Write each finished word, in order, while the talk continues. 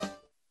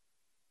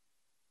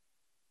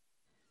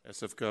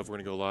SFGov, we're going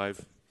to go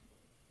live.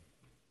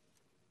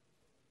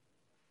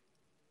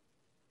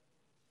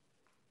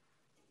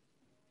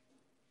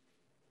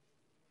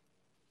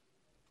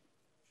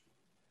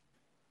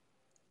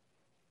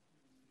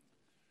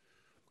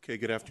 Okay,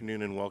 good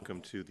afternoon and welcome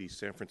to the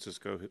San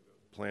Francisco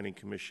Planning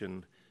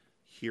Commission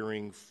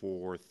hearing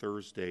for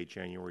Thursday,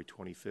 January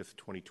 25th,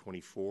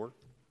 2024.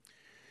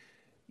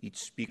 Each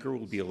speaker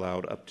will be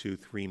allowed up to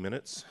 3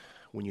 minutes.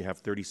 When you have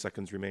 30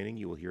 seconds remaining,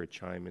 you will hear a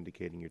chime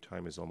indicating your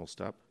time is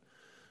almost up.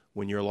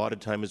 When your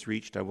allotted time is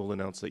reached, I will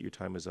announce that your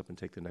time is up and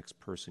take the next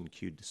person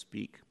queued to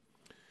speak.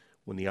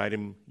 When the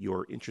item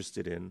you're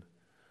interested in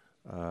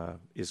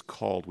is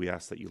called, we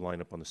ask that you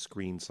line up on the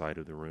screen side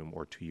of the room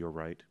or to your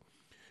right.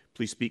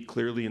 Please speak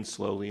clearly and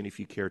slowly, and if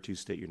you care to,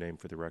 state your name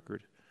for the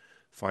record.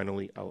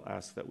 Finally, I'll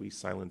ask that we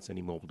silence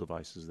any mobile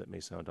devices that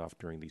may sound off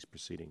during these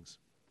proceedings.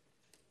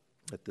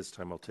 At this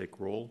time, I'll take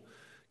roll.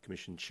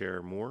 Commission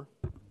Chair Moore.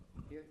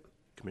 Here.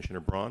 Commissioner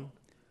Braun.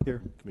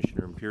 Here.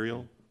 Commissioner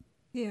Imperial.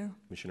 Here.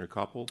 Commissioner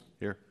Koppel.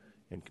 Here.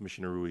 And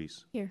Commissioner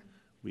Ruiz. Here.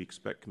 We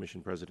expect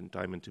Commission President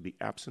Diamond to be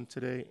absent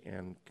today,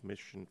 and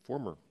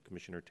former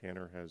Commissioner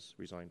Tanner has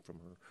resigned from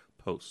her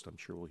post. I'm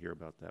sure we'll hear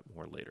about that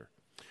more later.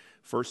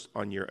 First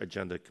on your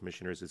agenda,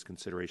 Commissioners, is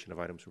consideration of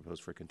items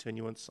proposed for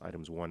continuance,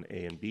 items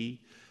 1A and B,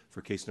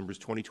 for case numbers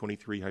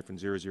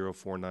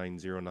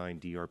 2023-004909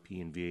 DRP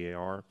and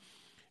VAR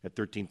at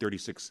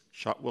 1336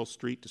 Shotwell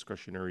Street.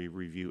 Discretionary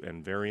review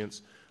and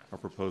variance are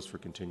proposed for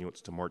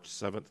continuance to March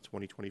 7th,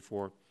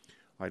 2024.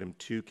 Item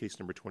 2, case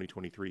number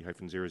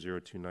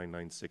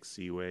 2023-002996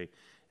 CUA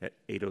at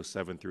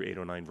 807 through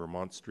 809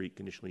 Vermont Street.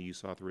 Conditional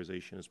use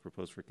authorization is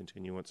proposed for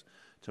continuance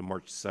to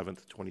March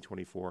 7th,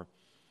 2024.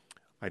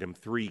 Item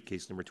 3,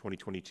 case number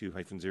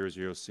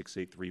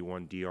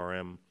 2022-006831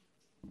 DRM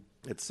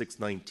at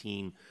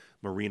 619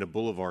 Marina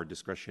Boulevard.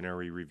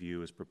 Discretionary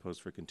review is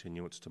proposed for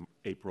continuance to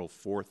April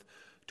 4th,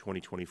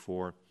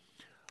 2024.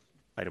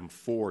 Item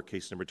 4,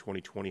 case number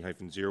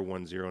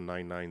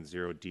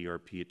 2020-010990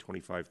 DRP at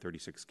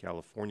 2536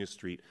 California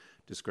Street.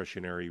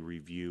 Discretionary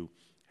review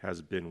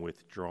has been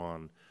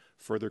withdrawn.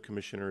 Further,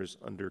 Commissioners,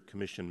 under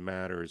Commission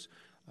Matters,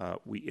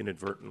 we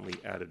inadvertently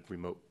added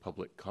remote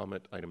public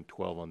comment, item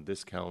 12, on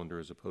this calendar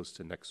as opposed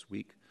to next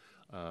week.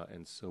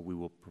 And so we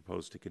will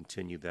propose to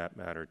continue that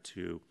matter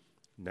to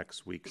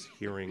next week's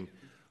hearing.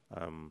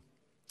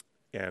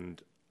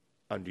 And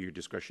under your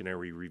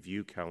discretionary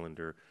review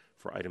calendar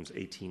for items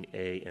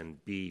 18A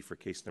and B for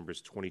case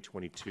numbers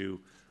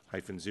 2022-009794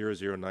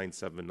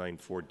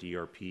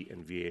 DRP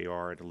and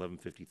VAR at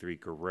 1153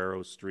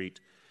 Guerrero Street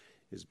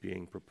is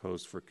being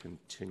proposed for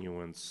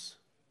continuance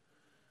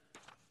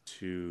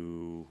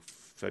to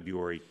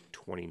February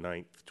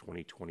 29th,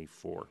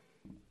 2024.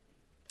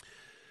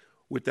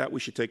 With that,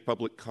 we should take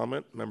public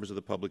comment. Members of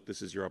the public,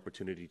 this is your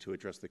opportunity to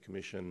address the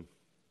Commission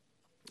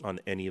on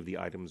any of the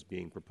items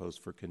being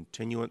proposed for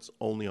continuance,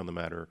 only on the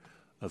matter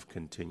of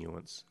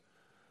continuance.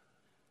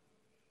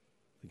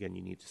 Again,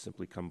 you need to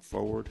simply come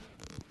forward.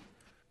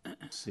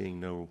 Seeing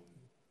no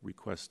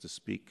requests to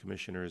speak,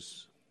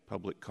 Commissioners,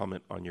 public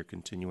comment on your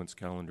continuance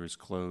calendar is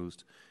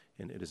closed,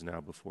 and it is now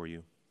before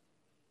you.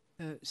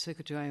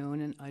 Secretary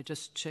Ionin, I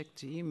just checked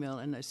the email,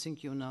 and I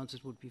think you announced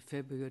it would be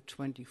February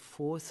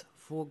 24th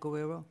for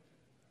Guerrero.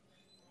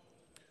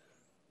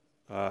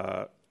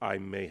 I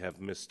may have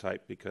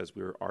mistyped because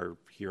our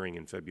hearing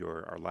in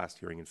February, our last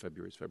hearing in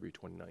February is February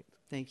 29th.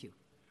 Thank you.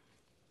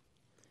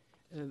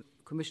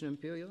 Commissioner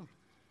Imperial?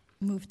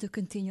 Move to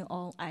continue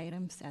all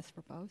items as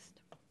proposed.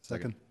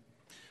 Second.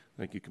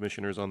 Thank you,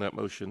 Commissioners. On that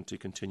motion to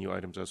continue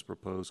items as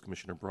proposed,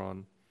 Commissioner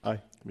Braun.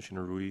 Aye.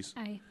 Commissioner Ruiz.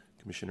 Aye.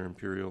 Commissioner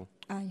Imperial.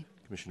 Aye.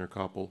 Commissioner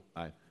Koppel.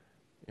 Aye.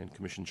 And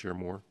Commission Chair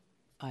Moore.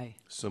 Aye.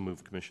 So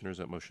moved, Commissioners.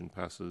 That motion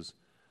passes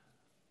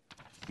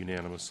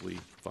unanimously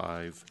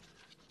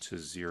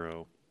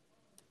 5-0.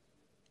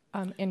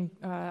 On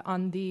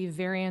the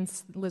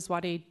variance, Liz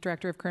Waddy,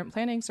 Director of Current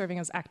Planning, serving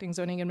as Acting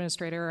Zoning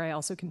Administrator. I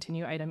also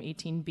continue item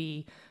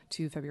 18B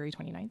to February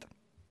 29th.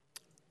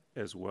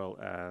 As well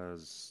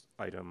as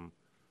item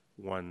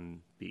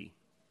 1B.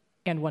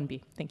 And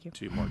 1B. Thank you.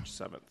 To March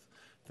 7th.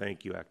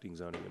 Thank you, Acting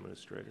Zoning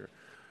Administrator.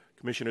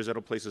 Commissioners, that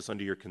will place us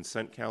under your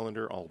consent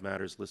calendar. All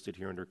matters listed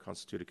here under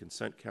constituted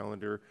consent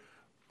calendar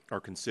are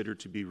considered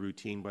to be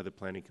routine by the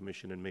Planning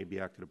Commission and may be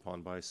acted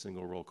upon by a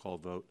single roll call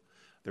vote.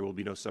 There will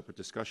be no separate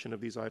discussion of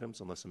these items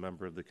unless a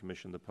member of the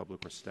Commission, the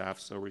public, or staff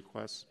so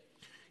requests,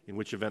 in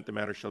which event the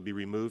matter shall be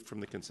removed from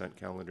the consent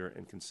calendar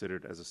and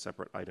considered as a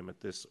separate item at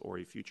this or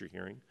a future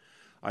hearing.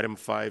 Item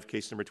 5,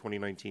 case number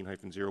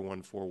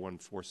 2019-014146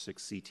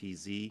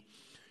 CTZ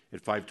at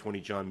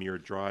 520 John Muir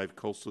Drive,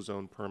 Coastal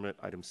Zone Permit.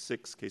 Item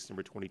 6, case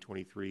number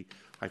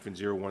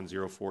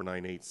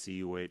 2023-010498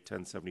 CUA at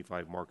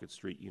 1075 Market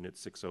Street, Unit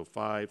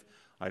 605.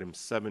 Item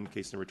 7,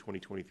 case number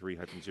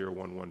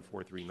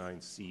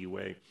 2023-011439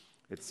 CUA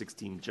at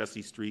 16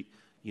 Jesse Street,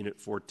 Unit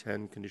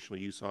 410, conditional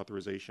use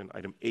authorization.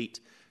 Item 8,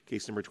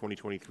 case number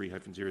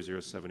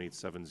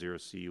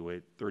 2023-007870 CUA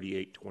at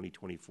 38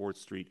 2024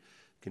 Street,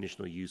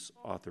 conditional use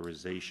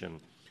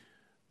authorization.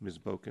 Ms.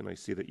 Boken, I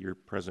see that you're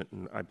present,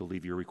 and I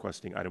believe you're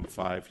requesting item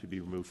 5 to be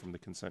removed from the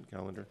consent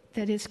calendar.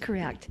 That is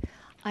correct.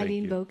 Thank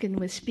Eileen you. Boken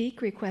will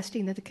speak,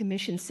 requesting that the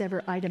commission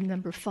sever item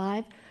number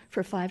 5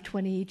 for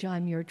 520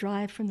 John Muir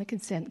Drive from the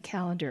consent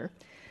calendar.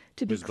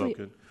 To be Ms.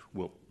 clear,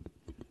 Boken,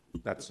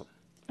 that's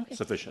Okay.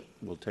 sufficient.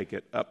 We'll take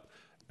it up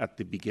at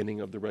the beginning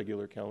of the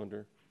regular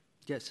calendar.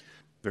 Yes.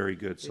 Very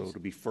good. So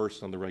it'll be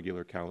first on the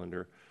regular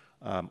calendar.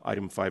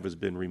 Item 5 has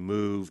been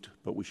removed,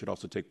 but we should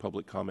also take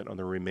public comment on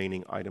the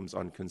remaining items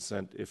on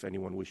consent if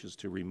anyone wishes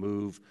to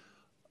remove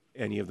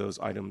any of those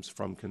items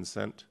from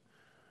consent.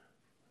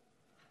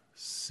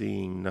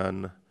 Seeing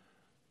none.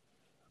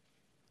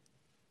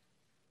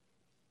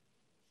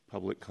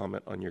 Public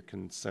comment on your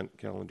consent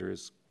calendar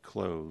is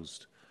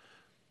closed.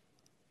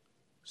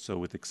 So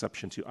with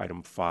exception to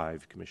item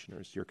 5,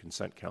 Commissioners, your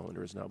consent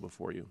calendar is now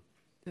before you.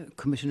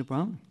 Commissioner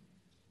Brown?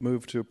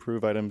 Move to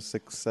approve items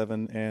 6,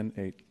 7, and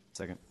 8.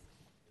 Second.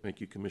 Thank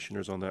you,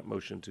 Commissioners, on that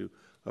motion to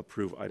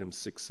approve items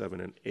 6,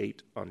 7, and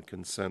 8 on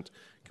consent.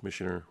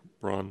 Commissioner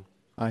Braun?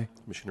 Aye.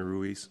 Commissioner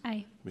Ruiz?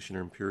 Aye.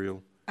 Commissioner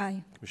Imperial?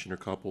 Aye. Commissioner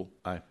Koppel?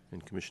 Aye.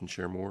 And Commission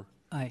Chair Moore?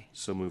 Aye.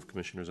 So moved,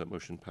 Commissioners. That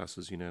motion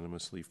passes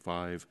unanimously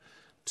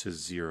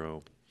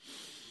 5-0.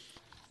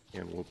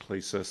 And will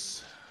place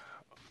us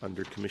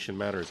under Commission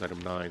Matters, item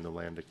 9, the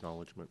land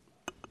acknowledgement.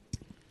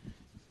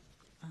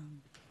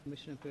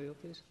 Commissioner Imperial,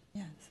 please.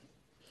 Yes.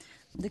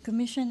 The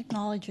Commission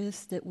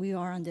acknowledges that we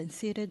are on the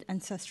unceded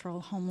ancestral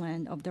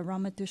homeland of the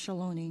Ramaytush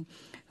Ohlone,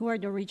 who are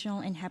the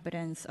original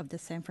inhabitants of the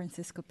San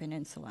Francisco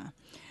Peninsula.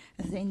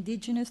 As the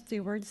indigenous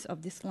stewards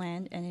of this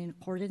land and in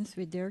accordance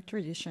with their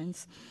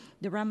traditions,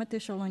 the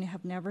Ramaytush Ohlone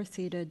have never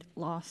ceded,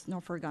 lost,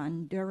 nor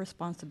forgotten their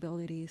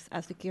responsibilities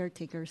as the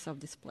caretakers of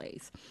this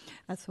place,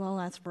 as well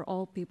as for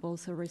all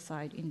peoples who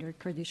reside in their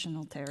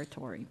traditional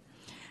territory.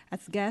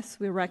 As guests,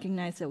 we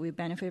recognize that we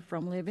benefit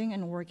from living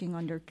and working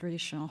on their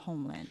traditional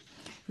homeland.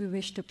 We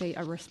wish to pay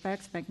our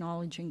respects by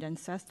acknowledging the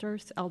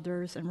ancestors,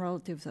 elders, and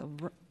relatives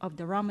of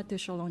the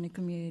Ramaytush Ohlone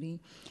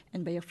community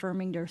and by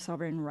affirming their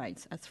sovereign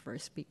rights as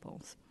First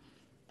Peoples.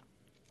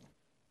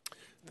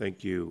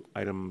 Thank you.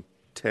 Item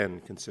 10,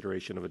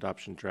 consideration of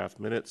adoption draft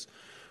minutes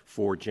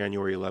for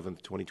January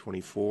 11th,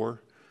 2024.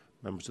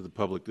 Members of the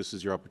public, this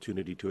is your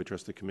opportunity to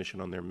address the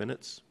Commission on their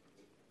minutes.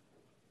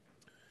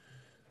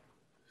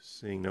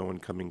 Seeing no one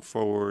coming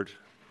forward,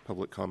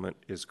 public comment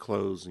is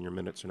closed and your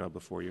minutes are now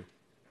before you.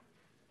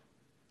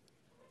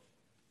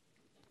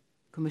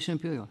 Commissioner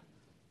Imperial?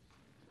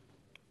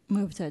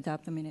 Move to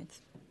adopt the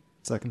minutes.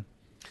 Second.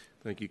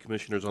 Thank you,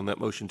 Commissioners. On that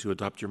motion to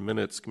adopt your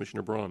minutes,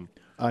 Commissioner Braun,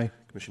 Aye.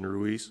 Commissioner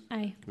Ruiz,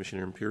 Aye.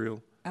 Commissioner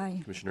Imperial, Aye.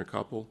 Commissioner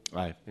Koppel,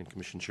 Aye. and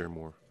Commission Chair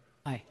Moore.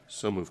 Aye.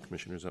 So moved,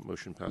 Commissioners. That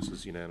motion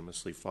passes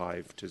unanimously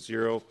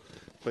 5-0.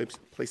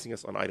 Placing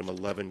us on item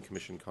 11,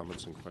 Commission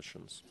comments and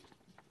questions.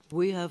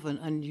 We have an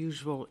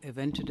unusual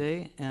event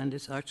today, and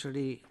it's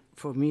actually,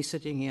 for me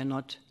sitting here,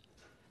 not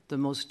the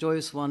most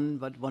joyous one,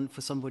 but one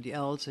for somebody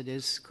else. It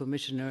is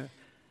Commissioner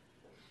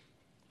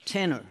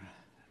Tanner,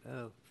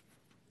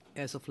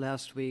 as of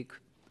last week,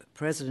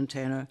 President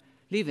Tanner,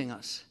 leaving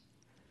us.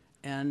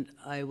 And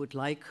I would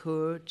like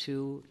her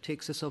to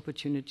take this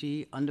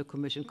opportunity under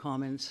Commission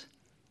comments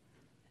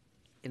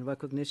in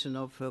recognition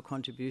of her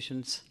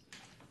contributions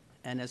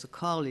and as a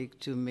colleague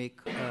to make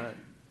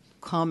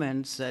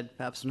comments that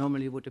perhaps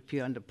normally would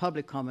appear under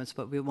public comments,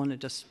 but we want to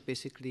just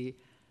basically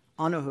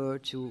honor her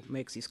to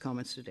make these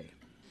comments today.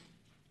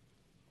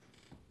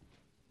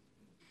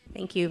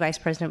 Thank you, Vice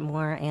President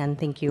Moore, and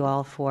thank you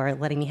all for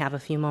letting me have a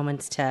few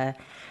moments to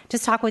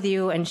just talk with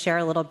you and share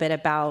a little bit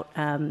about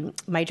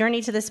my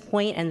journey to this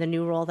point and the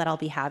new role that I'll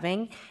be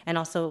having, and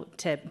also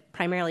to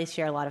primarily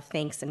share a lot of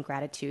thanks and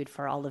gratitude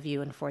for all of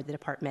you and for the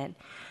department.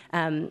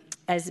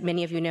 As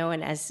many of you know,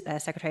 and as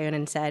Secretary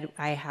Onen said,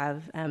 I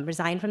have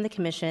resigned from the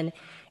Commission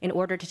in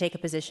order to take a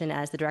position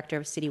as the Director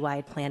of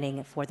Citywide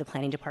Planning for the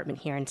Planning Department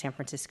here in San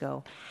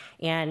Francisco.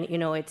 And, you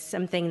know, it's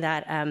something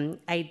that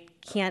I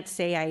can't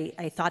say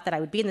I thought that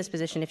I would be in this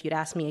position. If you'd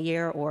asked me a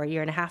year or a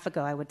year and a half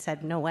ago, I would have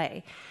said, no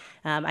way.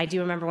 I do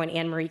remember when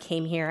Anne Marie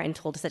came here and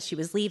told us that she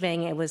was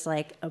leaving, it was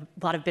like a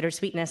lot of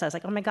bittersweetness. I was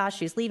like, oh my gosh,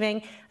 she's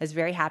leaving. I was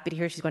very happy to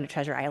hear she's going to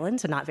Treasure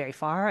Island, so not very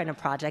far, and a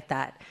project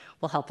that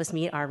will help us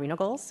meet our RHNA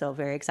goals, so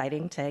very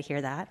exciting to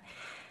hear that.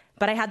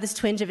 But I had this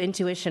twinge of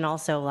intuition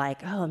also,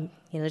 like, oh, you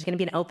know, there's going to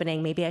be an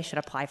opening. Maybe I should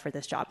apply for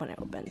this job when it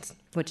opens,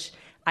 which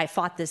I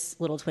fought this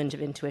little twinge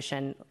of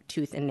intuition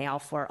tooth and nail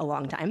for a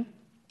long time.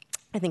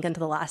 I think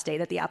until the last day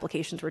that the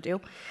applications were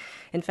due,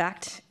 in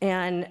fact.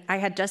 And I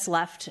had just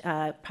left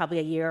probably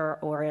a year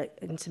or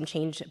some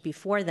change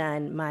before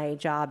then my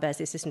job as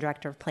the Assistant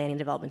Director of Planning and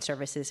Development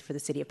Services for the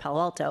city of Palo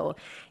Alto.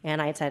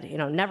 And I had said, you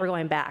know, never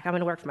going back. I'm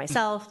going to work for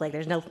myself. Like,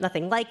 there's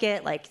nothing like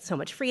it. Like, so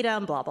much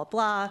freedom, blah, blah,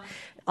 blah.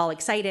 All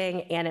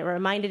exciting. And it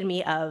reminded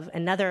me of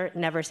another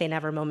never say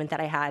never moment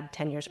that I had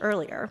 10 years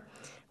earlier,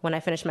 When I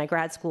finished my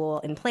grad school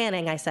in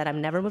planning, I said,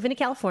 I'm never moving to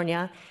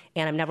California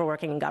and I'm never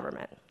working in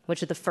government,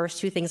 which are the first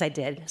two things I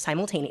did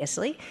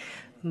simultaneously.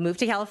 Moved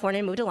to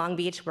California, moved to Long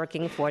Beach,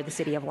 working for the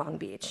city of Long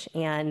Beach.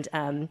 And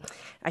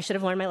I should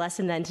have learned my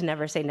lesson then to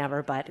never say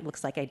never, but it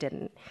looks like I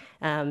didn't.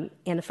 And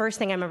the first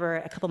thing I remember,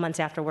 a couple months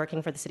after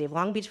working for the city of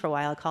Long Beach for a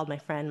while, I called my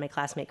friend, my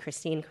classmate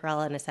Christine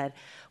Corella, and I said,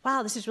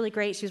 wow, this is really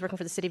great. She was working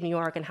for the city of New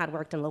York and had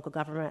worked in local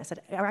government. I said,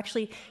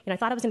 I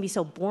thought it was gonna be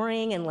so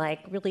boring and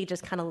like really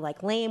just kind of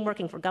like lame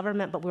working for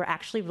government, but we were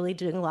actually really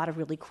doing a lot of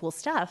really cool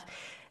stuff.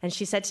 And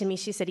she said to me,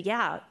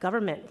 yeah,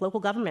 government, local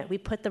government, we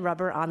put the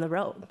rubber on the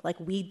road. Like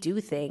we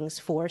do things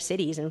for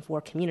cities and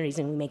for communities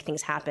and we make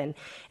things happen.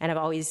 And I've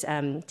always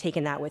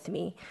taken that with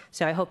me.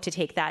 So I hope to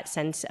take that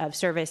sense of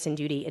service and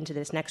duty into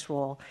this next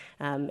role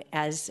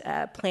as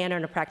a planner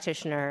and a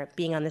practitioner,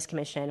 being on this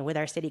commission with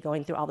our city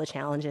going through all the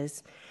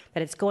challenges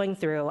that it's going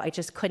through. I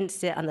just couldn't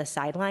sit on the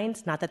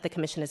sidelines, not that the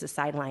commission is the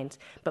sidelines,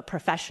 but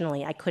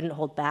professionally, I couldn't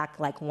hold back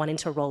like wanting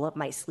to roll up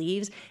my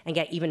sleeves and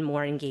get even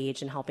more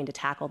engaged in helping to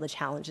tackle the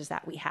challenges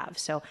that we have.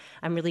 So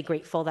I'm really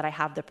grateful that I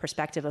have the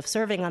perspective of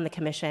serving on the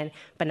commission,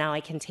 but now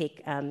I can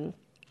take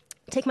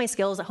my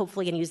skills,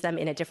 hopefully, and use them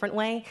in a different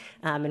way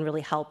and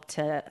really help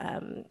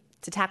to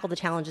tackle the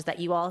challenges that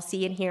you all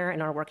see and hear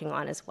and are working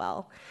on as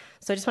well.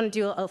 So I just want to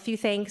do a few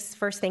thanks.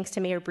 First, thanks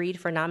to Mayor Breed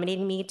for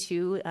nominating me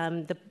to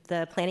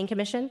the Planning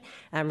Commission.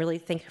 Really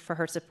thank her for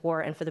her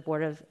support and for the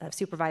Board of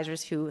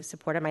Supervisors who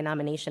supported my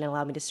nomination and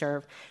allowed me to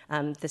serve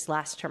this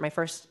last term, my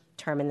first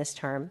term in this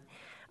term.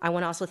 I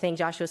want to also thank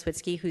Joshua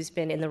Switsky, who's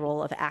been in the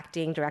role of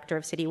acting director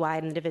of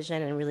Citywide in the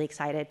division, and really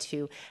excited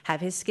to have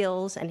his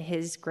skills and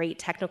his great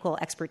technical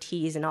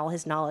expertise and all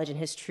his knowledge and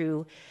his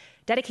true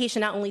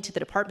dedication not only to the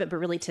department, but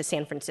really to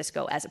San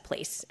Francisco as a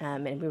place.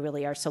 And we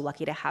really are so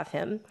lucky to have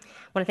him.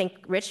 I want to thank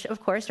Rich,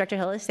 of course, Director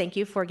Hillis. Thank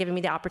you for giving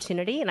me the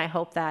opportunity. And I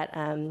hope that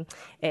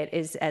it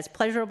is as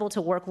pleasurable to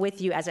work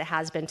with you as it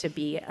has been to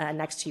be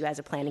next to you as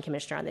a planning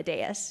commissioner on the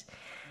dais.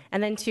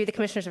 And then to the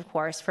commissioners, of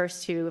course,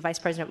 first to Vice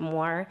President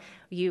Moore,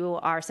 you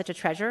are such a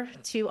treasure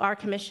to our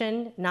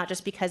commission, not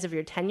just because of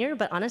your tenure,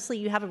 but honestly,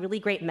 you have a really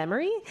great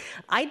memory.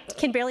 I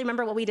can barely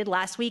remember what we did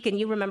last week, and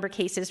you remember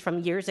cases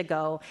from years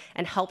ago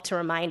and help to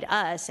remind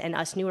us and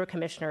us newer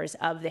commissioners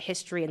of the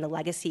history and the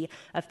legacy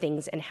of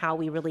things and how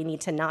we really need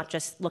to not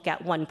just look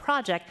at one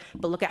project,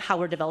 but look at how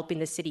we're developing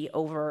the city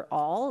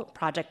overall,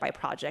 project by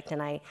project.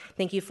 And I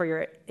thank you for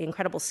your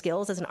incredible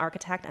skills as an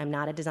architect. I'm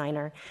not a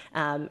designer,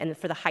 and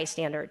for the high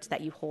standards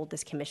that you hold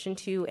this commission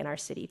to in our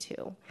city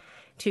too.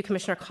 To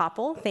Commissioner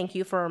Koppel, thank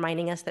you for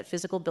reminding us that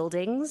physical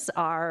buildings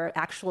are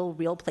actual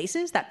real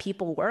places that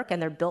people work, and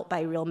they're built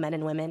by real men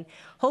and women,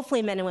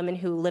 hopefully men and women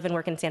who live and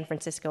work in San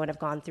Francisco and have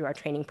gone through our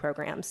training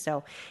programs.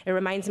 So it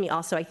reminds me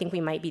also, I think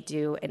we might be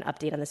due an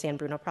update on the San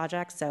Bruno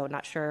project, so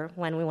not sure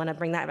when we want to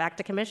bring that back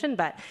to commission,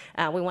 but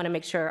we want to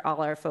make sure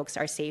all our folks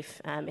are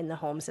safe in the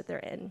homes that they're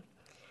in.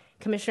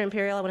 Commissioner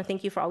Imperial, I want to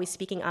thank you for always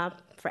speaking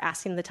up, for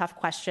asking the tough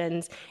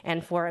questions,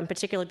 and for in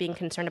particular being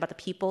concerned about the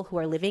people who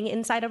are living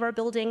inside of our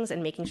buildings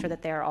and making sure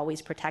that they're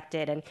always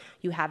protected and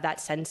you have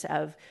that sense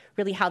of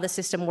really how the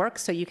system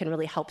works so you can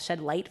really help shed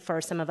light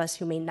for some of us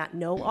who may not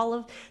know all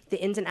of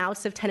the ins and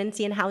outs of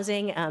tenancy and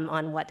housing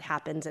on what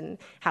happens and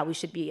how we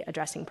should be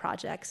addressing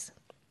projects.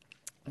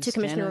 To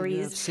Commissioner Tanner, you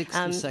Ruiz. have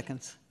 60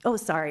 seconds. Oh,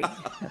 sorry.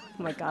 Oh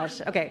my gosh.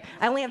 Okay.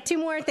 I only have two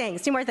more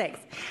things.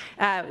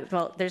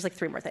 Well, there's like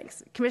three more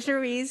things. Commissioner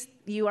Ruiz,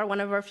 you are one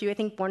of our few, I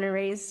think, born and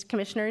raised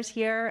commissioners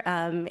here.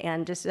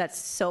 And just that's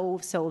so,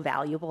 so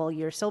valuable.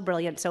 You're so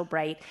brilliant, so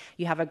bright.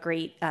 You have a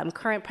great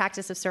current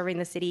practice of serving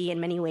the city in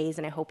many ways,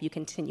 and I hope you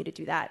continue to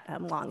do that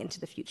long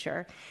into the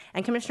future.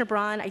 And Commissioner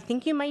Braun, I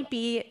think you might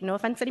be, no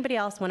offense to anybody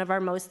else, one of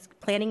our most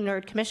planning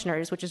nerd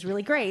commissioners, which is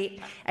really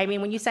great. I mean,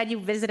 when you said you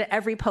visited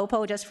every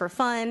popo just for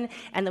fun,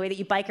 and the way that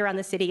you bike around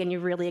the city and you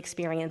really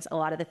experience a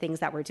lot of the things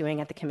that we're doing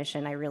at the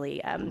commission, I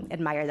really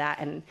admire that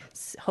and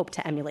hope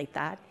to emulate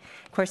that.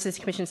 Of course, as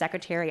Commission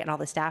Secretary and all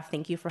the staff,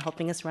 thank you for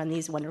helping us run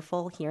these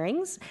wonderful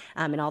hearings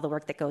and all the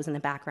work that goes in the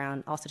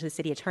background. Also to the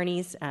city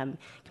attorneys,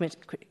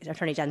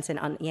 Attorney Jensen,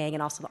 Yang,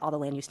 and also all the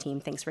land use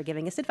team, thanks for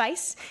giving us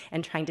advice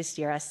and trying to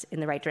steer us in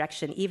the right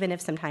direction, even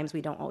if sometimes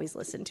we don't always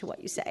listen to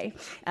what you say.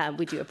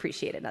 We do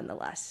appreciate it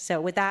nonetheless. So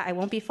with that, I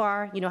won't be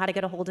far. You know how to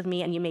get a hold of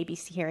me, and you may be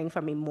hearing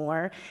from me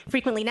more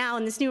frequently now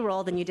in this new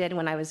role than you did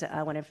when I was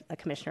a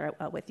commissioner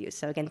with you.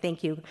 So again,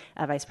 thank you,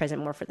 Vice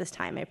President Moore, for this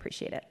time. I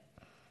appreciate it.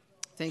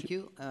 Thank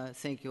you.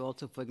 Thank you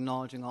also for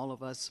acknowledging all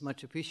of us.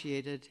 Much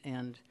appreciated.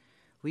 And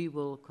we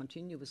will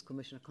continue with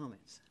commissioner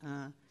comments.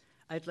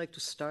 I'd like to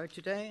start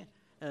today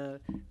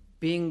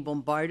being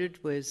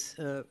bombarded with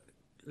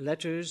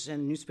letters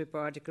and newspaper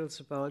articles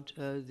about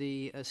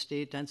the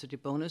state density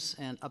bonus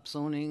and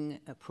upzoning,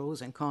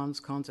 pros and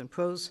cons and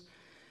pros.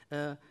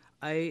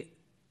 I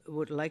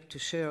would like to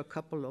share a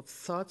couple of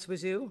thoughts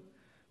with you,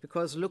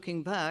 because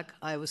looking back,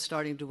 I was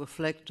starting to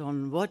reflect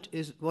on what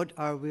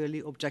are really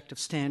objective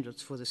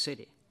standards for the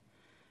city.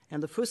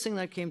 And the first thing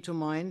that came to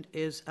mind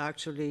is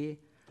actually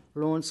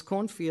Lawrence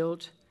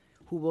Cornfield,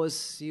 who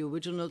was the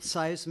original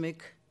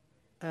seismic,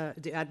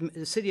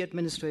 the city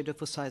administrator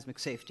for seismic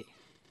safety.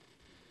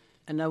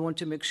 And I want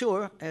to make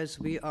sure, as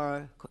we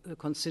are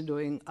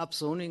considering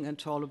upzoning and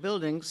taller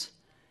buildings,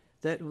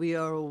 that we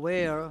are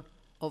aware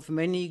of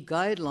many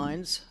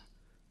guidelines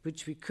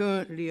which we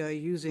currently are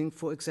using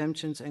for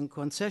exemptions and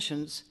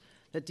concessions,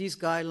 that these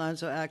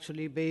guidelines are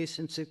actually based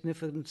in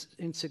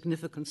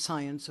significant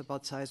science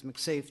about seismic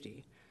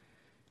safety.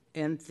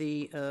 And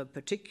the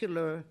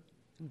particular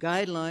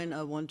guideline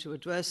I want to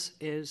address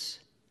is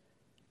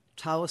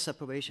tower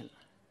separation.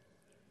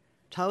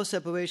 Tower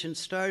separation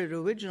started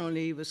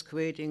originally with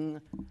creating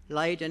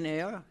light and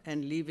air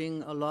and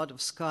leaving a lot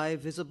of sky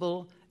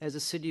visible as the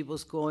city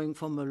was going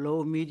from a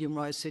low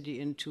medium-rise city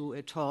into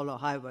a taller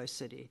high-rise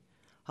city.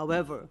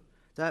 However,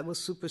 that was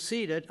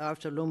superseded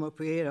after Loma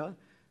Prieta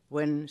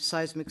when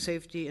seismic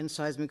safety and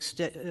seismic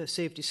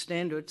safety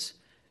standards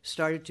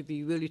started to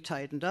be really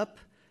tightened up,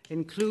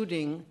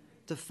 including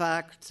the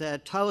fact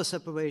that tower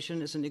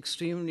separation is an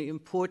extremely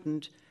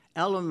important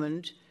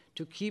element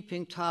to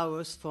keeping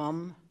towers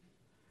from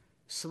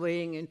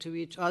swaying into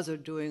each other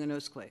during an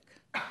earthquake.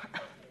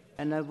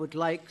 And I would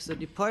like the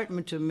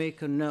department to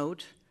make a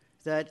note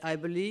that I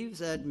believe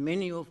that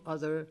many of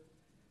other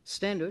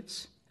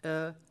standards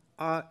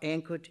are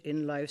anchored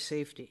in life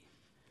safety.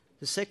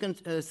 The second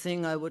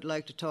thing I would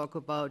like to talk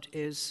about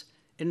is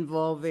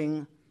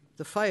involving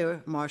the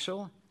fire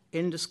marshal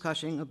in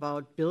discussing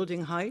about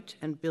building height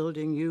and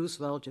building use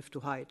relative to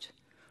height.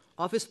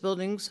 Office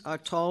buildings are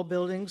tall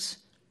buildings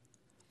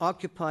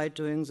occupied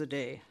during the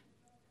day.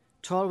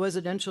 Tall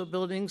residential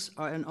buildings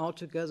are an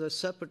altogether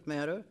separate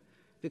matter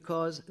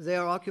because they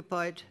are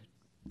occupied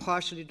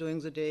partially during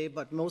the day,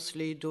 but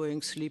mostly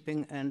during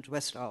sleeping and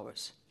rest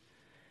hours.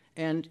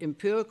 And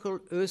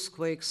empirical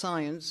earthquake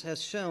science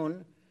has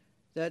shown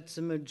that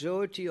the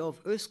majority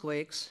of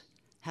earthquakes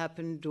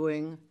happen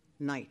during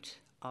night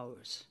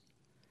hours.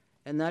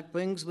 And that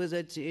brings with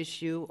it the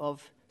issue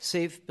of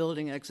safe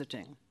building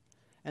exiting.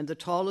 And the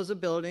taller the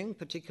building,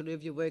 particularly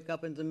if you wake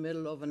up in the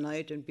middle of a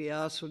night and be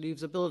asked to leave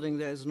the building,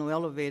 there is no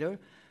elevator,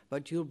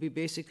 but you'll be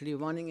basically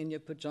running in your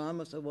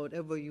pajamas or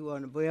whatever you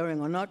are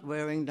wearing or not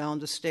wearing down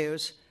the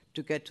stairs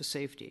to get to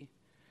safety.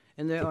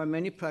 And there are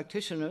many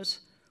practitioners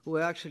who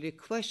actually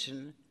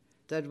question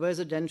that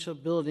residential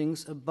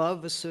buildings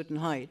above a certain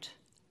height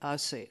are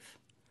safe.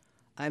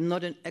 I'm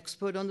not an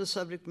expert on the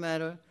subject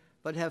matter,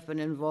 but have been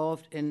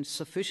involved in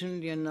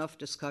sufficiently enough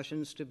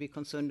discussions to be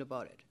concerned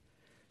about it.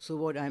 So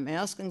what I'm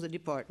asking the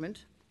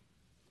department,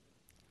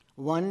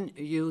 one,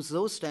 use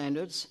those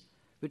standards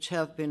which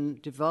have been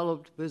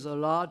developed with a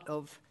lot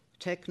of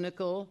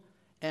technical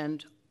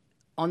and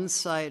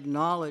on-site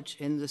knowledge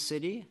in the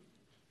city.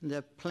 There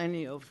are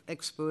plenty of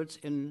experts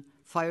in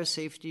fire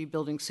safety,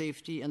 building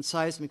safety, and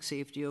seismic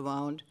safety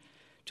around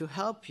to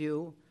help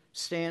you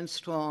stand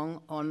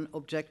strong on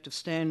objective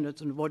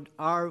standards and what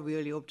are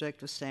really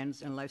objective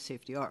standards in life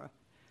safety are.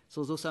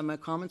 So those are my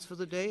comments for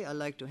the day. I'd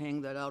like to hang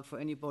that out for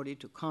anybody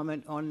to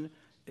comment on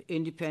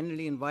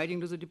independently in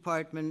writing to the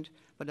department,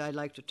 but I'd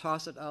like to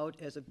toss it out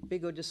as a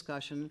bigger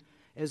discussion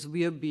as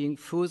we are being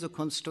further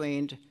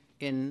constrained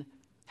in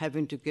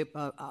having to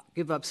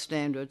give up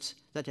standards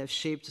that have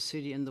shaped the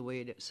city in the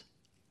way it is.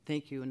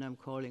 Thank you, and I'm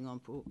calling on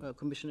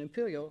Commissioner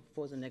Imperial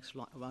for the next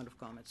round of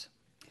comments.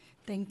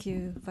 Thank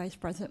you, Vice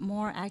President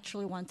Moore. I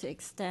actually want to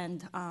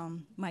extend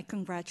my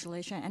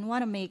congratulations and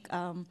want to make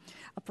a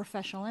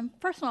professional and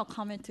personal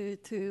comment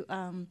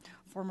to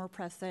former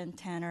President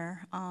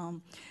Tanner.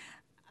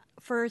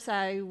 First,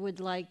 I would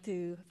like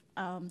to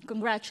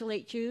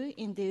congratulate you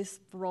in this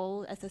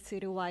role as a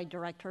citywide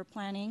director of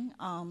planning.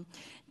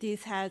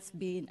 This has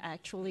been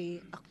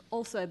actually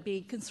also a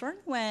big concern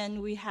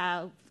when we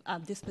have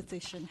this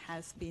position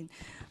has been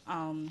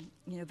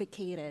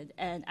vacated,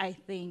 and I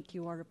think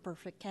you are a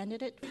perfect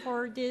candidate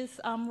for this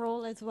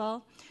role as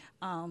well,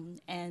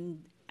 and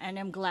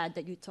I'm glad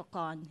that you took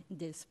on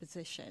this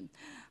position.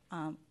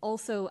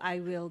 Also, I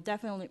will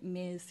definitely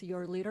miss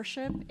your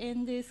leadership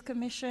in this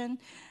commission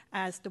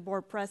as the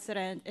board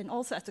president and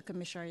also as the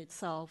commissioner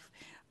itself.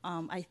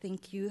 I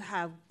think you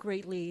have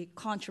greatly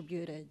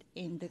contributed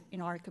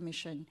in our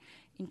commission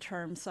in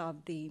terms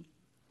of the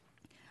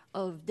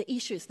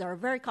issues that are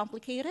very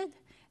complicated,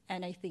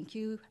 and I think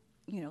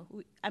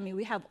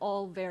we have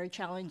all very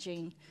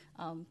challenging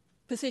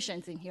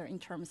positions in here in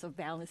terms of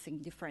balancing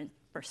different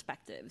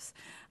perspectives.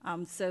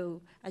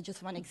 So I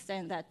just want to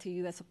extend that to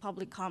you as a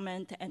public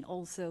comment, and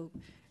also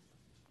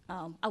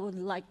I would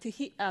like to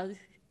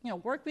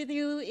work with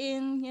you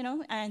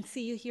and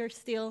see you here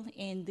still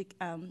in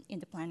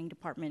the planning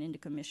department in the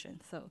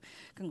commission. So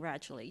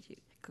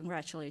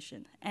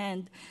congratulations.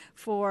 And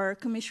for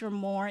Commissioner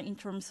Moore, in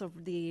terms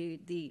of the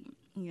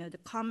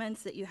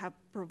comments that you have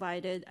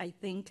provided, I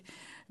think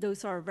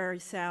those are very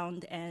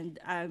sound, and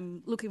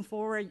I'm looking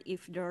forward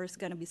if there's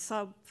going to be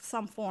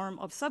some form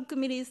of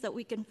subcommittees that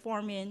we can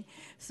form in,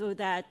 so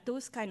that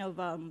those kind of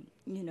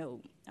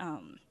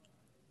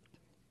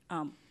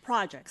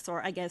projects,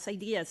 or I guess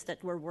ideas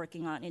that we're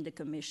working on in the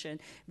commission,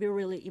 be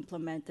really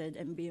implemented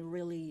and be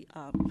really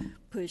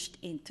pushed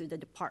into the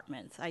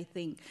departments. I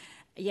think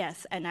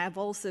Yes, and I've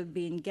also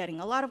been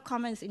getting a lot of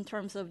comments in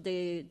terms of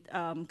the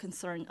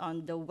concern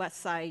on the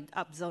west side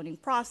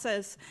upzoning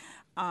process.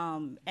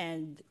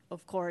 And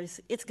of course,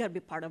 it's going to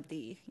be part of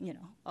the,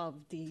 of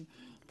the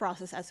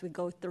process as we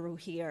go through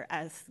here,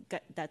 as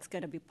that's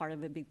going to be part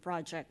of a big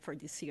project for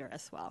this year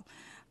as well.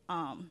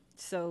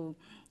 So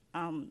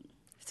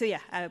yeah,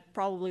 I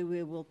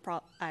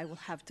will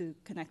have to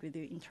connect with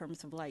you in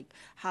terms of like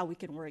how we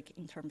can work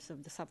in terms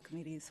of the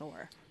subcommittees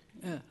or.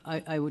 Yeah,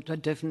 I would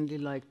definitely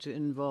like to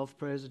involve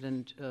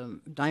President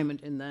Diamond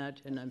in that,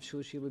 and I'm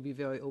sure she will be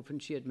very open.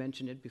 She had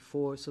mentioned it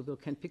before, so we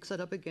can pick that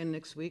up again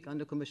next week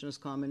under Commissioner's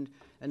comment,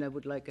 and I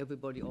would like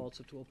everybody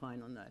also to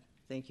opine on that.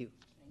 Thank you.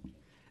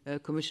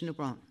 Commissioner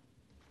Brown.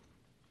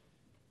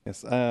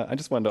 Yes, I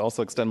just wanted to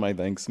also extend my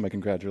thanks and my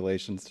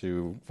congratulations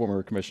to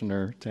former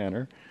Commissioner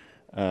Tanner.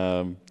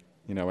 I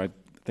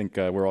think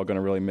we're all going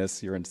to really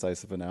miss your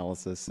incisive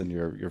analysis and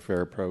your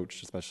fair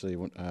approach, especially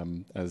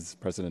as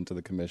president of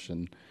the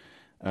commission.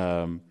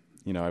 I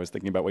was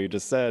thinking about what you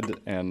just said,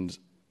 and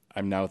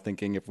I'm now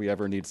thinking if we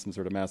ever need some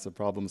sort of massive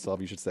problem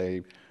solve, you should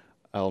say,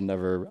 I'll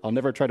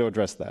never try to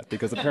address that,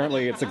 because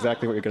apparently it's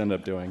exactly what you're going to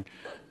end up doing.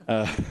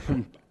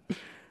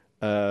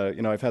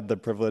 I've had the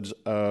privilege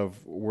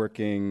of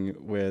working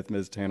with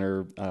Ms.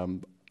 Tanner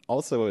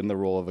also in the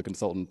role of a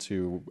consultant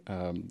to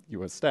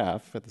U.S.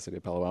 staff at the City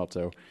of Palo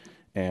Alto.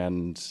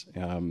 And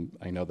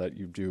I know that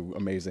you do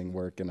amazing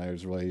work, and I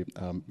was really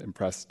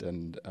impressed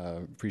and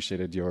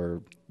appreciated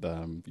your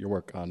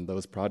work on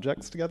those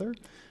projects together.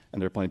 And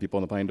there are plenty of people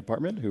in the planning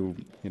department who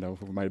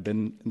might have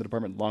been in the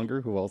department longer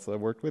who also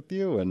worked with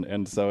you.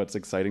 And so it's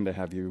exciting to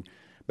have you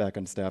back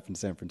on staff in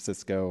San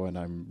Francisco, and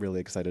I'm really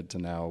excited to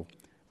now,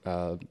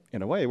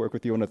 in a way, work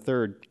with you in a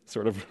third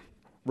sort of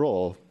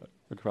role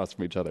across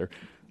from each other.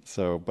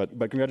 So, but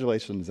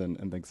congratulations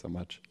and thanks so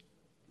much.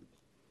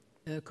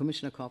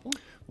 Commissioner Koppel?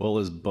 Well,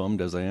 as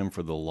bummed as I am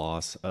for the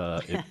loss,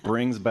 it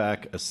brings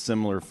back a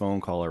similar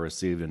phone call I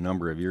received a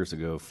number of years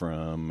ago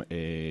from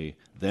a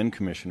then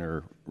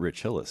Commissioner,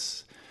 Rich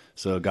Hillis.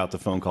 So got the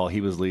phone call.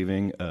 He was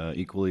leaving,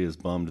 equally as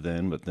bummed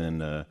then, but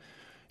then,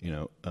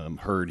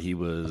 heard he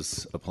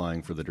was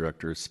applying for the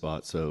director's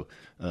spot. So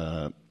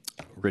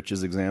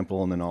Rich's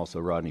example, and then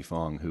also Rodney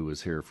Fong, who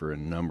was here for a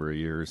number of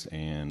years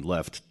and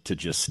left to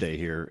just stay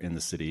here in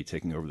the city,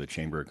 taking over the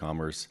Chamber of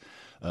Commerce.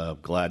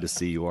 Glad to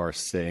see you are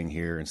staying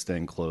here and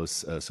staying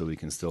close, so we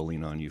can still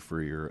lean on you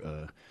for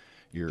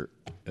your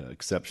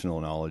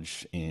exceptional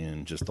knowledge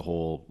in just the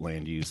whole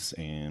land use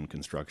and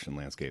construction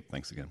landscape.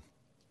 Thanks again.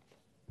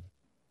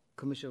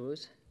 Commissioner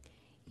Rose?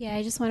 Yeah,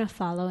 I just want to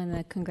follow in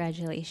the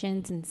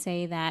congratulations and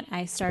say that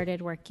I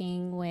started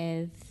working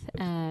with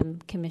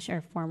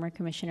former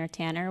Commissioner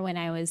Tanner when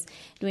I was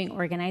doing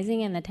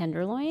organizing in the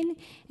Tenderloin,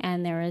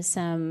 and there was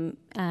some,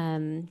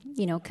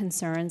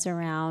 concerns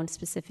around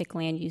specific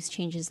land use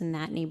changes in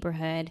that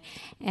neighborhood,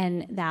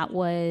 and that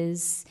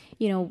was,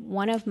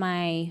 one of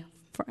my,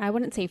 I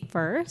wouldn't say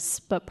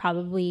first, but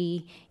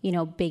probably,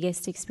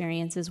 biggest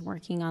experiences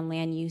working on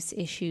land use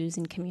issues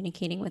and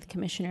communicating with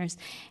commissioners.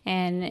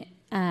 And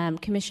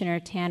Commissioner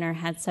Tanner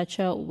had such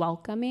a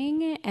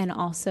welcoming and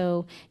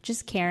also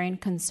just care and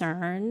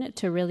concern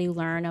to really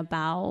learn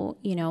about,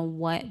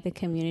 what the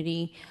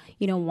community,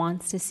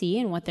 wants to see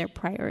and what their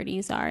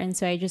priorities are. And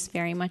so I just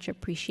very much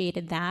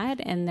appreciated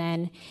that. And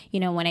then,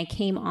 when I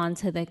came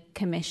onto the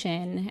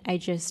commission, I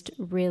just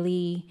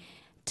really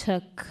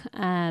took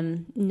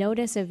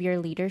notice of your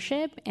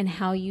leadership and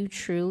how you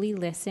truly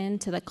listen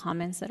to the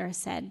comments that are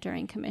said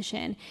during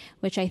commission,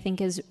 which I think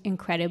is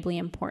incredibly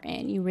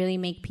important. You really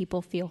make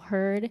people feel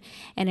heard,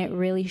 and it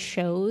really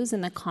shows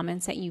in the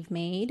comments that you've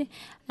made.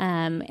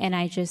 And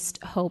I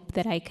just hope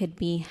that I could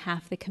be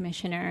half the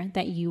commissioner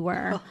that you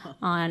were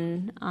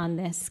on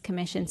this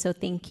commission. So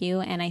thank you.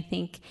 And I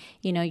think,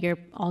 you're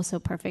also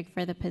perfect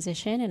for the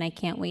position, and I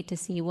can't wait to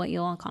see what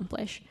you'll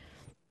accomplish.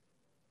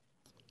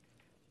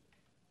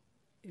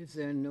 If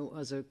there are no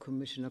other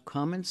commissioner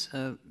comments,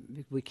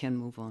 we can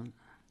move on.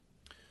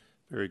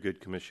 Very good,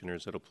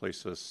 commissioners. That'll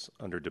place us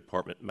under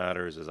department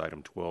matters as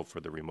item 12 for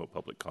the remote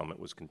public comment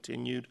was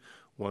continued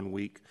 1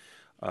 week.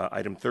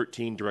 Item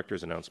 13,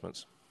 director's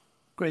announcements.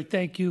 Great.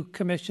 Thank you,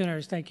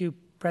 commissioners. Thank you,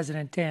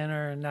 President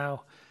Tanner, and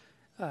now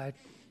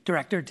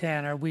Director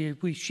Tanner.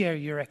 We share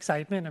your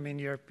excitement. I mean,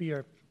 your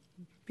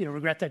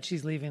regret that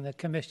she's leaving the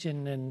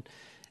commission and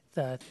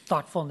the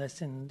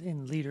thoughtfulness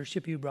and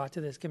leadership you brought to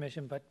this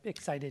commission, but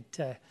excited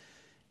to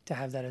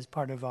have that as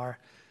part of our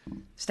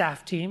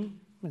staff team.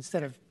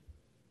 Instead of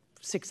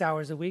 6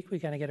 hours a week, we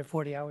kind of get it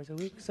 40 hours a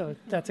week, so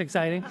that's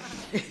exciting.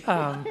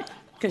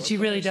 Because she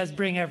really does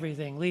bring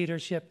everything: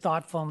 leadership,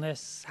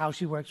 thoughtfulness, how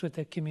she works with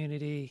the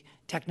community,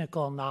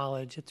 technical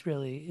knowledge. It's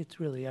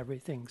really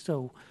everything.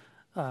 So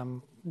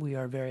we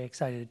are very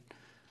excited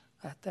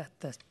at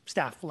the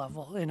staff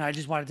level. And I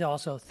just wanted to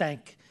also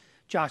thank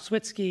Josh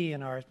Switsky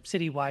and our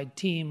citywide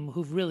team,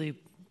 who've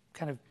really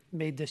kind of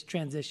made this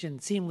transition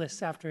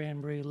seamless after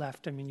Anne Marie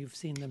left. I mean, you've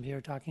seen them here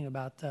talking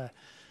about the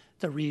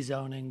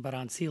rezoning, but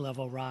on sea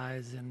level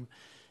rise and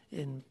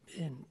in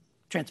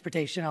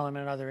transportation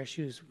element and other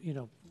issues,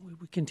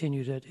 we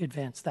continue to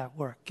advance that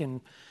work,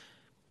 and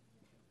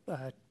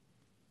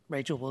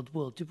Rachel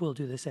will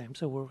do the same.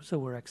 So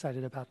we're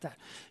excited about that.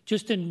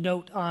 Just a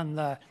note on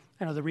the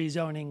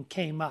rezoning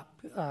came up,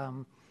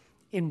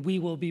 and we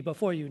will be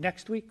before you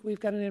next week. We've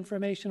got an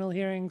informational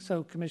hearing,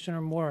 so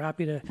Commissioner Moore,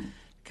 happy to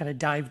kind of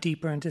dive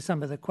deeper into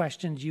some of the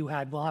questions you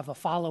had. We'll have a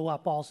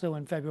follow-up also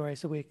in February,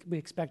 so we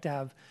expect to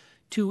have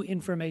 2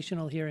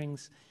 informational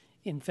hearings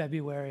in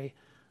February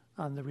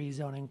on the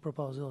rezoning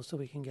proposal, so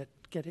we can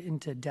get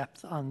into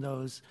depth on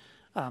those.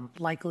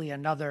 Likely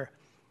another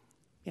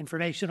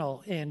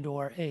informational and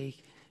or a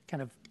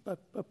kind of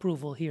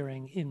approval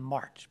hearing in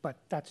March, but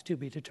that's to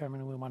be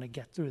determined. We want to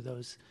get through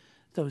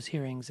those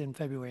hearings in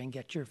February and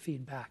get your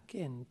feedback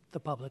and the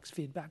public's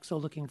feedback. So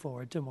looking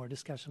forward to more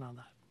discussion on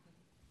that.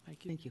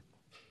 Thank you. Thank you.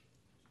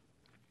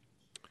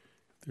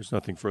 If there's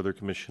nothing further,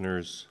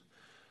 Commissioners,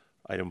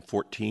 item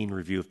 14,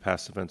 review of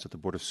past events at the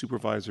Board of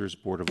Supervisors,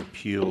 Board of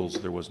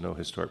Appeals. There was no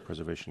Historic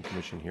Preservation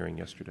Commission hearing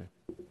yesterday.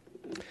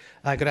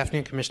 Good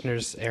afternoon,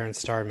 Commissioners. Aaron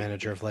Starr,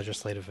 Manager of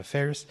Legislative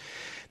Affairs.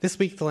 This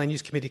week, the Land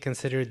Use Committee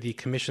considered the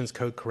Commission's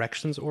Code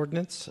Corrections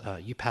Ordinance.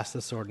 You passed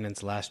this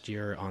ordinance last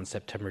year on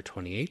September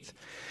 28th.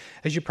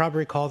 As you probably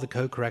recall, the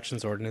Code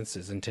Corrections Ordinance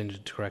is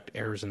intended to correct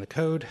errors in the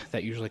code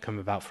that usually come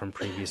about from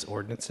previous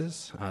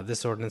ordinances.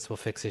 This ordinance will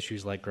fix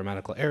issues like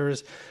grammatical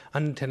errors,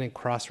 unintended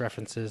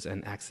cross-references,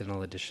 and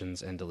accidental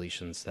additions and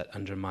deletions that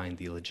undermine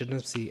the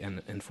legitimacy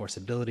and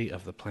enforceability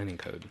of the planning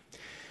code.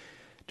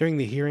 During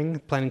the hearing,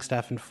 planning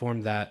staff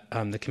informed that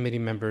the committee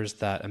members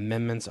that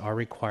amendments are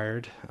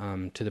required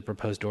to the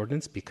proposed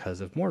ordinance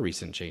because of more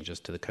recent changes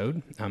to the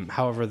code.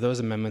 However, those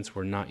amendments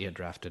were not yet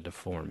drafted to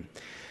form.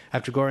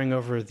 After going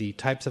over the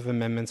types of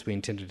amendments we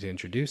intended to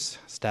introduce,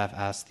 staff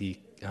asked the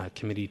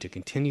committee to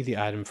continue the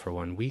item for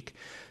 1 week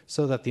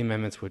so that the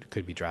amendments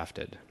could be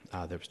drafted.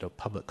 There was no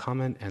public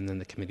comment, and then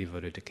the committee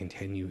voted to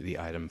continue the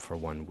item for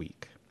 1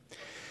 week.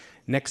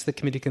 Next, the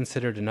committee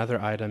considered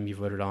another item you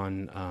voted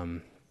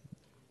on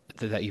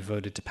that you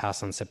voted to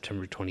pass on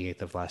September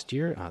 28th of last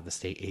year, the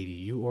state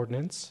ADU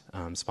ordinance,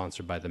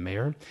 sponsored by the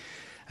mayor.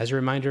 As a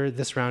reminder,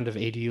 this round of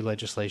ADU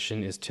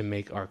legislation is to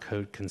make our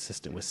code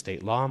consistent with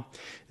state law.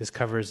 This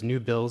covers new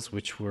bills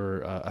which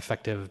were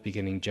effective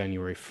beginning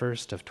January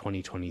 1st of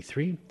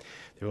 2023.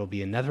 There will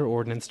be another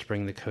ordinance to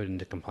bring the code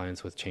into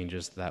compliance with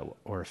changes that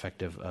were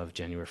effective of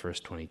January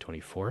 1st,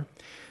 2024.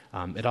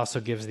 It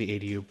also gives the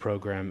ADU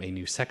program a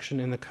new section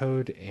in the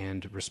code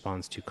and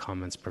responds to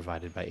comments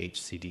provided by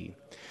HCD.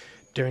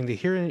 During the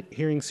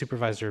hearing,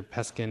 Supervisor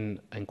Peskin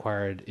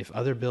inquired if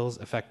other bills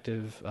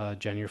effective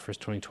January 1st,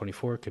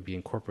 2024 could be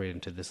incorporated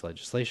into this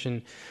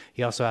legislation.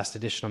 He also asked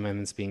additional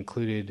amendments be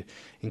included,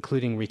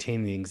 including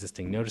retaining the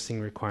existing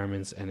noticing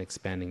requirements and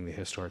expanding the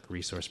historic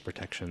resource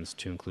protections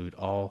to include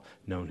all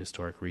known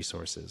historic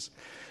resources.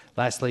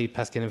 Lastly,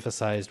 Peskin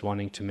emphasized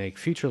wanting to make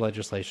future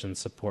legislation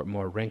support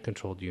more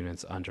rent-controlled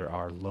units under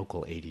our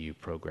local ADU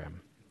program.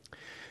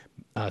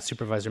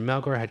 Supervisor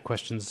Melgar had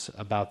questions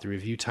about the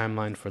review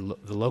timeline for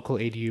the local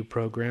ADU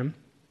program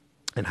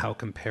and how it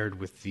compared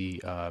with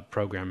the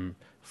program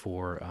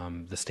for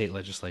the state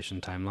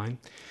legislation timeline.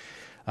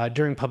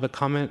 During public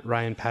comment,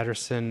 Ryan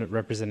Patterson,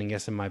 representing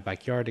Yes in My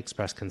Backyard,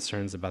 expressed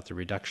concerns about the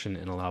reduction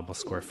in allowable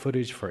square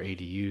footage for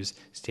ADUs,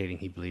 stating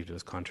he believed it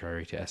was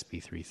contrary to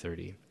SB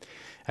 330.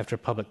 After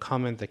public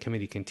comment, the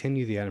committee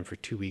continued the item for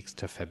 2 weeks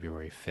to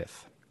February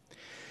 5th.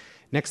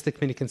 Next, the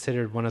committee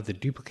considered one of the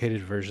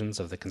duplicated versions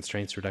of the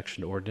Constraints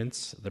Reduction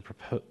Ordinance.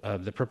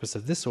 The purpose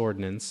of this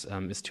ordinance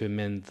is to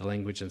amend the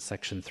language in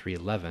Section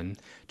 311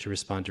 to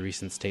respond to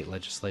recent state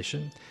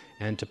legislation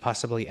and to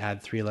possibly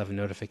add 311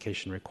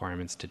 notification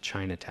requirements to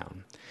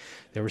Chinatown.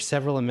 There were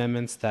several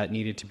amendments that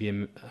needed to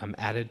be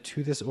added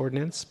to this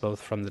ordinance,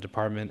 both from the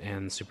department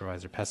and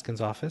Supervisor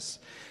Peskin's office.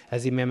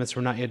 As the amendments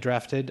were not yet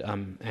drafted,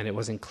 and it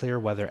wasn't clear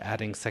whether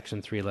adding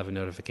Section 311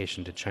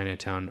 notification to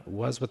Chinatown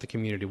was what the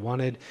community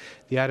wanted,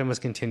 the item was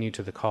continued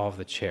to the call of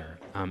the chair.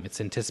 It's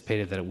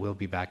anticipated that it will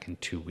be back in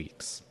 2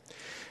 weeks.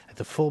 At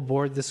the full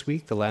board this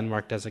week, the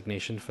landmark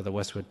designation for the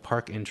Westwood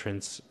Park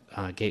entrance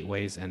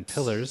gateways and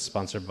pillars,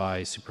 sponsored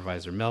by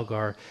Supervisor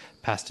Melgar,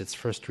 passed its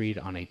first read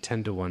on a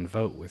 10-1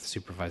 vote, with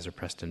Supervisor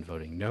Preston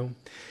voting no.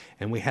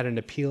 And we had an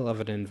appeal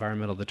of an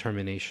environmental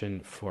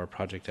determination for a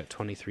project at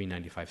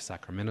 2395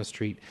 Sacramento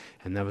Street,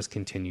 and that was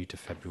continued to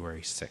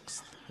February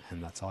 6th.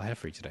 And that's all I have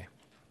for you today.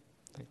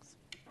 Thanks.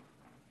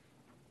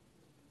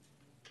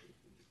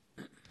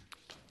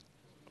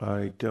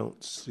 I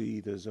don't see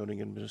the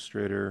zoning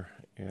administrator,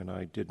 and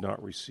I did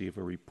not receive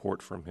a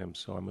report from him,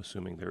 so I'm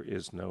assuming there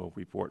is no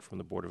report from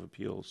the Board of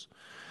Appeals.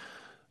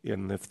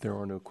 And if there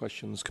are no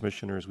questions,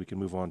 Commissioners, we can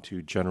move on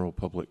to general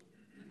public.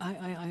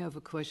 I have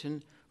a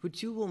question.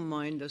 Would you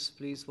remind us,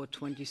 please, what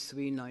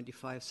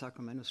 2395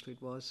 Sacramento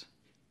Street was?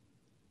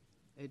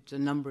 The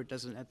number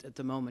doesn't, at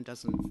the moment,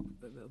 doesn't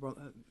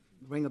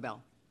ring a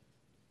bell.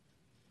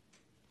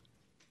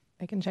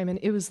 I can chime in.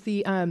 It was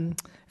the I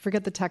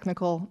forget the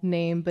technical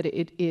name, but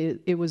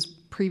it was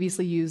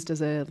previously used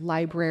as a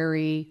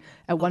library.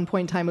 At one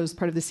point in time, it was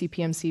part of the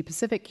CPMC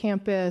Pacific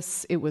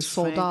campus. It was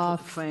sold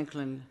off.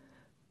 Franklin.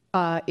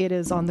 It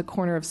is on the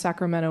corner of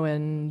Sacramento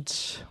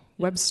and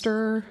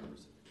Webster.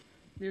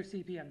 Near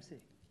CPMC.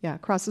 Yeah,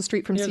 across the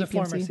street from Near CPMC. the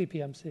former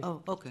CPMC.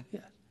 Oh, okay.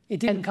 Yeah.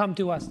 It didn't come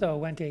to us, though. It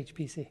went to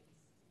HPC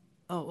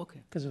Oh, okay.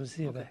 because it was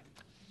C of A.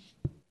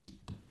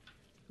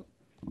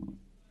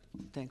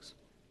 Thanks.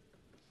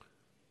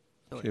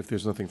 Okay, if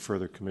there's nothing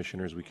further,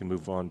 commissioners, we can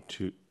move on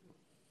to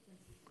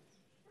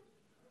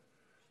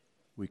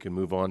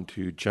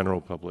general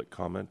public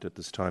comment. At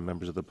this time,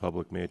 members of the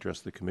public may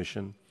address the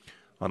commission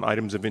on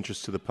items of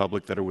interest to the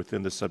public that are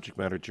within the subject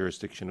matter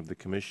jurisdiction of the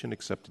commission,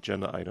 except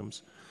agenda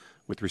items.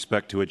 With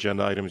respect to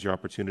agenda items, your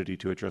opportunity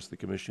to address the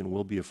commission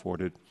will be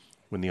afforded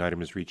when the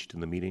item is reached in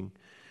the meeting.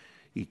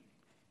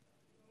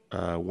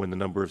 When the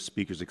number of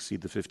speakers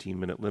exceed the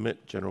 15-minute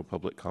limit, general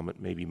public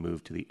comment may be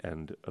moved to the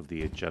end of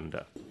the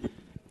agenda.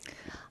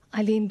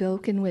 Eileen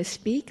Bilkin with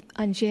Speak.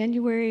 On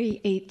January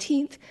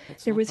 18th,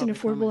 there was an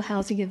affordable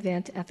housing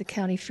event at the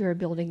County Fair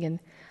Building in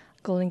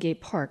Golden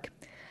Gate Park.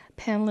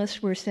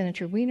 Panelists were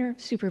Senator Wiener,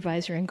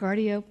 Supervisor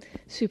Engardio,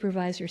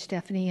 Supervisor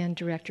Stephanie, and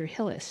Director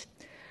Hillis.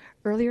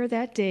 Earlier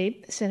that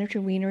day,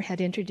 Senator Wiener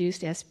had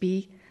introduced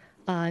SB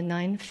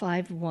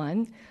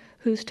 951,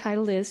 whose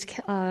title is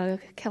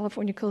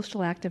California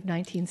Coastal Act of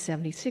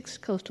 1976,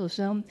 Coastal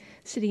Zone,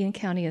 City and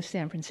County of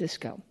San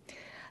Francisco.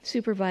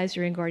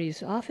 Supervisor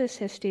Engardio's office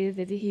has stated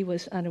that he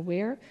was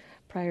unaware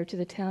prior to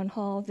the town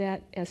hall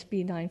that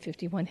SB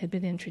 951 had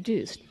been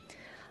introduced.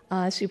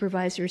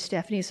 Supervisor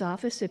Stephanie's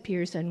office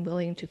appears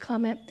unwilling to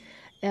comment,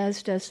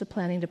 as does the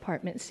Planning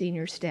Department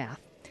senior staff.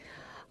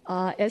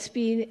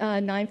 SB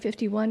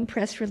 951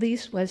 press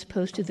release was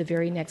posted the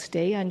very next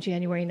day on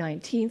January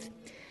 19th.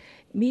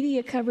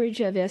 Media coverage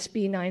of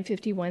SB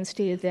 951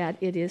 stated that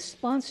it is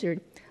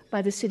sponsored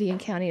by the City and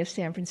County of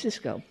San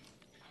Francisco.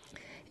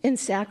 In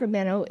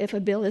Sacramento, if a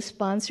bill is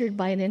sponsored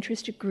by an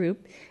interested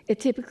group, it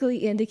typically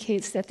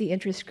indicates that the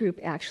interest group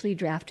actually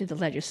drafted the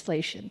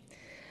legislation.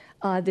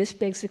 This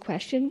begs the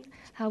question,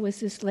 how was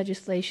this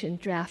legislation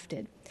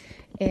drafted?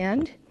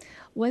 And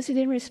was it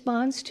in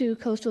response to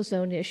coastal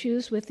zone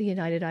issues with the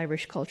United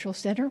Irish Cultural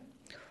Center?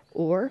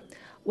 Or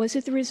was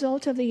it the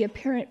result of the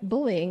apparent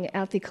bullying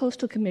at the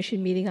Coastal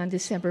Commission meeting on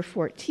December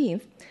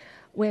 14th,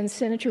 when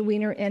Senator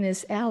Wiener and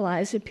his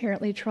allies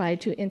apparently tried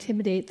to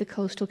intimidate the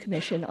Coastal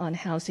Commission on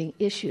housing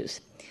issues?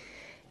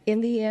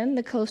 In the end,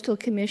 the Coastal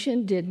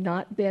Commission did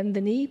not bend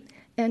the knee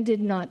and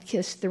did not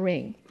kiss the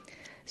ring.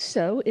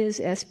 So is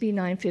SB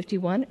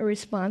 951 a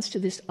response to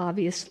this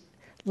obvious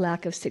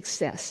lack of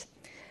success?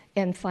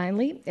 And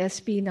finally,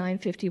 SB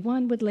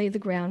 951 would lay the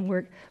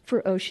groundwork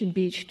for Ocean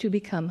Beach to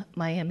become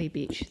Miami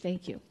Beach.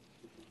 Thank you.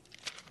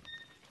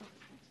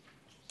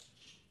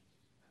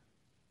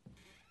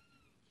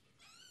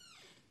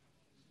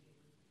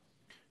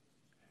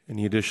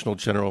 Any additional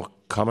general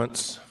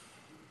comments?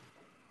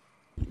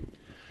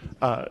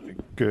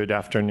 Good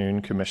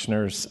afternoon,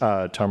 Commissioners.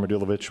 Tom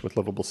Radulovich with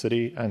Livable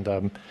City,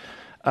 and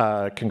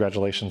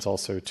congratulations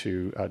also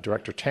to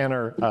Director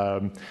Tanner.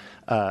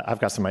 I've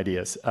got some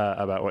ideas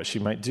about what she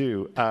might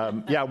do.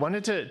 I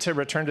wanted to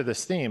return to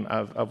this theme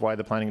of why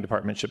the planning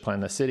department should plan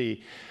the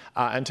city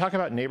and talk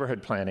about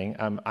neighborhood planning.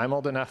 I'm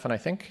old enough, and I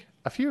think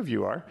a few of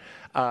you are.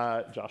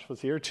 Josh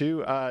was here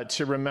too,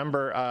 to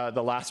remember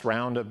the last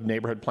round of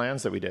neighborhood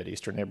plans that we did,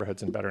 Eastern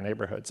Neighborhoods and Better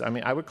Neighborhoods. I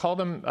mean, I would call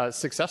them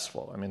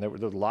successful. I mean, there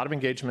was a lot of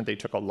engagement. They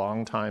took a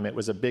long time. It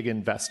was a big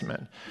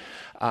investment.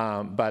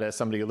 But as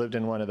somebody who lived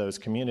in one of those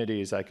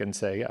communities, I can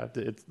say, yeah,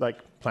 it's like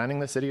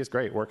planning the city is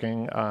great,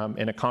 working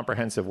in a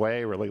comprehensive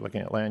way, really looking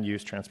at land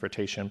use,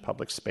 transportation,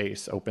 public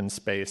space, open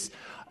space,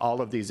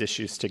 all of these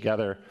issues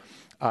together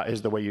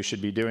is the way you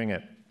should be doing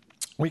it.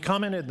 We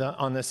commented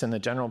on this in the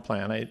general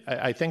plan.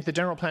 I think the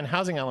general plan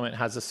housing element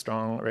has a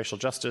strong racial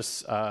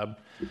justice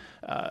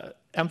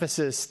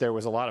emphasis. There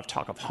was a lot of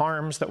talk of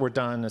harms that were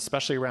done,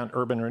 especially around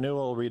urban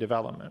renewal,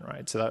 redevelopment,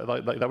 right? So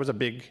that was a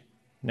big,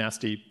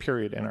 nasty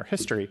period in our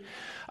history.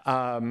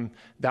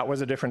 That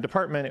was a different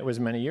department. It was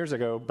many years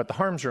ago, but the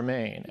harms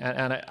remain.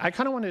 And I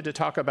kind of wanted to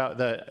talk about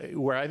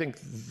where I think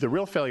the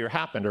real failure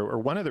happened, or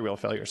one of the real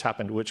failures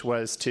happened, which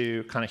was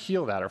to kind of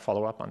heal that or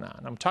follow up on that.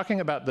 And I'm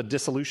talking about the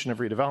dissolution of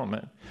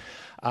redevelopment,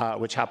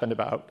 which happened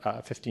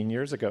about 15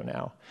 years ago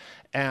now.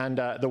 And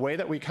the way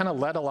that we kind of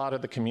let a lot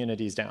of the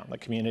communities down, the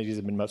communities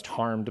have been most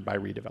harmed by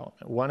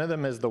redevelopment. One of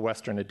them is the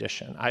Western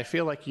Addition. I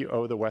feel like you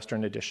owe the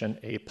Western Addition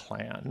a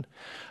plan.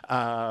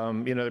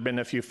 There have been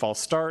a few false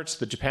starts.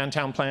 The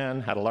Japantown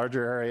plan had a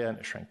larger area and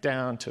it shrank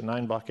down to a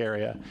 9-block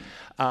area.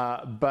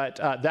 But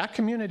that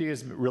community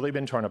has really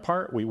been torn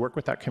apart. We work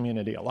with that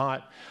community a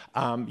lot.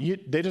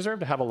 They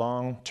deserve to have a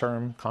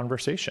long-term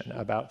conversation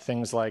about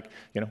things like,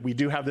 we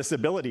do have this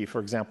ability, for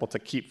example, to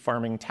keep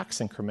farming tax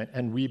increment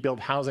and rebuild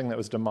housing that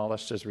was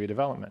demolished as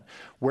redevelopment.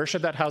 Where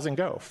should that housing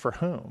go? For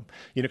whom?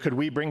 Could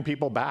we bring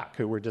people back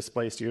who were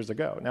displaced years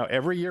ago? Now,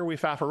 every year we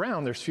faff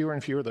around, there's fewer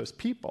and fewer of those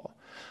people.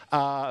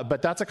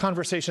 But that's a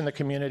conversation the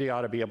community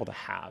ought to be able to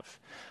have.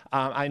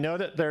 I know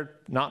that they're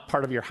not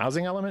part of your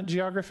housing element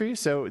geography,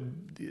 so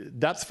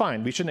that's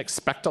fine. We shouldn't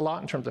expect a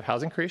lot in terms of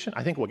housing creation.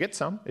 I think we'll get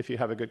some if you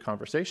have a good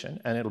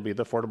conversation, and it'll be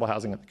the affordable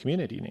housing that the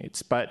community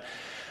needs. But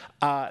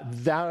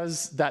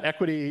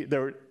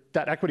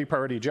that equity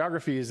priority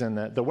geographies and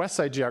the west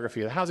side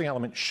geography of the housing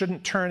element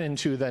shouldn't turn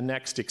into the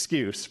next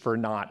excuse for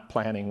not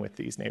planning with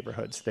these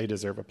neighborhoods. They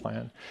deserve a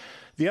plan.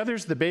 The other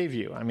is the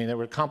Bayview. I mean, there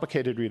was a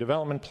complicated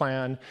redevelopment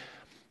plan.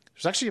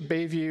 There's actually a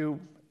Bayview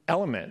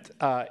element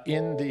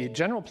in the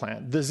general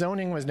plan. The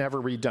zoning was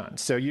never redone.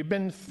 So you've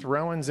been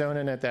throwing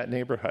zoning at that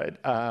neighborhood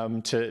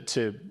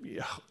to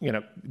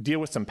deal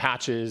with some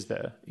patches,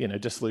 the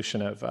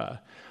dissolution of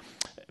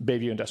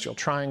Bayview Industrial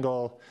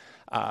Triangle.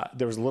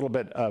 There was a little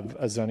bit of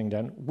a zoning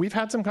done. We've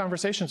had some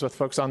conversations with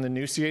folks on the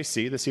new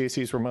CAC. The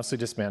CACs were mostly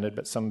disbanded,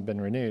 but some have been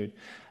renewed.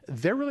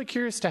 They're really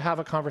curious to have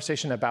a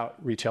conversation about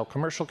retail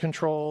commercial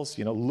controls,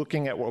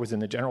 looking at what was in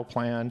the general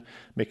plan,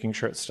 making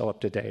sure it's still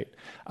up to date.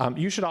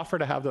 You should offer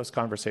to have those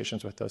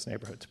conversations with those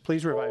neighborhoods.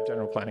 Please revive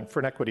general planning for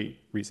inequity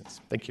reasons.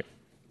 Thank you.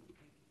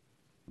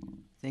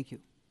 Thank you.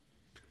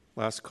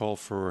 Last call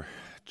for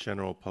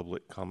general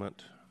public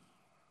comment.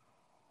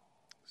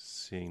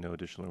 Seeing no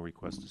additional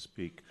requests to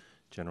speak,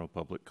 general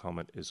public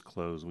comment is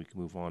closed. We can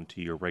move on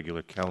to your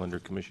regular calendar,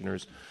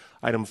 commissioners.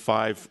 Item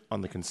 5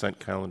 on the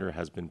consent calendar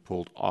has been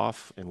pulled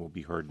off and will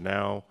be heard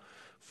now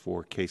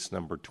for case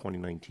number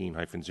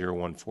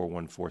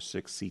 2019-014146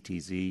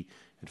 CTZ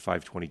at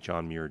 520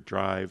 John Muir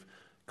Drive,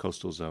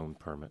 Coastal Zone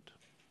Permit.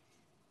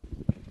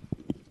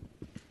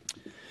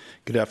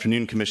 Good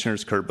afternoon,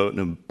 Commissioners. Kurt Boaton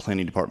of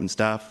Planning Department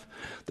staff.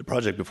 The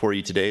project before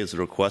you today is a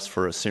request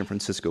for a San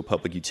Francisco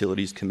Public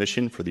Utilities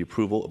Commission for the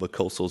approval of a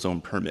coastal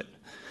zone permit.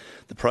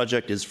 The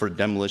project is for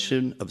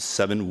demolition of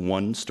 7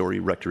 one-story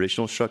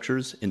recreational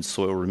structures and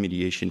soil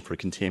remediation for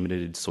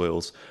contaminated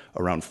soils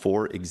around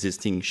 4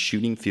 existing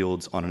shooting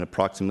fields on an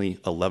approximately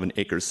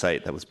 11-acre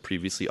site that was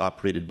previously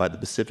operated by the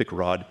Pacific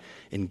Rod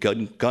and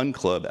Gun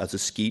Club as a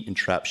skeet and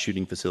trap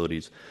shooting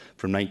facilities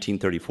from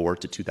 1934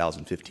 to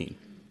 2015.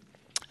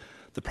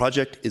 The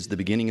project is the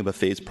beginning of a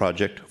phased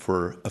project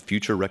for a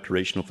future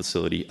recreational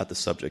facility at the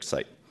subject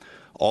site.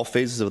 All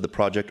phases of the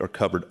project are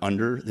covered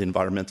under the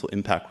Environmental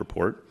Impact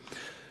Report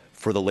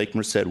for the Lake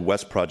Merced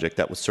West project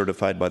that was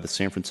certified by the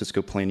San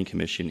Francisco Planning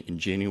Commission in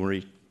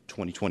January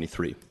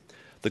 2023.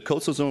 The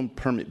coastal zone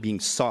permit being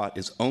sought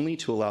is only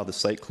to allow the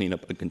site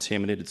cleanup of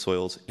contaminated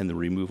soils and the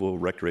removal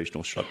of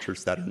recreational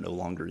structures that are no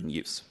longer in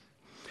use.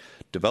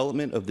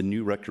 Development of the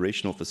new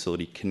recreational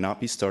facility cannot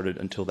be started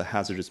until the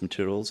hazardous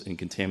materials and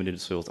contaminated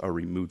soils are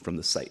removed from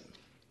the site.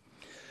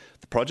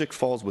 The project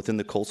falls within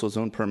the coastal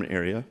zone permit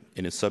area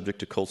and is subject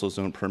to coastal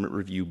zone permit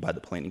review by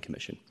the Planning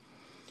Commission.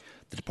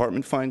 The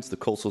department finds the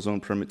coastal zone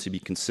permit to be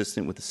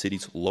consistent with the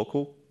city's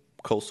local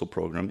coastal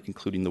program,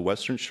 including the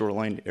Western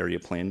Shoreline Area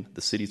Plan,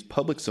 the city's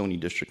public zoning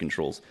district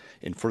controls,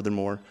 and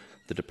furthermore,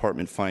 the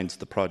department finds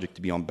the project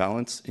to be on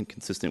balance and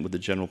consistent with the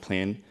general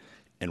plan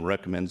and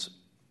recommends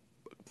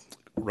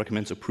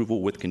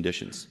approval with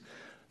conditions.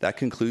 That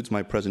concludes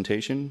my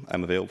presentation.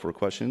 I'm available for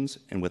questions,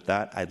 and with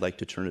that, I'd like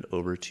to turn it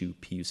over to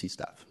PUC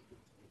staff.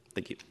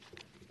 Thank you.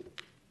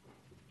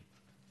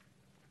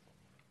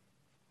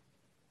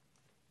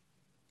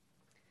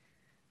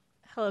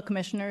 Hello,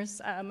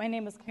 Commissioners. My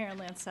name is Karen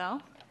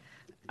Lancel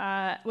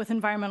with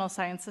Environmental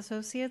Science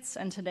Associates,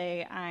 and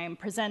today I'm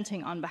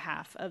presenting on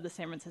behalf of the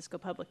San Francisco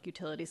Public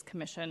Utilities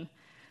Commission,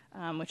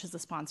 which is the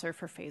sponsor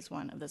for Phase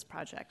 1 of this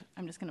project.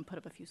 I'm just going to put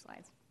up a few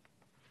slides.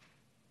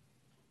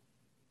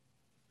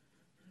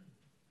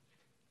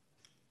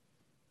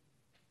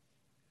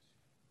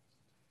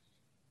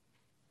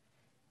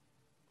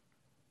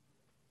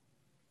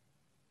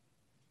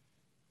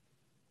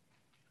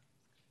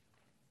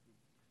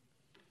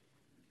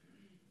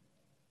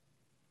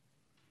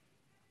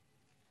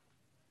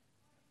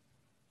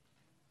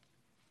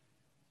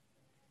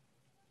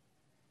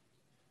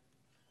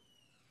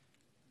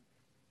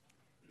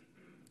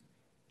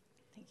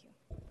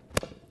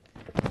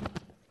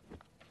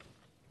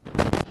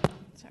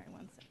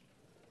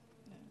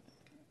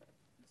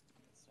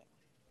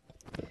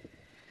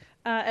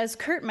 As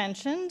Kurt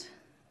mentioned,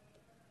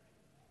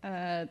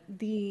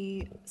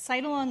 the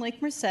site along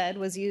Lake Merced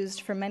was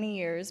used for many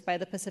years by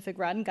the Pacific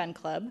Rod and Gun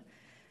Club.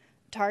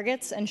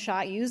 Targets and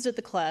shot used at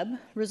the club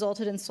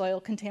resulted in soil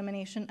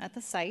contamination at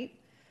the site.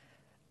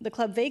 The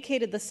club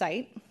vacated the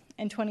site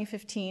in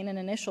 2015, and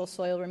initial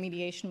soil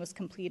remediation was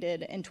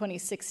completed in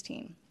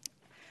 2016.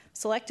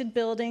 Selected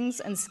buildings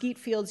and skeet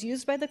fields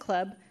used by the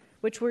club,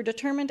 which were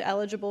determined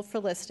eligible for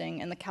listing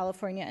in the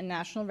California and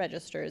National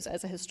Registers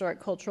as a historic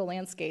cultural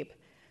landscape,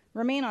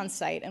 remain on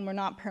site and were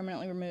not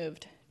permanently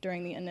removed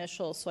during the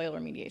initial soil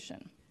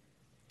remediation.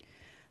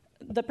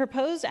 The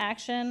proposed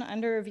action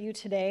under review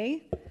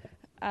today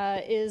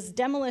is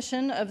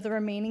demolition of the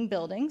remaining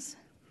buildings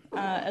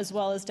as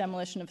well as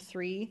demolition of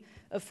 3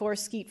 of 4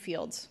 skeet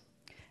fields,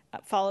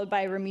 followed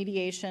by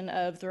remediation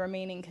of the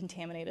remaining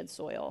contaminated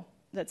soil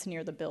that's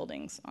near the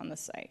buildings on the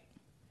site.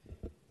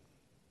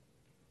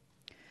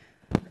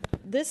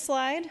 This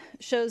slide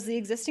shows the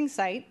existing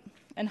site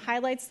and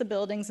highlights the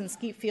buildings and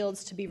skeet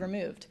fields to be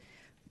removed.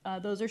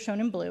 Those are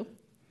shown in blue.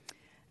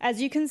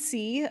 As you can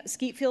see,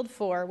 skeet field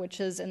 4, which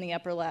is in the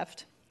upper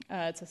left,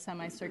 it's a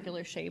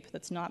semicircular shape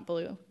that's not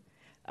blue,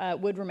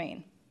 would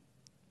remain.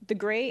 The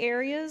gray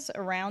areas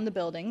around the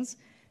buildings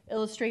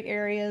illustrate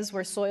areas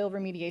where soil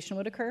remediation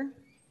would occur.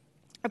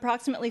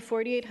 Approximately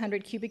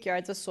 4,800 cubic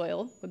yards of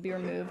soil would be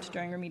removed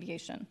during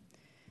remediation.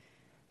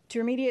 To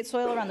remediate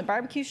soil around the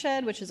barbecue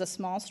shed, which is a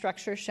small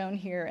structure shown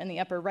here in the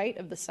upper right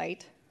of the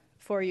site,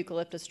 4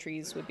 eucalyptus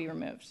trees would be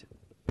removed.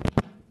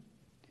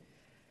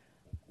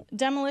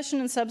 Demolition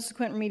and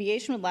subsequent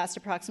remediation would last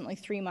approximately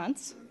 3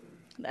 months.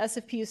 The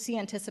SFPUC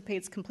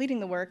anticipates completing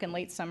the work in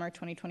late summer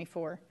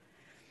 2024.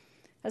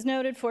 As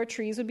noted, 4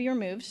 trees would be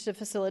removed to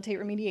facilitate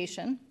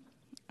remediation,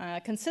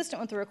 consistent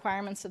with the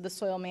requirements of the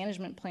soil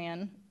management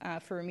plan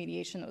for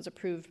remediation that was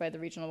approved by the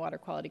Regional Water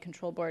Quality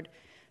Control Board.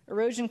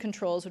 Erosion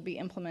controls would be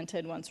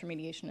implemented once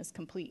remediation is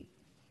complete.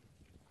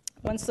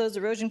 Once those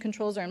erosion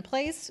controls are in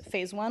place,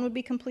 phase 1 would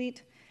be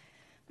complete.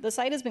 The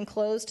site has been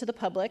closed to the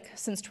public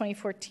since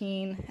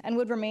 2014 and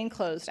would remain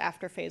closed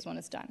after phase 1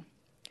 is done.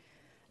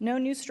 No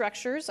new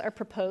structures are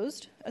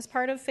proposed as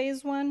part of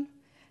phase 1.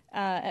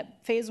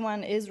 Phase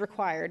 1 is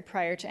required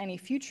prior to any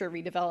future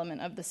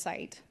redevelopment of the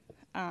site,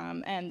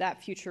 and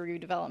that future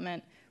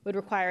redevelopment would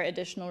require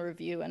additional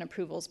review and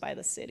approvals by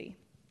the city.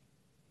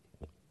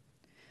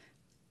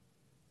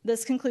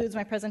 This concludes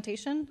my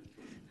presentation.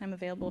 I'm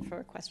available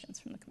for questions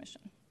from the commission.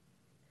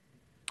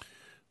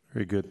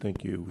 Very good,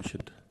 thank you. We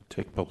should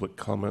take public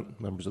comment.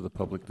 Members of the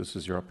public, this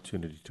is your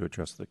opportunity to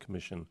address the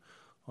commission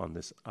on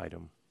this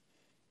item.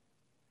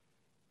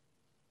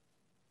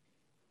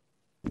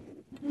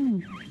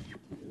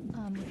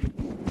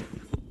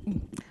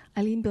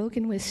 Eileen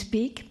Bogan with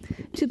Speak.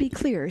 To be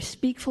clear,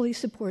 Speak fully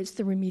supports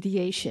the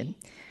remediation.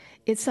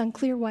 It's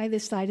unclear why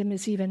this item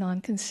is even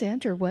on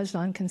consent or was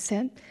on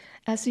consent,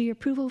 as the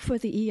approval for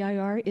the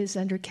EIR is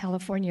under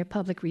California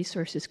Public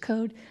Resources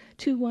Code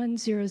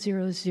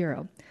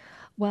 21000,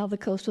 while the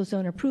coastal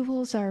zone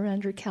approvals are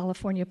under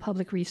California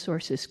Public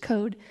Resources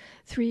Code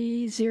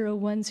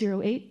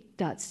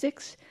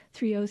 30108.6,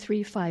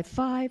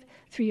 30355,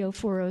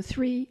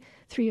 30403,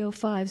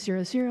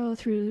 30500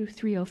 through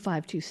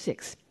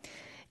 30526.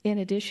 In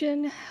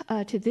addition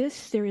to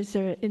this, there is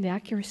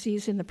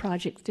inaccuracies in the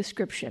project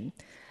description.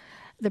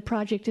 The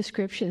project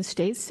description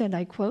states, and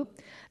I quote,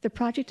 "The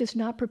project does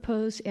not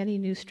propose any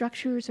new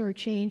structures or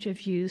change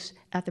of use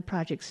at the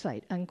project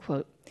site,"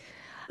 unquote.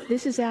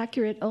 This is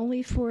accurate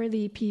only for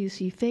the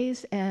PUC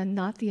phase and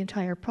not the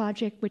entire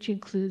project, which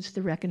includes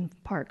the Rec and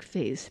Park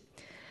phase.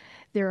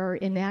 There are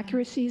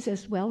inaccuracies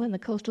as well in the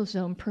coastal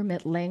zone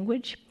permit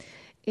language.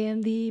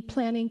 In the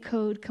Planning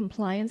Code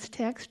compliance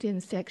text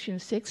in Section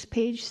 6,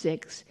 page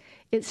 6,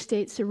 it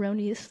states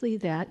erroneously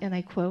that, and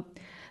I quote,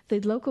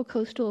 "The local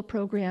coastal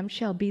program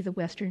shall be the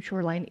Western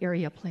Shoreline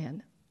Area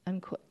Plan,"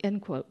 unquote,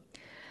 end quote.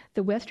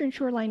 The Western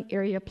Shoreline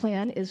Area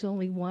Plan is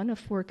only one of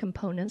 4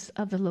 components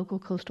of the local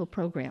coastal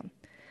program.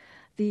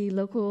 The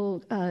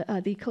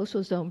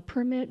coastal zone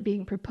permit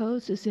being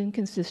proposed is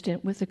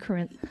inconsistent with the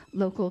current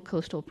local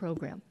coastal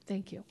program.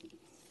 Thank you.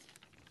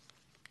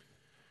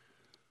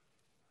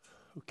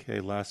 Okay,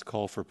 last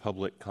call for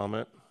public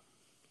comment.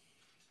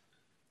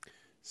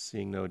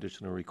 Seeing no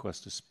additional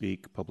requests to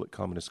speak, public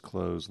comment is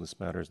closed, and this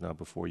matter is now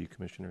before you,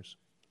 commissioners.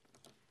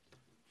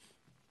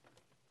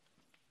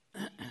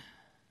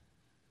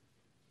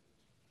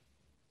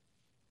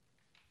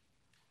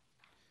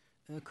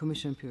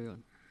 Commissioner Imperial.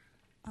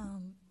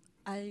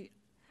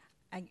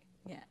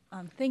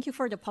 Thank you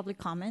for the public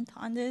comment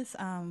on this.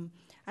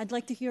 I'd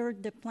like to hear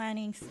the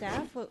planning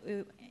staff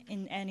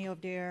in any of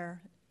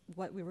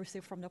what we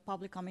received from the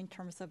public comment in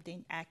terms of the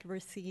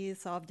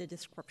inaccuracies of the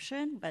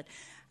description. But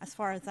as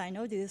far as I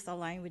know, this is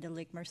aligned with the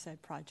Lake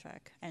Merced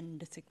project and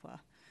the CEQA.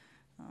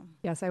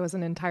 Yes, I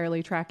wasn't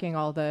entirely tracking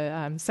all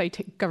the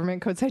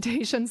government code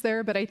citations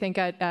there, but I think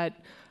at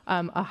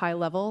a high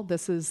level,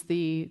 this is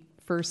the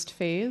first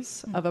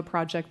phase of a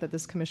project that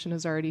this commission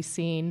has already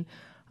seen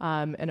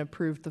and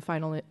approved the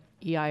final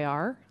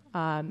EIR.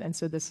 And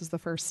so this is the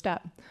first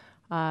step.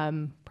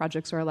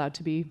 Projects are allowed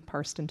to be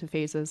parsed into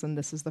phases, and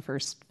this is the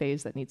first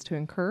phase that needs to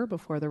occur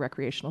before the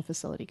recreational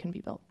facility can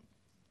be built.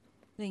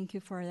 Thank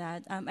you for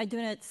that. I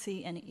do not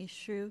see any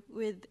issue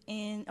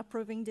in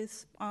approving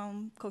this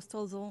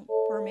coastal zone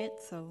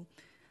permit, so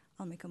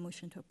I'll make a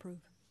motion to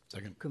approve.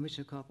 Second.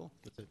 Commissioner Koppel,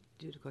 do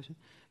you have a question?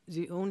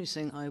 The only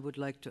thing I would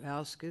like to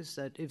ask is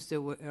that if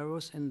there were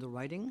errors in the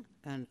writing,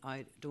 and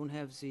I don't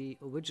have the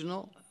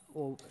original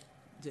or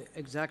the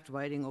exact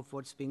writing of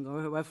what's being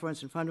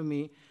referenced in front of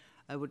me,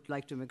 I would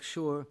like to make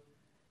sure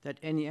that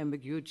any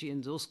ambiguity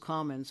in those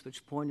comments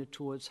which pointed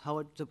towards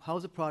how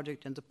the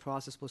project and the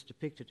process was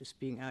depicted is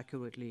being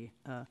accurately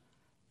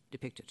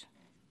depicted.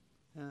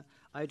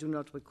 I do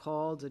not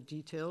recall the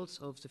details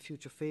of the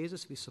future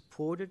phases. We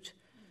supported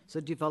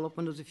the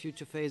development of the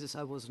future phases.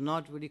 I was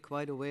not really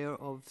quite aware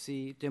of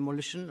the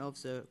demolition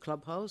of the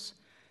clubhouse,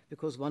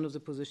 because one of the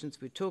positions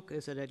we took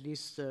is that at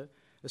least a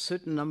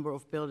certain number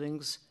of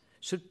buildings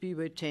should be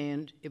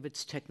retained if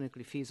it's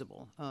technically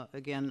feasible.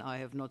 Again, I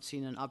have not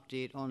seen an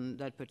update on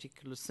that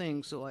particular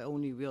thing, so I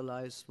only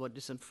realize what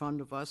is in front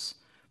of us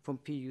from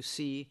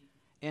PUC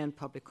and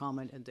public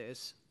comment, and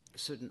there's a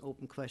certain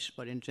open question,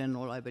 but in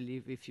general, I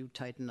believe if you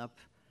tighten up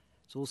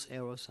those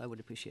errors, I would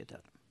appreciate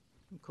that.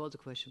 Call the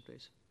question,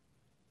 please.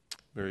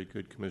 Very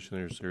good,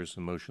 Commissioners. There's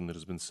a motion that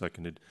has been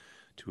seconded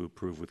to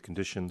approve with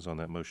conditions. On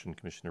that motion,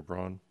 Commissioner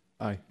Braun?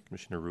 Aye.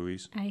 Commissioner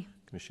Ruiz? Aye.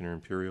 Commissioner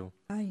Imperial?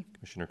 Aye.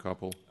 Commissioner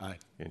Koppel? Aye.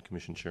 And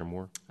Commission Chair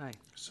Moore? Aye.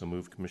 So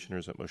moved,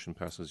 Commissioners. That motion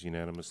passes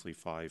unanimously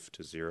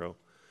 5-0.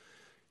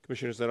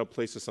 Commissioners, that'll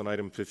place us on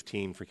item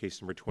 15 for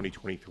case number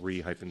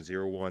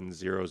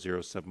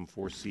 2023-010074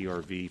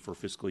 CRV for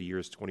fiscal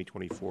years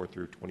 2024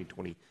 through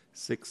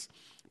 2026,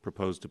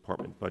 proposed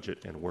department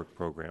budget and work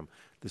program.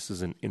 This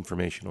is an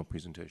informational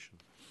presentation.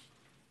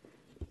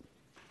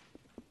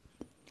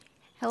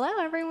 Hello,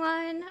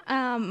 everyone.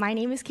 My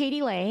name is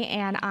Katie Lay,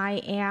 and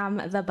I am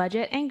the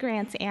Budget and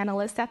Grants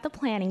Analyst at the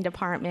Planning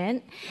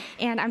Department.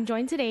 And I'm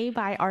joined today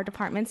by our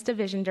department's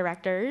division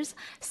directors.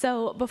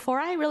 So before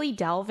I really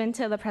delve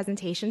into the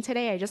presentation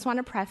today, I just want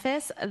to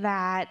preface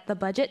that the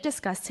budget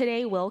discussed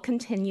today will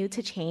continue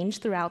to change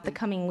throughout the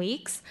coming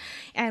weeks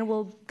and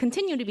will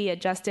continue to be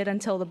adjusted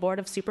until the Board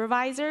of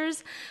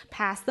Supervisors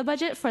pass the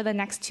budget for the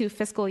next 2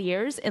 fiscal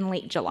years in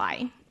late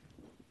July.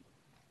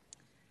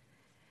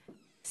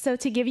 So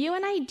to give you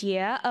an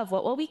idea of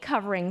what we'll be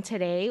covering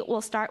today,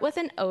 we'll start with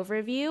an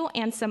overview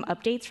and some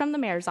updates from the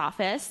mayor's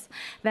office.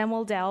 Then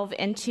we'll delve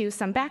into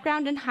some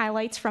background and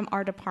highlights from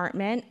our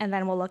department, and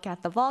then we'll look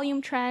at the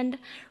volume trend,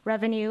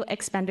 revenue,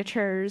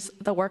 expenditures,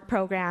 the work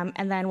program,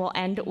 and then we'll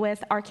end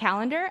with our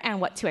calendar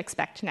and what to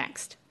expect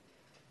next.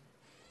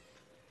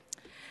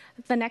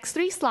 The next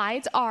 3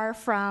 slides are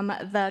from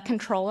the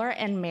Comptroller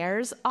and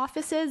Mayor's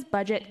Office's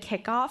budget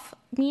kickoff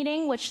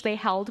meeting, which they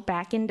held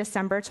back in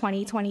December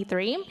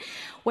 2023,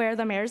 where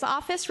the Mayor's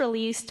Office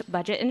released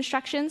budget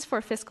instructions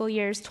for fiscal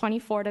years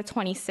 24 to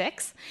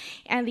 26.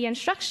 And the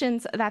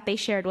instructions that they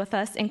shared with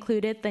us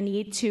included the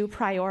need to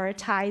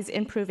prioritize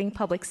improving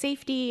public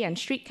safety and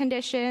street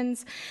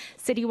conditions,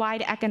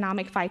 citywide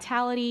economic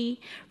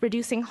vitality,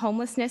 reducing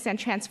homelessness and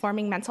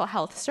transforming mental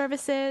health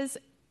services,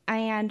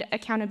 and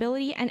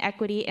accountability and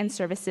equity in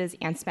services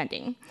and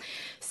spending.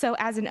 So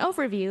as an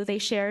overview, they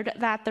shared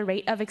that the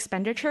rate of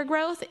expenditure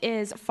growth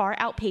is far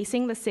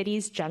outpacing the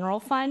city's general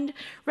fund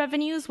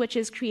revenues, which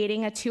is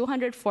creating a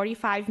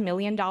 $245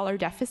 million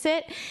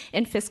deficit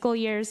in fiscal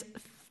years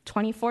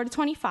 24 to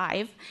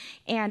 25,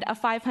 and a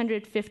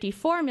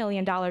 $554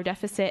 million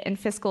deficit in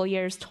fiscal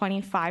years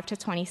 25 to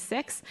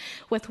 26,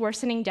 with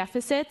worsening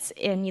deficits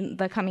in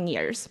the coming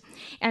years.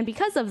 And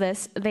because of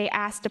this, they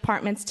asked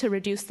departments to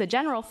reduce the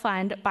general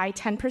fund by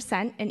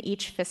 10% in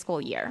each fiscal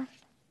year.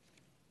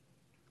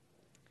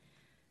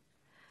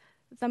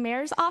 The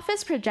mayor's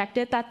office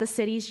projected that the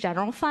city's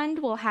general fund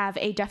will have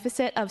a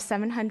deficit of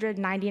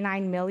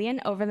 $799 million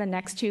over the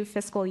next 2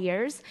 fiscal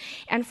years.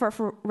 And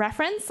for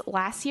reference,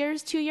 last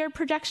year's 2-year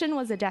projection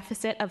was a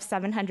deficit of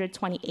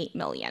 $728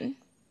 million.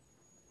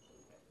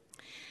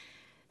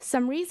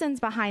 Some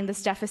reasons behind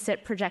this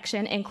deficit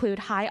projection include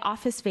high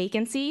office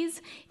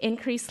vacancies,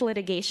 increased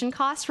litigation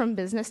costs from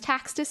business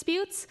tax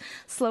disputes,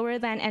 slower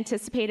than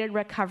anticipated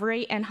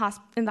recovery in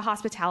the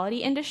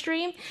hospitality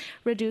industry,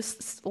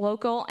 reduced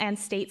local and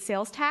state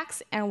sales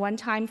tax, and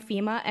one-time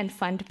FEMA and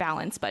fund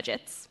balance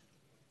budgets.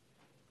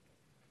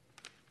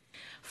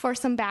 For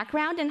some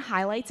background and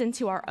highlights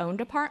into our own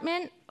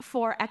department,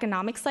 for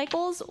economic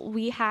cycles,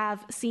 we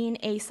have seen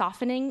a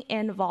softening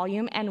in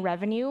volume and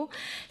revenue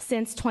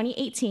since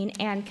 2018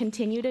 and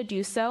continue to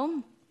do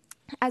so,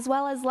 as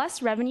well as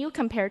less revenue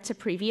compared to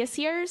previous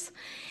years.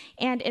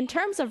 And in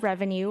terms of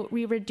revenue,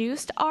 we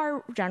reduced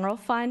our general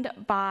fund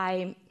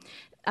by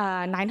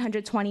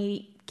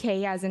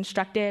 $920K as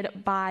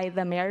instructed by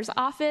the mayor's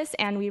office,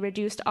 and we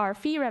reduced our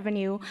fee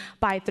revenue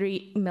by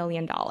 $3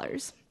 million.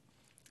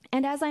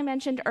 And as I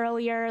mentioned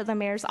earlier, the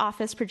mayor's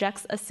office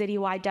projects a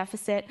citywide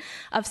deficit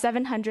of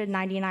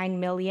 $799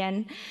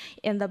 million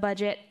in the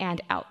budget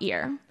and out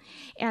year,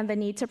 and the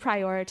need to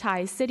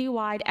prioritize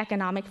citywide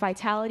economic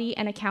vitality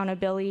and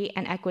accountability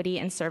and equity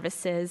in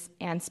services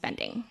and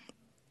spending.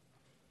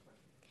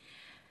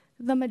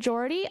 The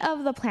majority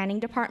of the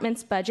planning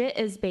department's budget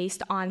is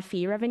based on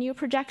fee revenue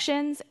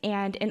projections,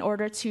 and in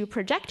order to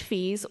project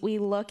fees, we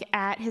look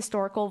at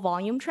historical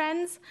volume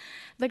trends.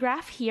 The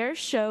graph here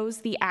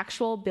shows the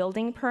actual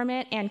building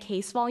permit and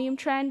case volume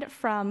trend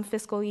from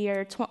fiscal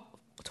year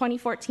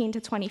 2014 to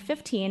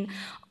 2015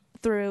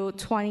 through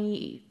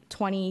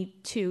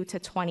 2022 to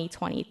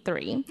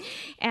 2023,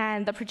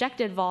 and the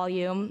projected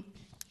volume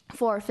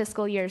for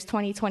fiscal years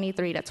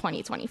 2023 to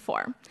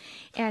 2024.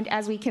 And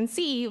as we can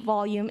see,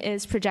 volume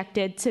is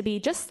projected to be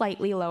just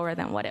slightly lower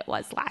than what it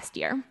was last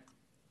year.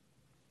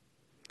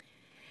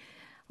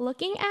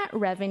 Looking at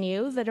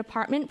revenue, the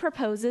department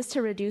proposes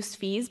to reduce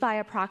fees by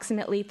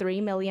approximately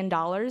 $3 million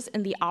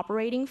in the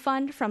operating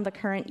fund from the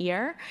current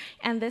year,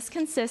 and this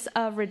consists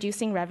of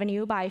reducing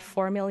revenue by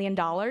 $4 million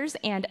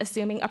and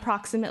assuming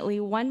approximately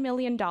 $1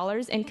 million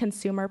in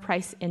consumer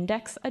price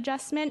index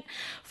adjustment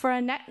for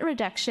a net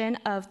reduction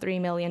of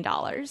 $3 million.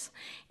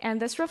 And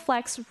this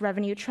reflects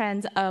revenue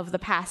trends of the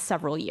past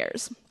several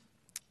years.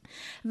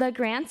 The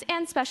grants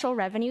and special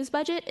revenues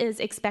budget is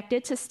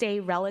expected to stay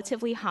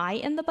relatively high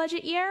in the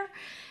budget year.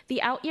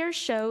 The out year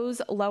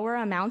shows lower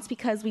amounts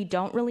because we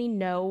don't really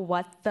know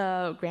what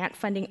the grant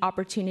funding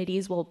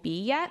opportunities will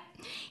be yet.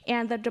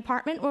 And the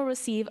department will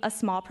receive a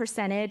small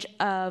percentage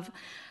of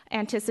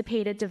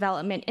anticipated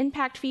development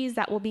impact fees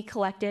that will be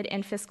collected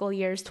in fiscal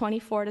years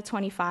 24 to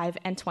 25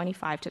 and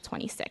 25 to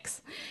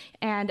 26.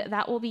 And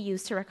that will be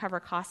used to recover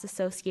costs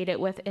associated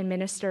with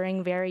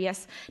administering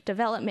various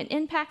development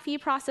impact fee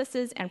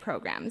processes and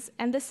programs.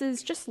 And this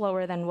is just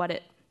lower than what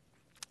it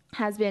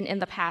has been in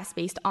the past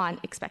based on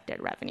expected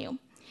revenue.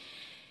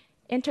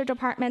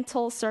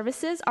 Interdepartmental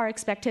services are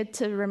expected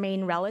to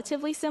remain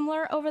relatively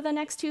similar over the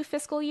next 2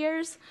 fiscal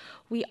years.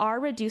 We are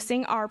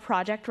reducing our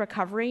project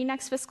recovery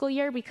next fiscal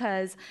year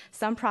because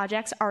some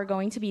projects are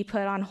going to be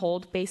put on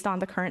hold based on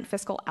the current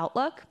fiscal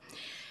outlook.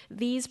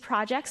 These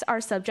projects are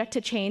subject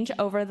to change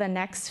over the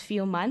next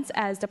few months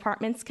as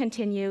departments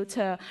continue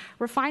to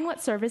refine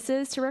what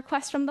services to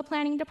request from the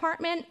planning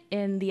department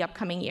in the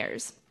upcoming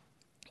years.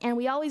 And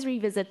we always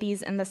revisit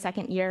these in the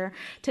second year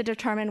to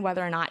determine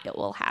whether or not it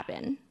will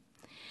happen.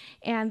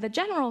 And the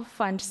general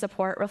fund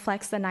support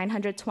reflects the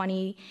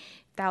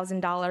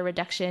 $920,000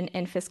 reduction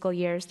in fiscal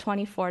years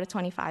 24 to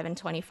 25 and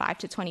 25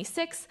 to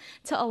 26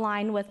 to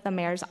align with the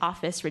mayor's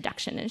office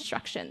reduction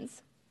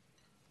instructions.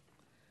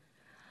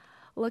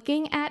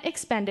 Looking at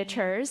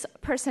expenditures,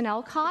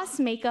 personnel costs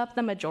make up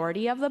the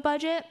majority of the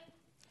budget.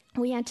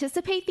 We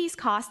anticipate these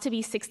costs to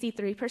be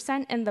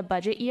 63% in the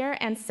budget year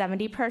and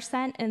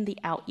 70% in the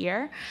out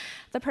year.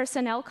 The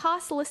personnel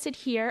costs listed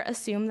here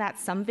assume that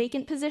some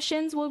vacant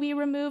positions will be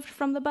removed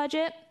from the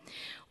budget.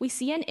 We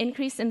see an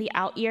increase in the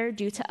out year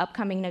due to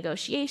upcoming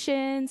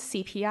negotiations,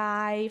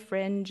 CPI,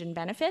 fringe, and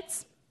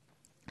benefits.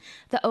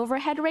 The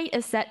overhead rate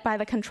is set by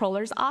the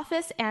Controller's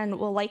Office and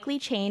will likely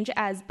change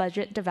as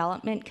budget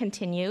development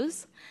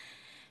continues.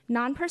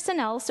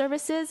 Non-personnel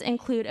services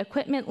include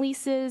equipment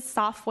leases,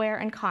 software,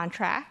 and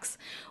contracts.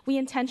 We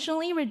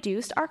intentionally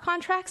reduced our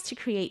contracts to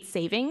create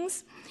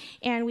savings,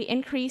 and we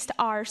increased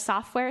our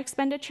software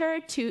expenditure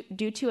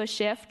due to a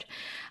shift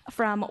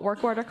from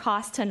work order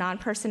costs to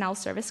non-personnel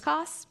service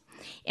costs.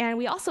 And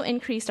we also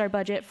increased our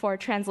budget for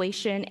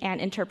translation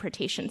and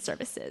interpretation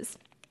services.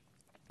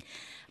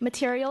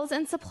 Materials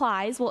and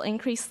supplies will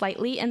increase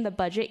slightly in the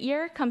budget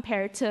year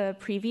compared to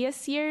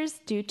previous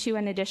years due to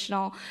an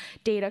additional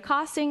data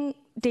processing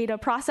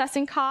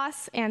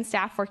costs and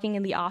staff working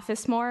in the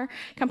office more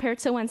compared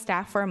to when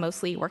staff were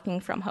mostly working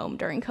from home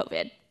during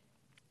COVID.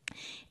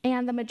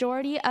 And the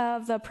majority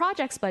of the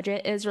project's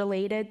budget is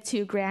related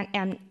to grant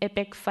and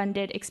IPIC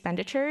funded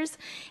expenditures,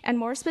 and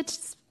more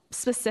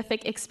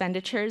specific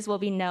expenditures will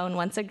be known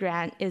once a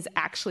grant is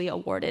actually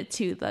awarded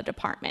to the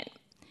department.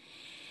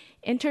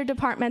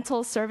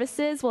 Interdepartmental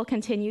services will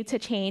continue to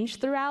change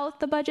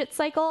throughout the budget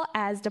cycle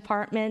as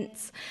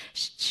departments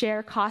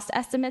share cost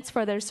estimates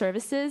for their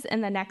services in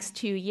the next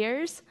 2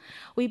 years.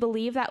 We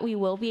believe that we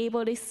will be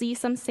able to see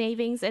some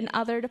savings in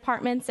other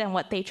departments and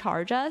what they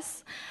charge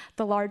us.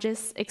 The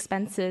largest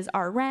expenses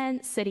are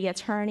rent, city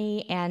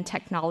attorney, and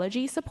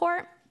technology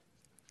support.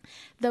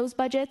 Those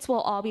budgets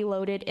will all be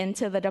loaded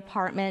into the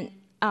department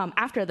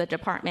after the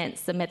department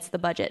submits the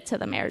budget to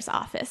the mayor's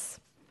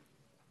office.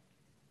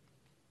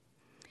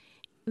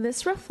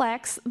 This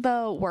reflects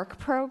the work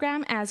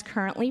program as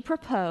currently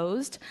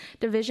proposed.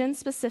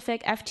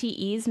 Division-specific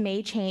FTEs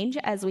may change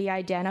as we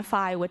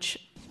identify which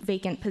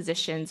vacant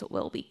positions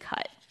will be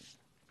cut.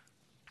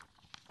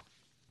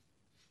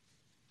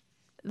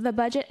 The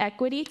budget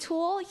equity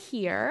tool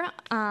here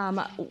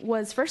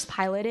was first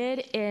piloted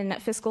in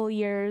fiscal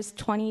years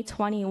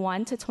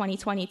 2021 to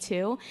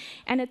 2022,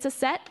 and it's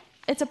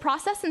a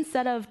process and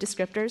set of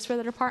descriptors for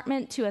the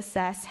department to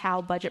assess how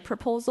budget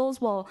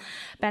proposals will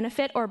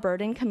benefit or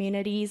burden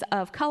communities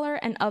of color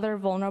and other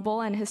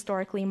vulnerable and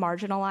historically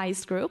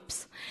marginalized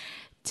groups.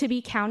 To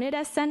be counted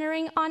as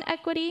centering on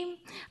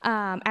equity,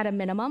 at a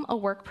minimum, a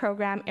work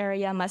program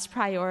area must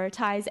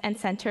prioritize and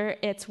center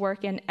its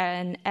work in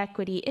an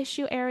equity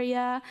issue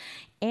area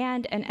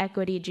and an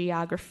equity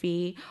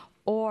geography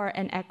or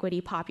an equity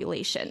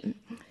population.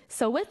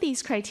 So with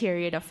these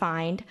criteria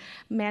defined,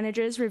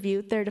 managers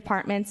reviewed their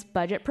department's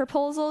budget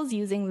proposals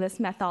using this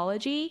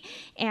methodology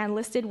and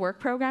listed work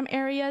program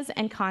areas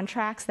and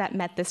contracts that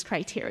met this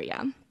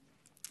criteria.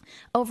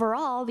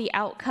 Overall, the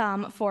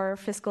outcome for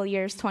fiscal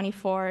years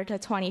 24 to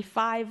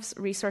 25's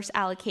resource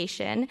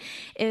allocation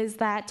is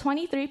that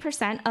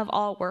 23% of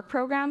all work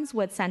programs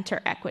would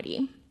center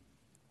equity.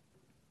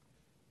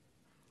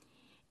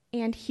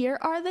 And here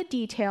are the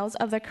details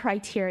of the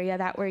criteria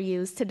that were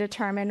used to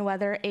determine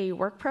whether a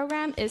work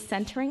program is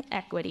centering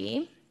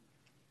equity.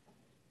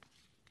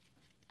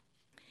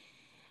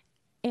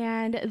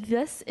 And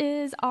this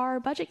is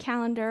our budget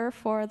calendar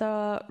for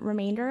the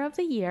remainder of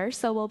the year.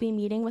 So we'll be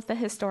meeting with the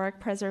Historic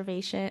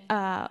Preservation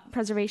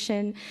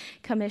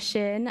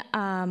Commission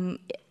on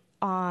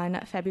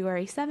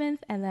February 7th,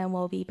 and then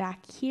we'll be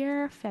back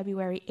here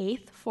February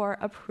 8th for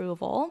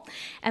approval.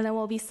 And then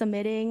we'll be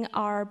submitting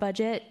our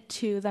budget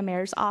to the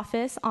mayor's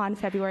office on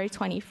February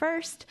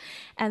 21st,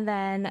 and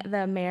then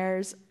the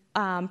mayor's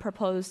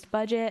proposed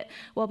budget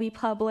will be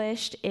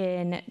published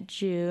in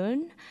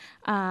June,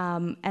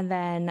 and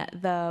then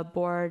the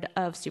Board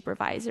of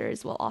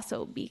Supervisors will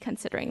also be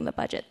considering the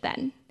budget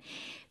then.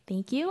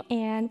 Thank you,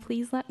 and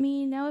please let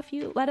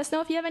us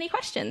know if you have any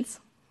questions.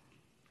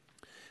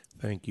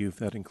 Thank you. If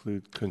that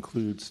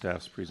concludes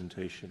staff's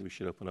presentation, we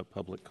should open up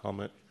public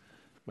comment.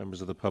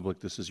 Members of the public,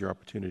 this is your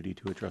opportunity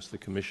to address the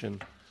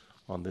commission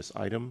on this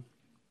item.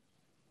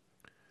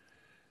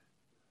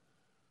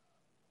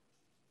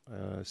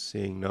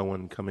 Seeing no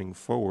one coming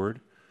forward,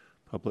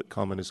 public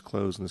comment is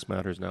closed, and this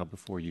matter is now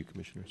before you,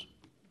 commissioners.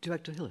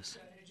 Director Hillis.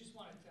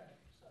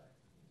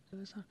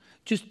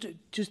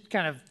 Just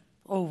kind of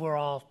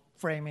overall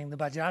framing the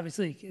budget.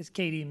 Obviously, as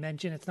Katie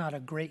mentioned, it's not a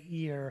great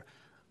year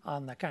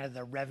on the kind of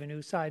the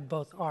revenue side.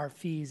 Both our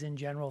fees and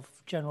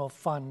general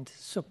fund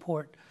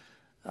support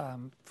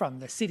from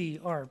the city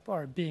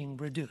are being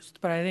reduced.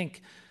 But I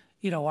think,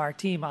 our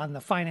team on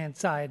the finance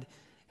side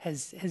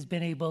has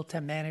been able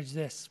to manage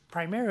this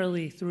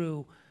primarily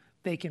through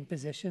vacant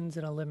positions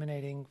and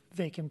eliminating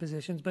vacant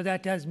positions. But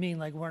that does mean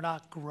we're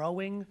not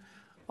growing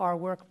our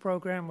work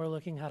program. We're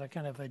looking how to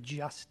kind of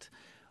adjust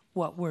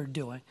what we're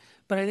doing.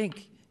 But I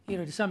think,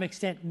 to some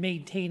extent,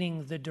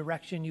 maintaining the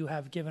direction you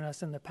have given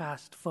us in the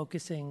past,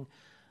 focusing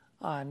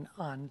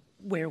on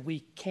where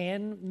we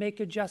can make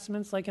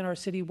adjustments, like in our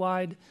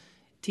citywide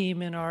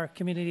team and our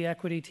community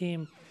equity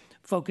team,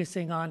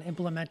 focusing on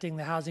implementing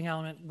the housing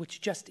element, which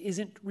just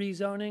isn't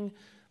rezoning,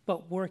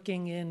 but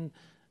working in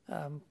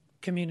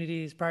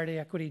communities, priority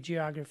equity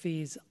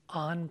geographies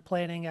on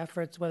planning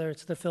efforts, whether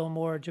it's the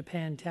Fillmore,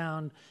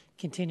 Japantown,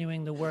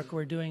 continuing the work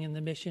we're doing in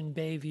the Mission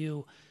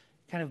Bayview,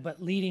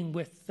 but leading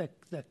with the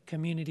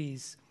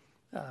community's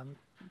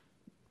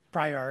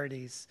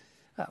priorities,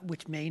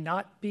 which may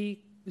not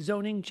be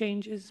zoning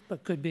changes,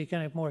 but could be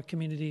kind of more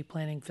community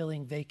planning,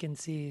 filling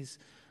vacancies,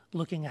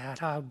 looking at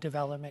how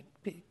development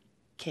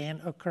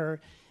can occur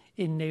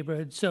in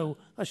neighborhoods. So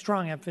a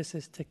strong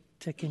emphasis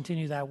to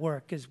continue that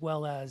work, as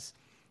well as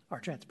our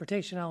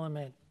transportation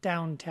element,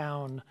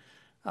 downtown,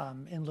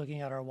 and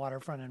looking at our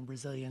waterfront and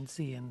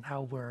resiliency and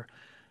how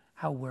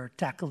we're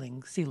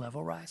tackling sea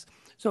level rise.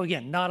 So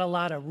again, not a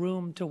lot of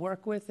room to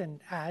work with and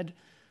add,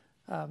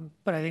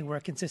 but I think we're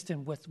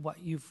consistent with what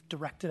you've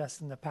directed us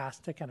in the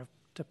past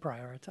to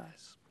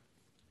prioritize.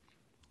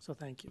 So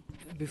thank you.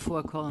 Before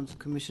I call on the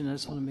commission, I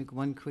just want to make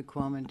one quick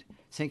comment.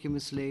 Thank you,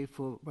 Ms. Lay,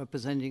 for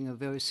representing a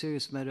very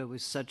serious matter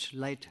with such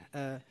light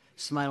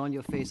smile on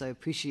your face. I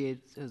appreciate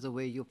the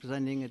way you're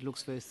presenting. It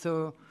looks very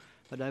thorough,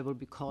 but I will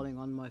be calling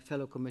on my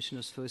fellow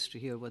commissioners first to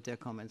hear what their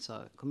comments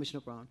are.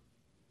 Commissioner Brown.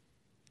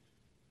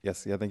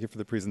 Yes, thank you for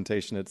the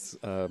presentation. It's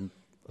a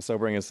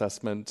sobering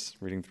assessment,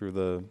 reading through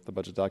the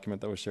budget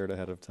document that was shared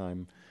ahead of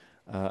time.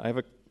 I have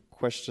a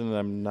question, and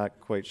I'm not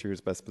quite sure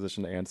who's best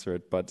positioned to answer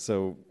it, but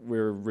so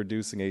we're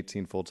reducing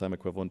 18 full-time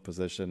equivalent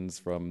positions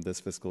from this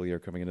fiscal year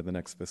coming into the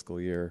next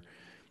fiscal year.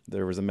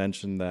 There was a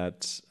mention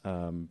that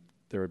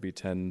there would be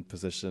 10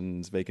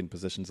 positions, vacant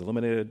positions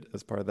eliminated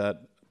as part of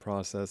that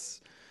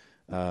process.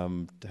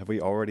 Have we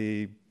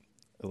already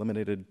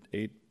eliminated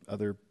 8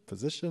 other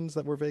positions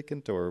that were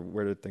vacant, or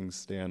where did things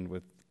stand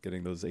with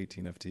getting those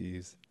 18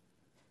 FTEs?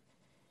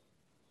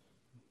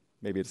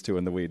 Maybe it's too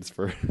in the weeds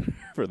for,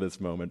 for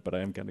this moment, but I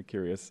am kind of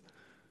curious.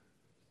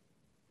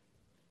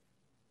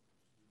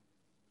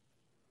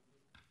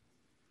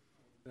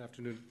 Good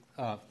afternoon,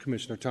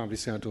 Commissioner Tom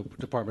DeSanto,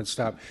 Department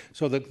staff.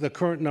 So the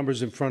current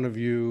numbers in front of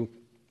you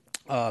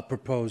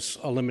propose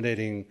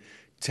eliminating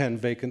 10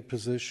 vacant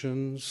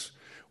positions.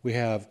 We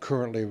have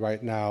currently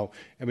right now,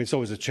 it's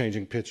always a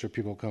changing picture,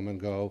 people come and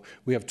go.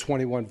 We have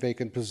 21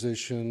 vacant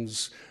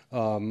positions.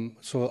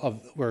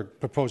 We're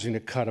proposing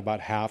to cut about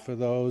half of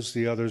those.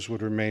 The others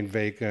would remain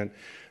vacant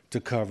to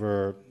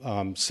cover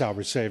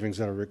salary savings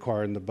that are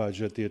required in the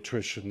budget, the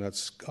attrition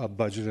that's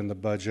budgeted in the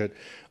budget.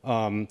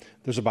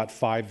 There's about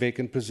 5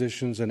 vacant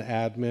positions in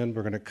admin.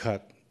 We're going to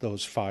cut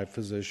those 5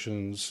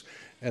 positions.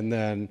 And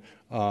then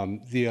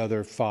the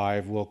other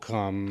 5 will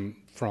come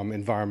from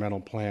environmental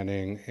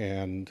planning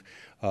and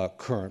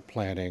current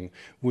planning.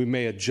 We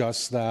may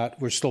adjust that.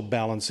 We're still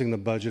balancing the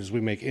budget as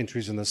we make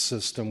entries in the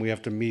system. We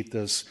have to meet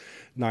this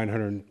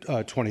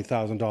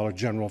 $920,000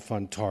 general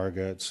fund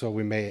target. So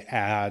we may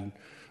add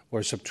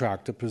or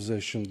subtract a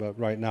position, but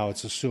right now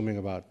it's assuming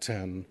about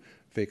 10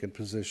 vacant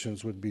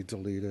positions would be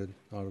deleted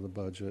out of the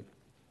budget.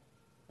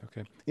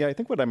 Okay. Yeah, I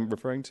think what I'm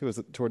referring to is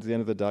that towards the end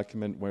of the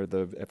document where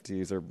the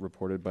FTEs are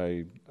reported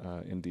by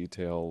in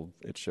detail,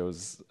 it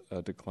shows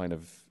a decline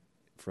of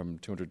from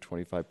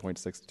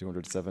 225.6 to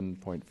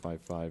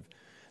 207.55.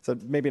 So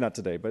maybe not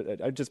today,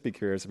 but I'd just be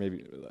curious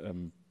maybe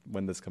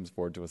when this comes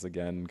forward to us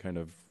again, kind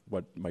of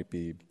what might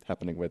be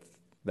happening with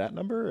that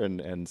number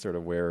and sort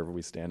of where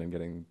we stand in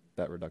getting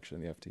that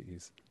reduction in the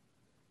FTEs.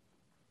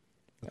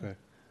 Okay.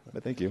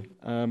 But thank you.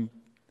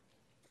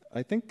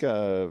 I think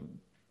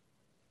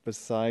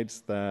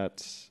besides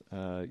that,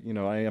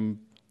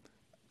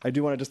 I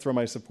do want to just throw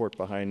my support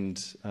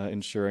behind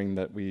ensuring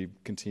that we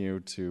continue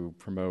to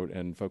promote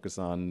and focus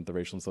on the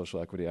racial and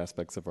social equity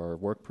aspects of our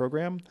work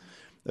program.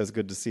 It's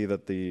good to see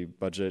that the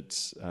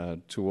budget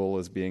tool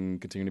is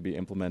continuing to be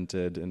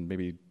implemented and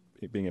maybe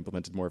being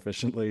implemented more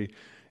efficiently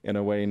in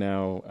a way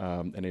now,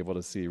 and able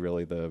to see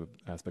really the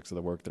aspects of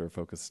the work that are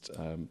focused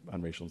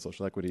on racial and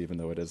social equity, even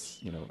though it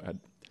is, at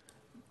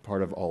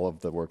part of all of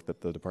the work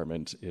that the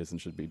department is and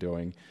should be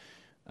doing.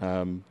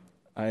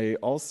 I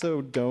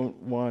also don't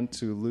want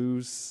to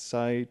lose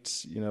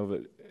sight,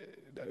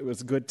 it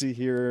was good to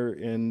hear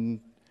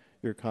in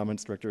your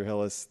comments, Director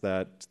Hillis,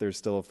 that there's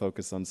still a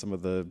focus on some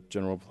of the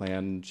general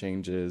plan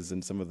changes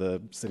and some of the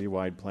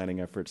citywide planning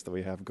efforts that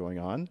we have going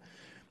on,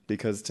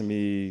 because to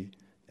me,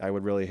 I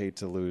would really hate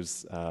to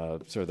lose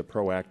sort of the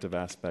proactive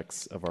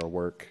aspects of our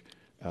work,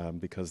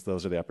 because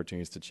those are the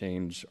opportunities to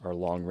change our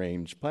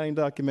long-range planning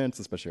documents,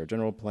 especially our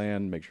general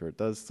plan, make sure it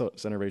does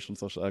center racial and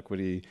social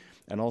equity,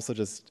 and also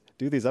just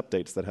do these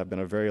updates that have been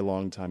a very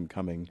long time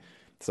coming.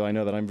 So I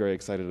know that I'm very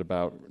excited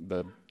about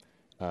the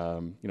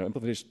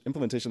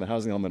implementation of the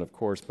housing element, of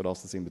course, but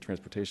also seeing the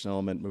transportation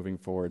element moving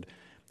forward.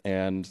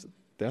 And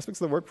the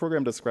aspects of the work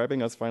program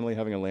describing us finally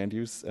having a land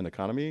use and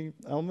economy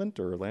element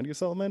or land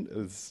use element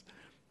is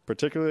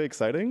particularly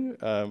exciting.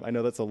 I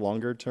know that's a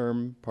longer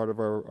term part of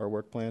our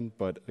work plan,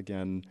 but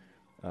again,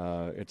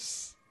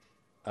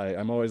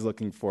 I'm always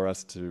looking for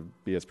us to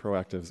be as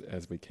proactive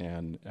as we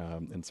can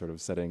in sort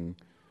of setting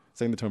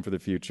the tone for the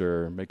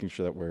future, making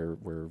sure that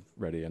we're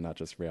ready and not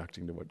just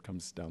reacting to what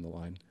comes down the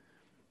line.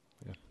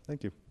 Yeah,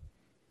 thank you.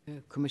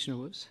 Commissioner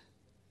Woods.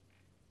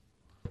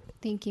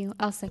 Thank you.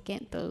 I'll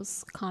second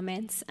those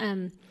comments.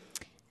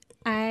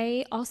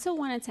 I also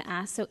wanted to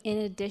ask, so in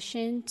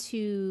addition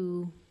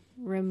to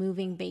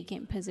removing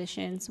vacant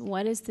positions,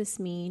 what does this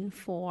mean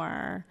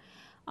for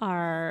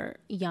our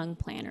Young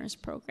Planners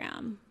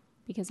program?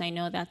 Because I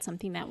know that's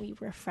something that we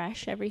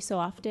refresh every so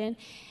often.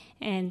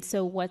 And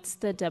so what's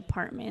the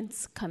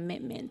department's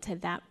commitment to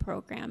that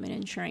program and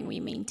ensuring we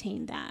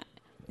maintain that?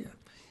 Yeah.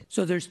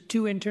 So there's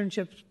 2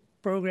 internship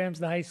programs,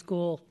 the high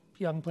school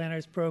Young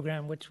Planners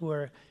program, which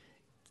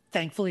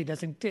thankfully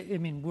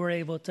we're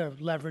able to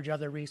leverage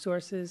other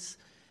resources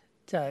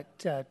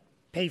to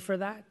pay for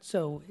that.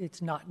 So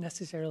it's not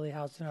necessarily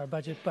housed in our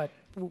budget, but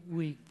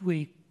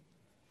we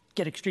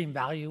get extreme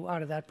value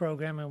out of that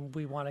program and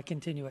we want to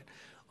continue it.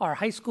 Our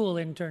high school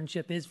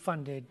internship is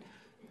funded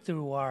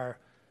through our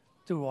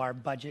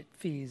budget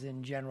fees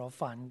and general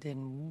fund.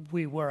 And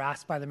we were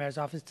asked by the mayor's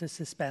office to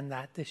suspend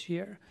that this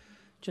year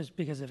just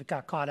because it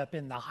got caught up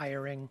in the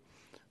hiring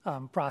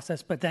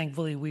process. But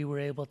thankfully we were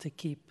able to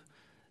keep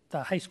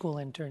the high school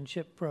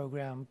internship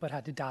program, but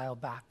had to dial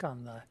back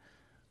on the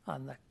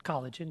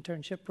college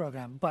internship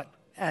program. But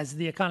as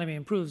the economy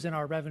improves and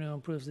our revenue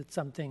improves, it's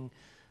something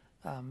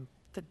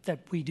that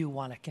we do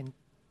want to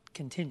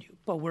continue.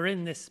 But we're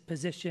in this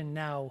position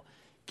now,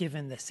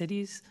 given the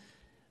cities,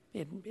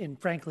 in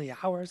frankly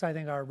ours, I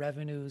think our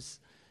revenues,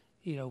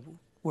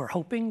 we're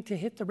hoping to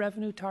hit the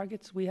revenue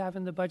targets we have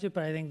in the budget,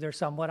 but I think they're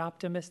somewhat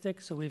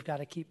optimistic. So we've got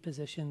to keep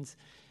positions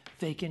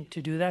vacant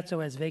to do that. So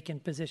as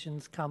vacant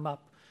positions come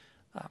up,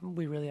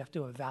 we really have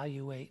to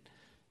evaluate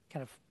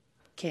kind of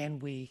can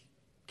we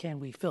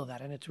fill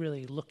that? And it's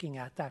really looking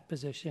at that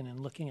position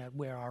and looking at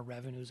where our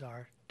revenues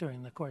are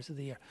during the course of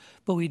the year.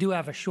 But we do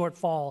have a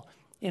shortfall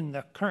in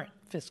the current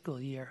fiscal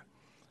year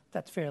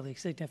that's fairly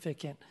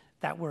significant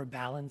that we're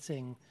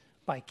balancing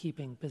by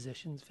keeping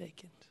positions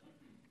vacant.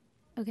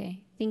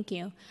 Okay, thank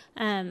you.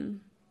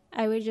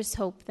 I would just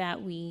hope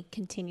that we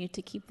continue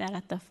to keep that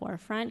at the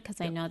forefront,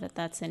 because I know that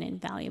that's an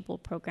invaluable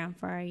program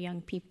for our young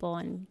people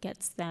and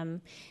gets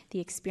them the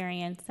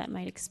experience that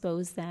might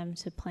expose them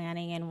to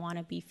planning and want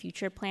to be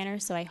future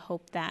planners. So I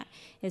hope that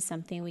is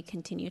something we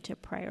continue to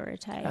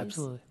prioritize.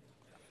 Absolutely.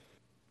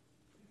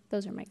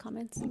 Those are my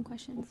comments and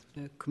questions.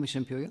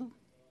 Commissioner Imperial?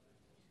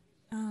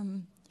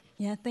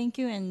 Yeah, thank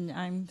you, and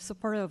I'm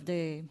supportive of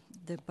the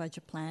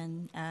budget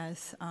plan,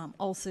 as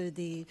also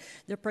the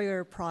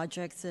prior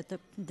projects that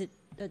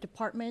the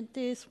department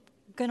is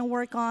going to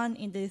work on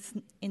in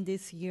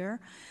this year.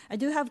 I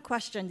do have a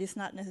question. This is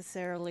not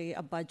necessarily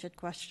a budget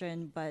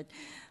question, but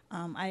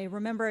I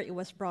remember it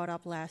was brought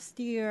up last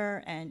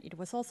year, and it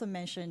was also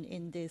mentioned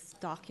in this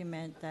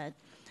document that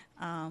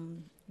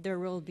there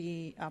will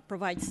be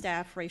provide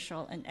staff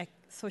racial and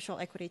social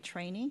equity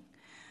training.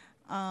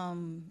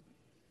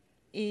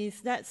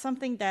 Is that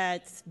something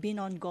that's been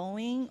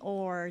ongoing,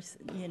 or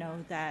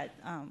that?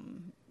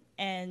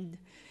 And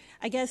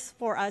I guess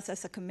for us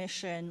as a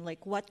commission,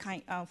 like what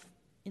kind of,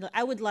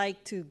 I would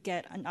like to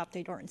get an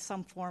update or in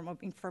some form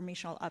of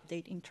informational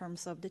update in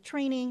terms of the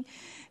training,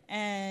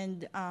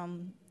 and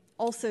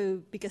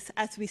also because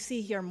as we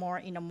see here more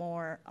in a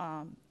more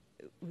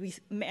we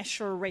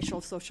measure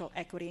racial social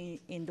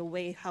equity in the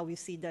way how we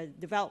see the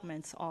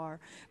developments are,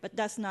 but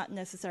that's not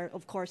necessary.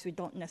 Of course, we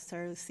don't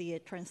necessarily see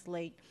it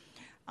translate,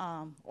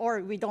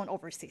 or we don't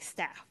oversee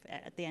staff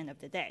at the end of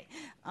the day.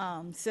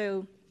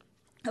 So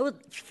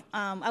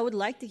I would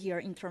like to hear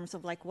in terms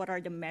of like what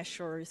are the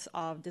measures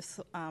of this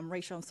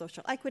racial and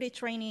social equity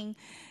training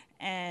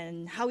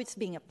and how it's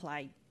being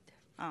applied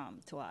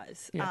to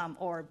us,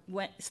 or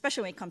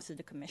especially when it comes to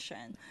the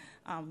commission.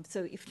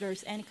 So if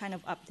there's any kind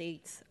of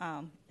updates,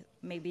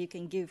 maybe you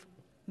can give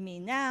me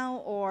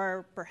now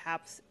or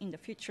perhaps in the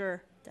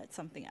future. That's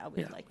something I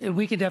would like to.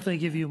 We can definitely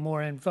give you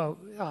more info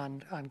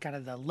on kind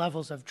of the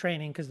levels of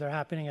training because they're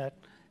happening at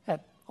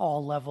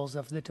all levels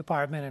of the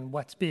department and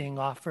what's being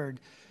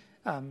offered.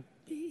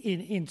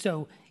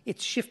 So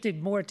it's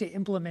shifted more to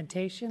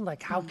implementation,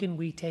 like how can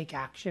we take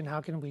action,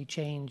 how can we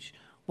change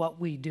what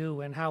we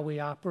do and how we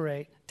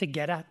operate to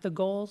get at the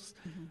goals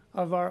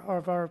of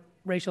our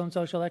racial and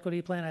social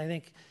equity plan. I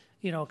think,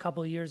 a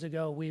couple of years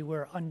ago we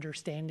were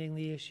understanding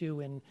the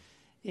issue and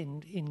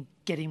in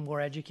getting more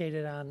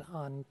educated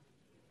on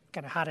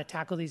kind of how to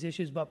tackle these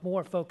issues, but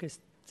more focused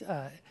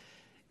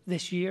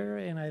this year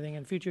and I think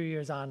in future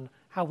years on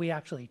how we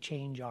actually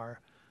change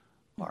our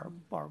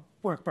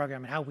work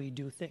program and how we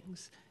do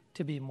things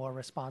to be more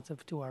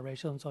responsive to our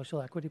racial and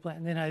social equity plan.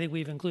 And then I think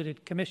we've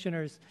included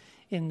commissioners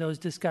in those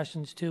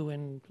discussions too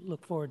and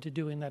look forward to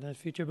doing that in the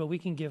future, but we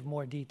can give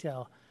more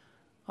detail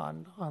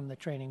on the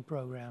training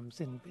programs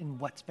and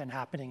what's been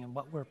happening and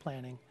what we're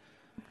planning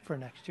for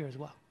next year as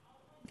well.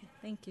 Okay,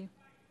 thank you.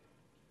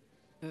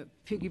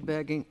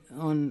 Piggybacking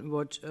on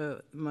what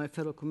my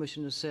fellow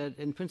commissioner said,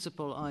 in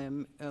principle, I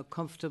am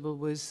comfortable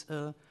with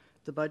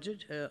the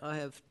budget. I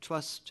have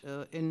trust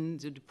in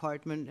the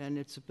department and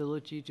its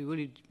ability to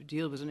really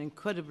deal with an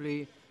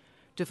incredibly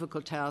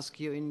difficult task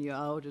year in, year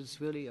out.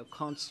 It's really a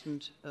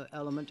constant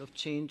element of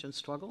change and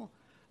struggle,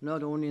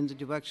 not only in the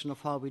direction of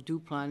how we do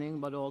planning,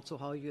 but also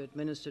how you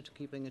administer to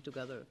keeping it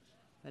together.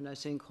 And I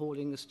think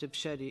holding a ship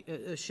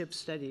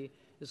steady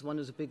is one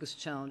of the biggest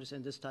challenges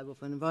in this type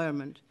of an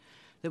environment.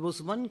 There was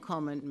one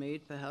comment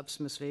made, perhaps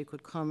Ms. Lay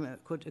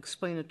could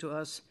explain it to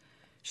us.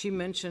 She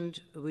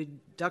mentioned a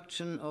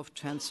reduction of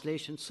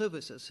translation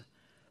services.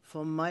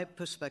 From my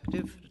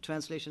perspective, the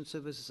translation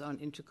services are an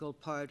integral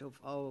part of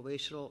our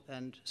racial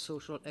and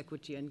social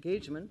equity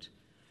engagement.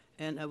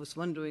 And I was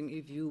wondering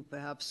if you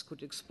perhaps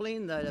could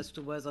explain that as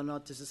to whether or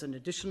not this is an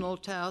additional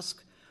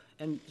task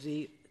and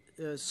the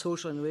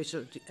social and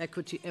racial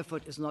equity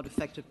effort is not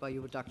affected by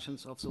your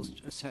reductions of those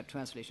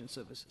translation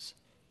services.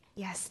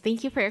 Yes,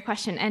 thank you for your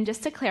question. And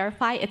just to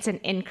clarify, it's an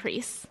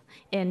increase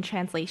in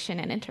translation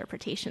and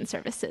interpretation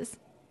services.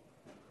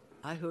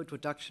 I heard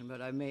reduction, but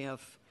I may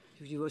have,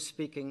 if you were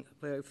speaking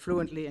very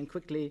fluently and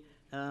quickly,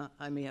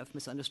 I may have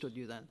misunderstood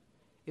you then.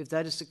 If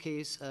that is the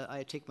case,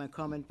 I take my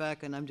comment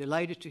back, and I'm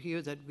delighted to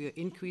hear that we are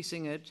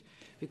increasing it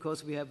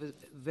because we have a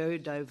very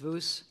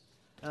diverse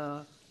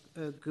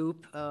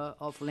group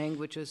of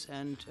languages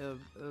and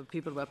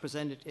people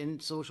represented in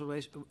social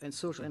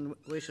and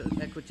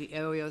racial equity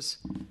areas.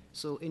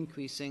 So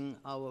increasing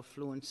our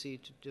fluency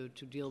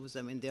to deal with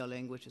them in their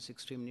language is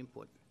extremely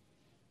important.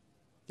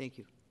 Thank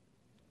you.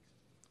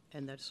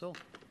 And that's all.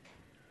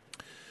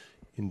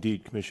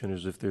 Indeed,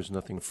 Commissioners, if there's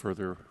nothing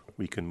further,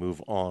 we can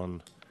move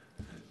on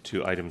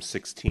to item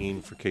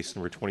 16 for case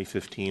number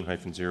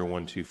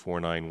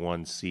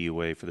 2015-012491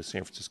 CUA for the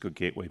San Francisco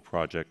Gateway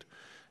Project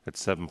at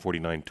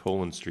 749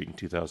 Toland Street and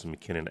 2000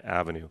 McKinnon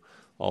Avenue.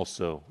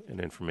 Also an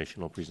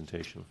informational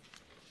presentation.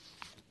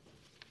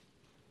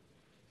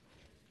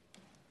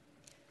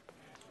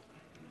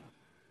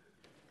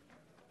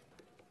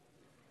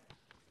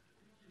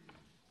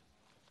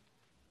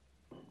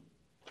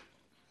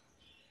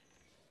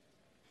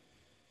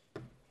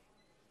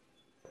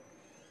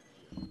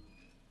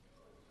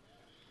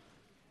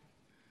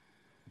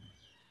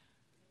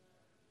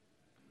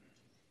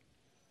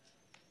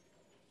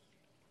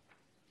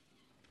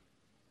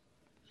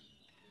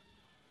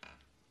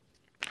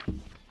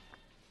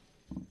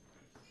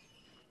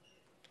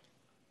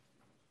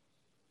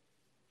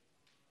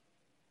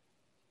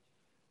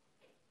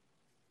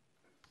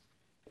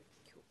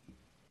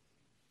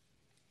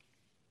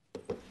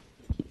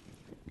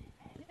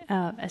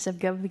 SF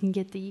Gov, we can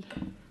get the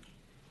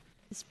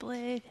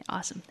display.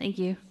 Awesome, thank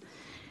you.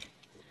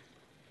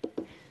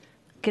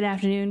 Good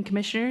afternoon,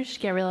 Commissioners.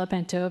 Gabriela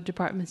Pinto of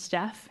Department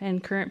Staff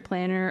and current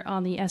planner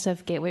on the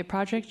SF Gateway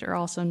Project, or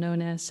also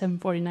known as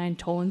 749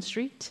 Toland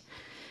Street.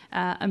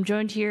 I'm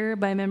joined here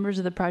by members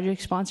of the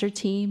project sponsor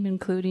team,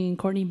 including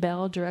Courtney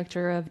Bell,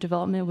 Director of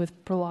Development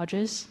with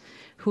Prologis,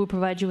 who will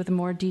provide you with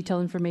more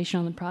detailed information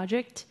on the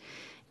project,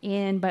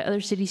 and by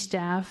other city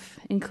staff,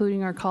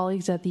 including our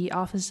colleagues at the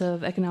Office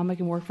of Economic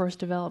and Workforce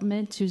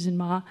Development, Susan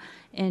Ma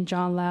and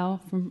John Lau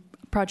from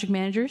project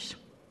managers.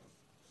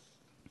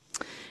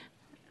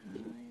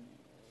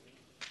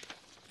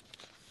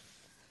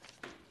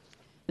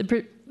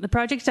 The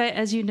project site,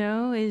 as you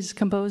know, is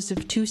composed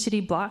of 2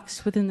 city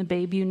blocks within the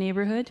Bayview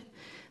neighborhood.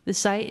 The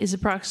site is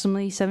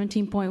approximately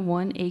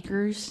 17.1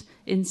 acres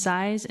in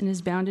size and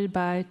is bounded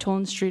by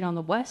Toland Street on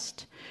the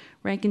west,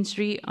 Rankin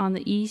Street on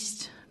the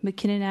east,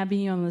 McKinnon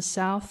Avenue on the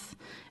south,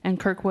 and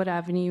Kirkwood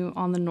Avenue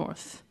on the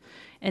north,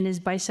 and is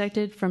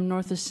bisected from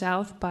north to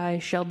south by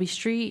Shelby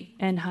Street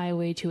and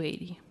Highway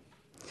 280.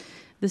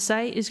 The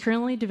site is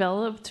currently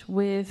developed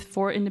with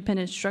 4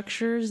 independent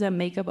structures that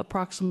make up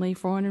approximately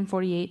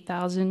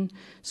 448,000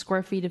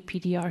 square feet of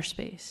PDR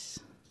space.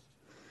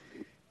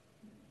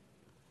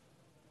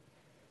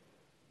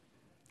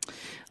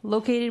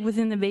 Located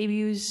within the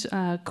Bayview's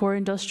core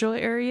industrial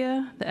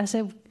area, the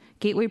SF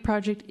Gateway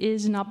project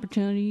is an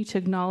opportunity to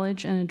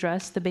acknowledge and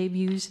address the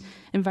Bayview's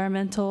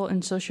environmental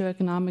and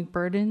socioeconomic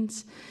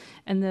burdens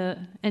and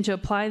to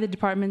apply the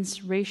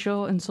department's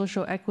racial and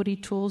social equity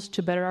tools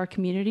to better our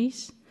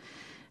communities.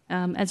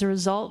 As a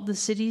result, the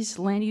city's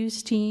land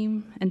use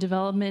team and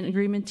development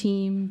agreement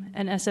team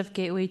and SF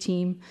Gateway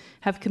team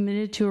have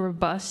committed to a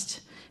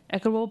robust,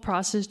 equitable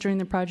process during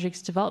the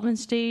project's development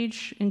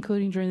stage,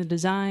 including during the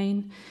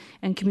design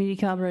and community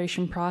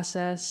collaboration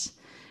process,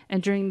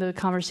 and during the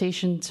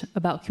conversations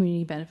about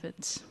community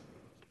benefits.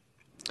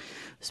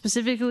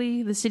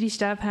 Specifically, the city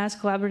staff has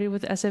collaborated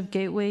with the SF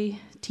Gateway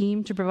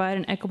team to provide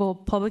an equitable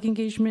public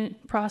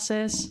engagement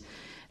process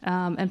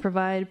and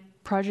provide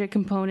project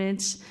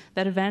components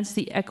that advance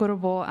the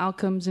equitable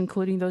outcomes,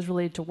 including those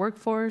related to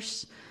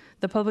workforce,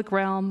 the public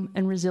realm,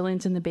 and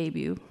resilience in the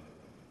Bayview.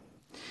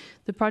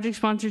 The project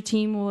sponsor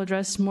team will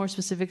address more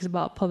specifics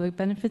about public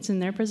benefits in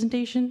their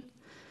presentation.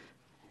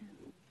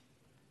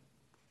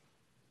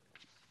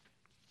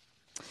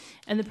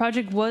 And the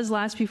project was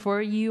last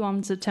before you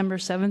on September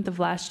 7th of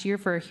last year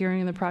for a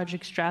hearing on the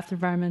project's draft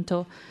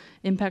environmental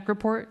impact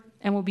report,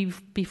 and will be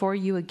before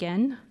you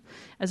again.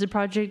 As the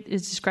project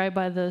is described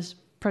by the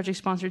project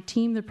sponsor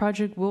team, the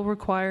project will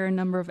require a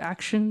number of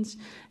actions,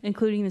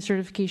 including the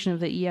certification of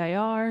the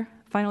EIR,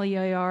 final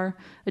EIR,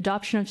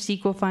 adoption of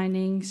CEQA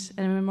findings,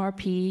 and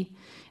MMRP,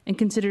 and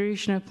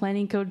consideration of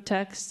planning code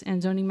text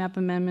and zoning map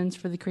amendments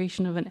for the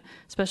creation of a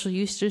special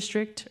use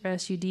district, or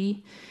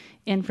SUD,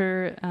 and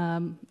for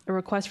a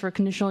request for a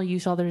conditional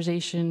use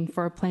authorization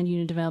for a planned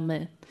unit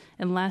development,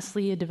 and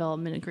lastly, a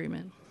development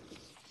agreement.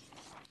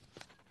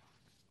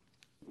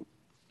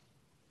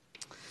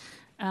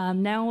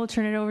 Now we'll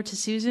turn it over to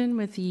Susan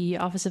with the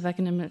Office of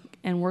Economic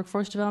and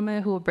Workforce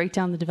Development, who will break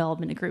down the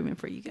development agreement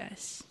for you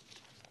guys.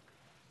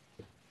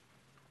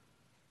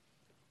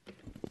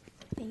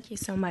 Thank you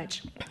so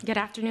much. Good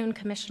afternoon,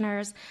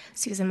 Commissioners.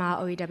 Susan Ma,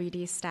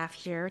 OEWD staff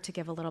here to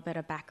give a little bit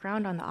of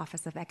background on the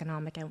Office of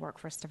Economic and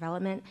Workforce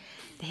Development,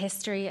 the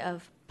history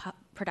of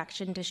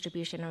production,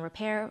 distribution, and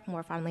repair,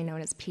 more fondly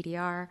known as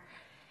PDR,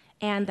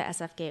 and the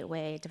SF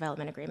Gateway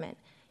Development Agreement.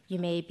 You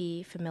may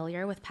be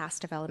familiar with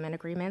past development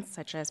agreements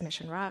such as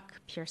Mission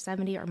Rock, Pier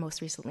 70, or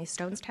most recently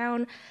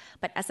Stonestown,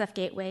 but SF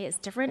Gateway is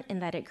different in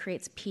that it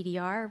creates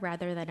PDR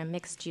rather than a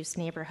mixed-use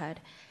neighborhood,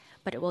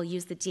 but it will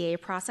use the DA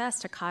process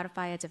to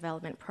codify a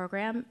development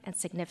program and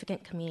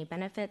significant community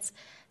benefits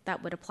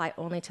that would apply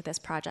only to this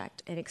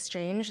project. In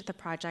exchange, the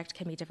project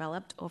can be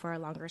developed over a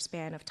longer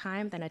span of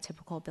time than a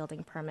typical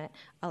building permit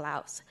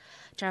allows.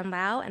 John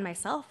Lau and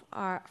myself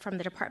from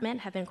the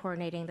department have been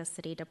coordinating the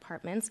city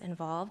departments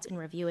involved in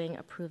reviewing,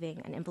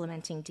 approving, and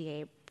implementing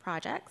DA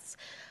projects.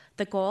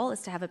 The goal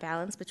is to have a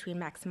balance between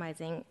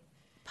maximizing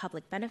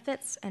public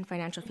benefits and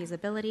financial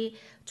feasibility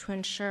to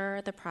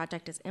ensure the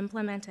project is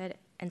implemented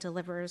and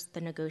delivers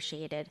the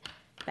negotiated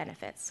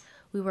benefits.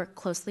 We work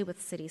closely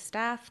with city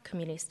staff,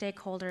 community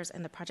stakeholders,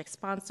 and the project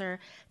sponsor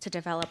to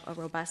develop a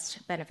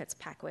robust benefits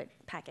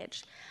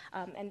package.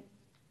 And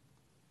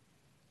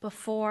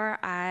before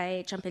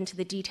I jump into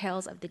the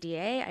details of the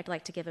DA, I'd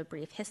like to give a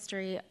brief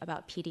history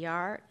about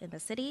PDR in the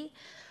city.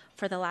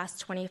 For the last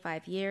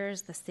 25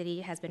 years, the city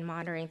has been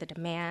monitoring the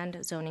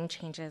demand, zoning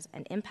changes,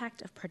 and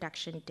impact of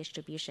production,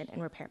 distribution,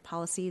 and repair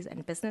policies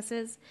and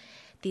businesses.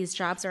 These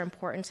jobs are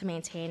important to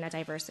maintain a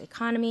diverse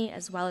economy,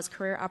 as well as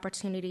career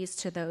opportunities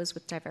to those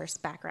with diverse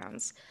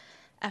backgrounds.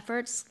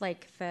 Efforts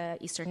like the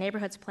Eastern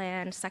Neighborhoods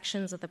Plan,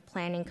 sections of the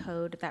planning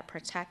code that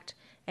protect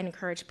and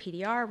encourage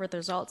PDR were the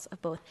results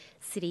of both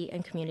city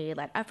and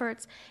community-led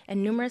efforts,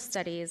 and numerous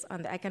studies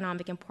on the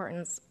economic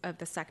importance of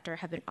the sector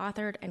have been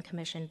authored and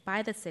commissioned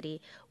by the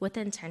city with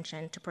the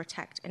intention to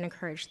protect and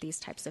encourage these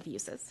types of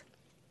uses.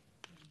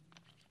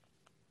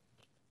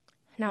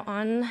 Now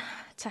on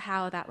to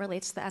how that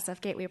relates to the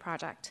SF Gateway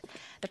project.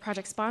 The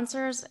project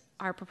sponsors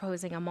are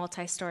proposing a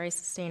multi-story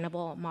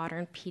sustainable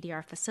modern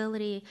PDR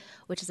facility,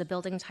 which is a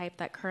building type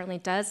that currently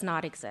does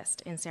not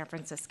exist in San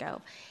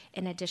Francisco.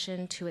 In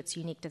addition to its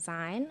unique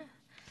design,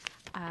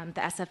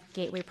 the SF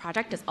Gateway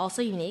project is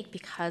also unique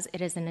because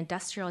it is an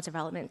industrial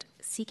development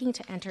seeking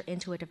to enter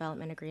into a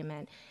development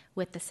agreement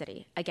with the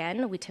city.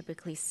 Again, we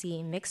typically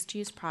see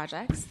mixed-use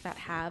projects that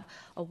have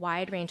a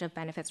wide range of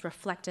benefits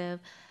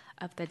reflective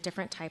of the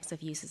different types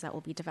of uses that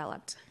will be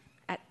developed.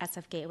 At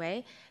SF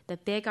Gateway, the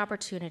big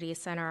opportunities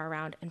center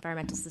around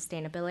environmental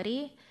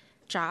sustainability,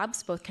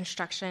 jobs, both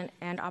construction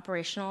and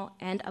operational,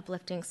 and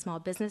uplifting small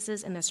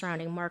businesses in the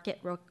surrounding market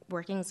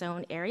working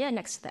zone area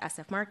next to the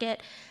SF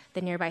Market,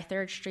 the nearby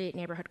 3rd Street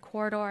neighborhood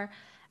corridor,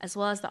 as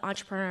well as the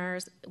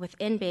entrepreneurs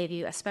within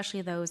Bayview,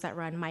 especially those that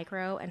run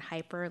micro and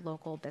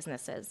hyper-local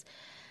businesses.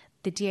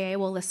 The DA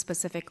will list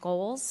specific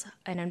goals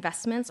and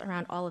investments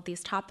around all of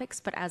these topics,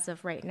 but as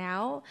of right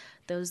now,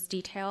 those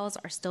details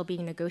are still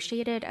being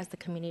negotiated as the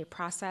community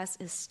process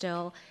is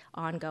still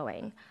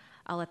ongoing.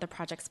 I'll let the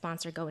project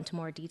sponsor go into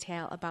more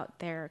detail about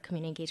their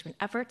community engagement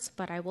efforts,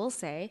 but I will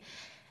say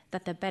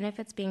that the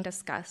benefits being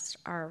discussed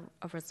are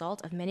a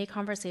result of many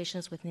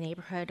conversations with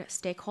neighborhood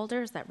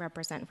stakeholders that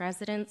represent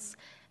residents,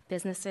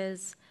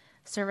 businesses,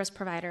 service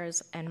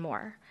providers, and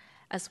more,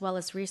 as well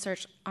as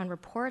research on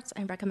reports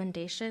and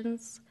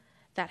recommendations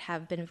that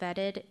have been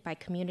vetted by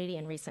community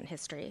in recent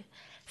history.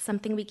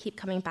 Something we keep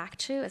coming back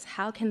to is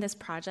how can this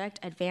project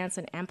advance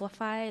and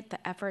amplify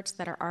the efforts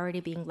that are already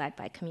being led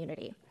by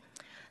community.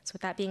 So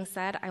with that being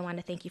said, I want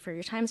to thank you for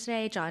your time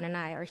today. John and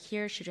I are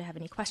here should you have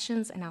any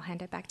questions, and I'll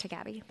hand it back to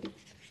Gabby.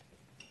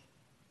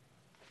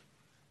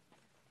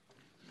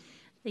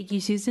 Thank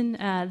you, Susan.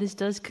 This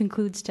does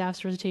conclude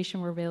staff's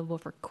presentation. We're available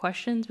for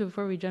questions.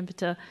 Before we jump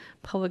into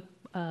public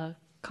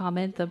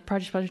comment, the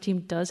project sponsor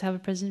team does have a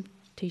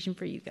presentation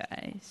for you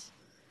guys.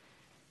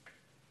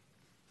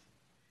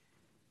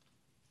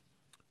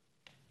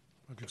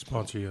 Project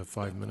sponsor, you have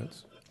 5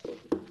 minutes.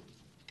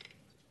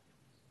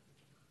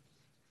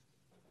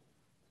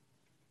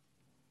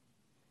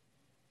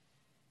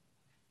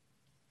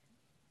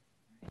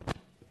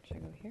 Should I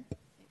go here?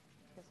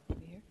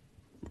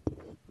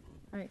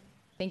 All right.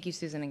 Thank you,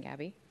 Susan and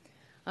Gabby.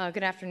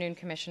 Good afternoon,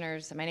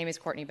 commissioners. My name is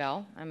Courtney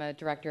Bell. I'm a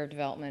director of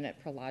development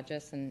at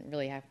Prologis and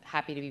really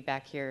happy to be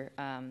back here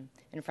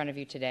in front of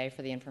you today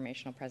for the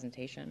informational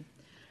presentation.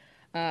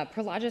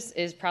 Prologis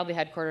is proudly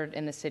headquartered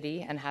in the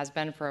city and has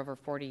been for over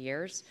 40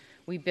 years.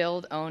 We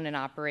build, own, and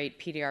operate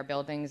PDR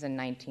buildings in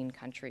 19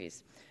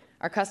 countries.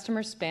 Our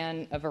customers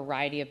span a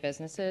variety of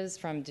businesses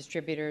from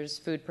distributors,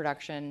 food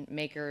production,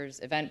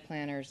 makers, event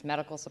planners,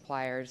 medical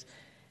suppliers,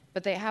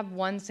 but they have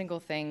one single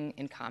thing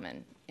in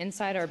common.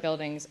 Inside our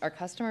buildings, our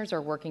customers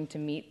are working to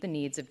meet the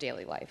needs of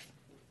daily life.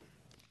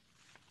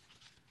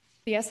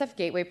 The SF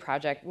Gateway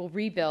project will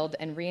rebuild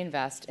and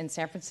reinvest in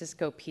San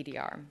Francisco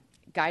PDR,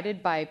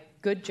 guided by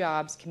good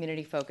jobs,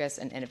 community focus,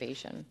 and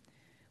innovation.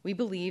 We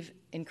believe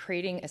in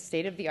creating a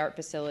state-of-the-art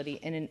facility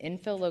in an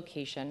infill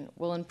location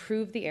will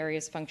improve the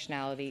area's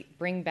functionality,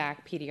 bring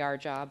back PDR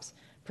jobs,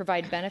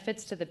 provide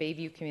benefits to the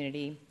Bayview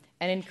community,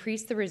 and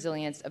increase the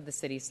resilience of the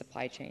city's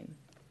supply chain.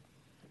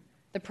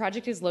 The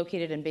project is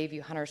located in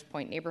Bayview Hunters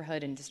Point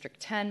neighborhood in District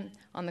 10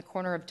 on the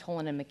corner of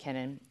Tolan and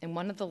McKinnon in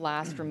one of the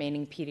last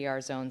remaining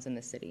PDR zones in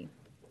the city.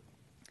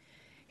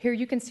 Here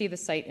you can see the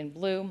site in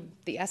blue,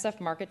 the SF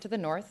Market to the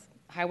north,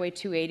 Highway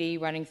 280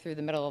 running through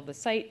the middle of the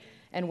site,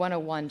 and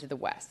 101 to the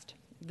west.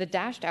 The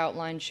dashed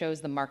outline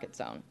shows the market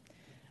zone.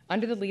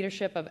 Under the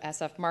leadership of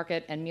SF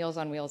Market and Meals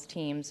on Wheels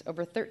teams,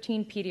 over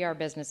 13 PDR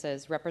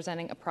businesses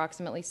representing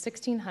approximately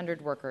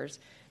 1,600 workers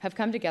have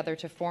come together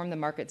to form the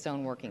Market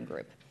Zone Working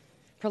Group.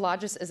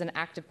 Prologis is an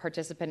active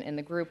participant in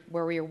the group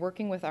where we are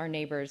working with our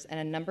neighbors and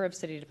a number of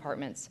city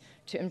departments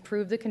to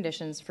improve the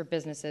conditions for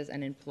businesses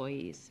and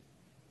employees.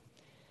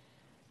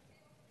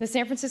 The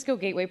San Francisco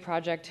Gateway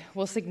project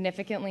will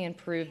significantly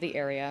improve the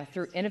area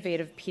through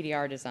innovative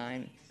PDR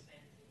design.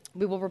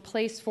 We will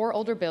replace 4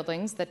 older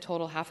buildings that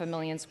total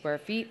 500,000 square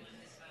feet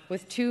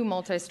with 2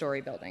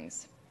 multi-story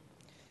buildings.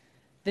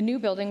 The new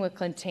building will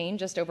contain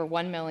just over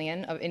 1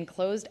 million of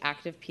enclosed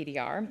active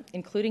PDR,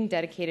 including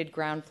dedicated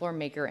ground floor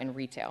maker and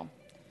retail.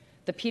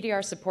 The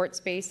PDR support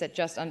space at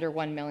just under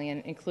 1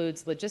 million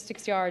includes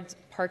logistics yards,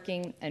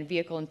 parking, and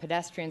vehicle and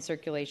pedestrian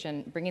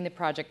circulation, bringing the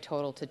project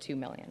total to 2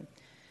 million.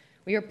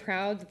 We are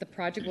proud that the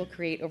project will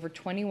create over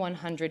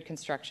 2,100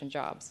 construction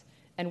jobs,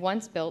 and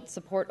once built,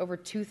 support over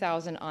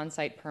 2,000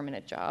 on-site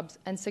permanent jobs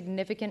and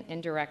significant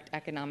indirect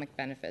economic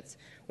benefits,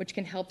 which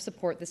can help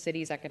support the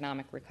city's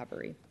economic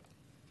recovery.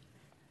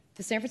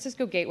 The San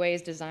Francisco Gateway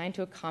is designed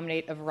to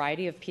accommodate a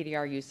variety of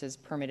PDR uses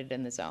permitted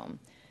in the zone.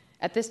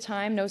 At this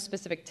time, no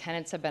specific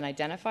tenants have been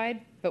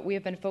identified, but we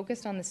have been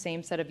focused on the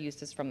same set of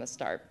uses from the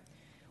start.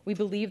 We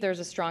believe there's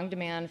a strong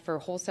demand for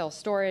wholesale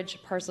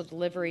storage, parcel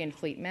delivery, and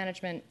fleet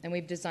management, and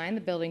we've designed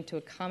the building to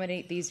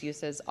accommodate these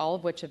uses, all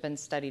of which have been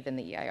studied in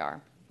the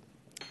EIR.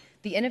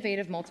 The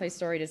innovative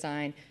multi-story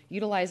design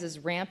utilizes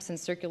ramps and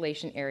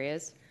circulation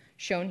areas,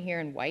 shown here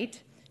in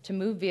white, to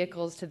move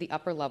vehicles to the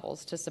upper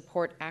levels to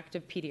support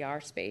active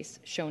PDR space,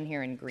 shown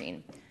here in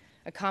green,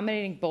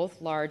 accommodating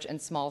both large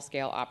and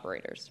small-scale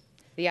operators.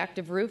 The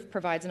active roof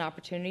provides an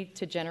opportunity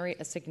to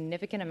generate a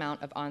significant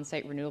amount of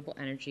on-site renewable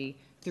energy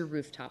through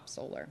rooftop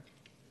solar.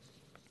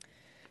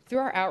 Through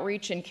our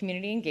outreach and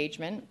community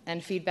engagement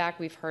and feedback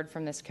we've heard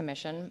from this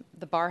commission,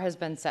 the bar has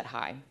been set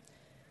high.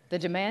 The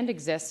demand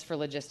exists for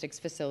logistics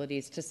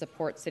facilities to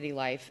support city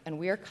life, and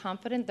we are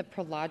confident that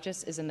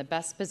Prologis is in the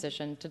best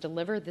position to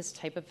deliver this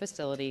type of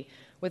facility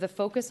with a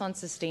focus on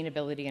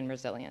sustainability and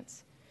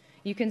resilience.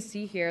 You can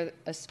see here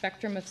a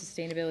spectrum of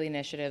sustainability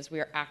initiatives we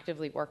are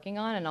actively working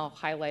on, and I'll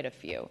highlight a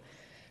few.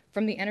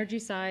 From the energy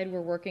side,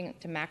 we're working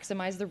to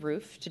maximize the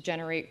roof to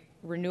generate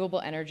renewable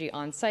energy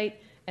on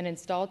site and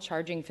install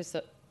charging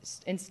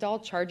install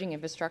charging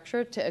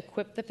infrastructure to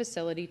equip the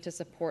facility to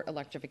support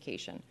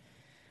electrification.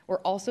 We're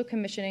also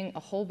commissioning a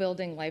whole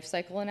building life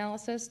cycle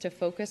analysis to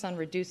focus on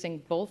reducing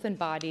both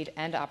embodied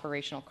and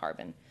operational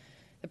carbon.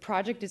 The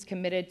project is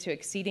committed to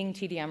exceeding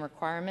TDM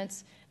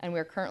requirements, and we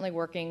are currently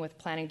working with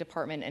Planning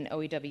Department and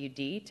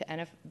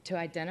OEWD to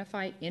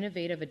identify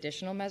innovative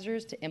additional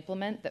measures to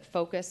implement that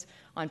focus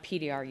on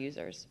PDR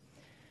users.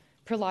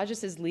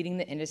 Prologis is leading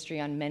the industry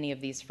on many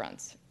of these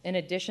fronts. In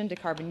addition to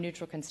carbon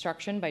neutral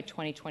construction by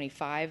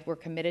 2025, we're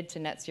committed to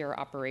net zero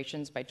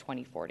operations by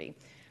 2040.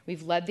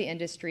 We've led the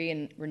industry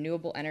in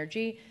renewable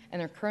energy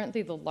and are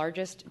currently the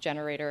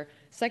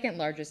second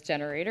largest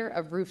generator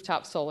of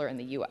rooftop solar in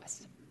the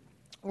US.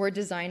 We're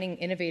designing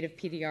innovative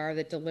PDR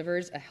that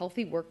delivers a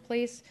healthy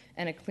workplace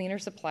and a cleaner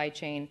supply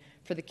chain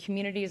for the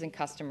communities and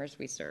customers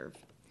we serve.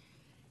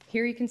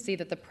 Here you can see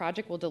that the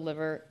project will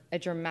deliver a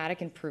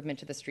dramatic improvement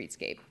to the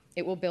streetscape.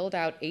 It will build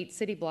out 8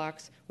 city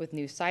blocks with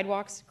new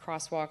sidewalks,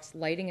 crosswalks,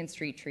 lighting, and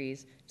street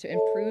trees to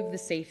improve the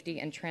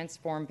safety and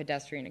transform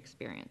pedestrian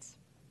experience.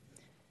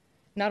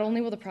 Not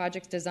only will the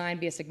project's design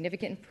be a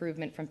significant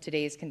improvement from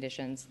today's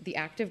conditions, the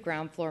active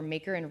ground floor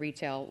maker and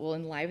retail will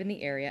enliven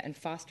the area and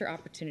foster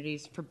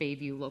opportunities for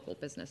Bayview local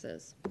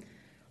businesses.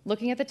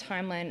 Looking at the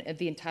timeline of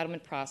the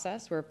entitlement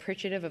process, we're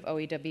appreciative of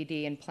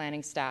OEWD and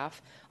planning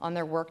staff on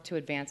their work to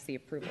advance the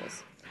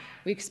approvals.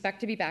 We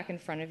expect to be back in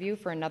front of you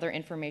for another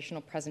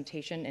informational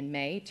presentation in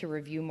May to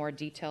review more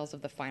details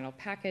of the final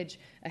package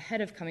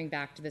ahead of coming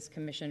back to this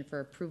commission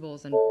for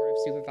approvals and Board of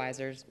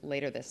Supervisors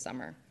later this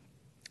summer.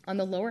 On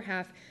the lower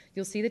half,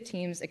 you'll see the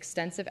team's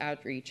extensive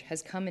outreach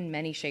has come in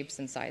many shapes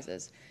and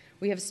sizes.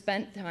 We have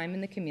spent time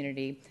in the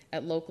community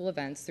at local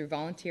events through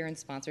volunteer and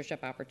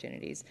sponsorship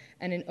opportunities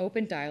and in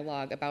open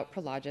dialogue about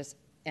Prologis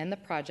and the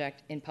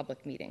project in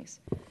public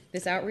meetings.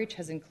 This outreach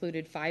has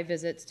included 5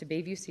 visits to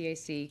Bayview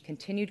CAC,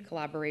 continued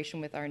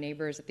collaboration with our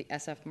neighbors at the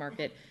SF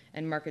Market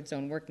and Market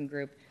Zone Working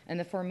Group, and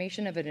the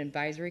formation of an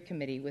advisory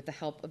committee with the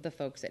help of the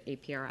folks at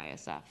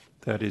APR-ISF.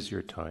 That is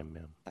your time,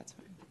 ma'am. That's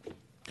fine.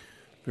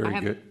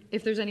 Very good.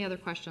 If there's any other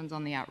questions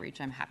on the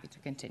outreach, I'm happy to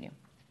continue.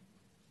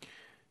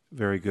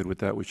 Very good. With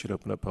that, we should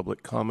open up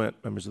public comment.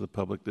 Members of the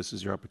public, this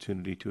is your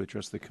opportunity to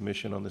address the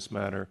commission on this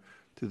matter.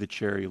 Through the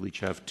chair, you'll each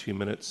have 2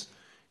 minutes.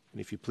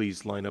 And if you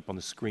please line up on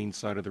the screen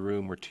side of the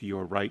room or to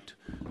your right,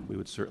 we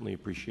would certainly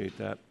appreciate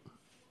that.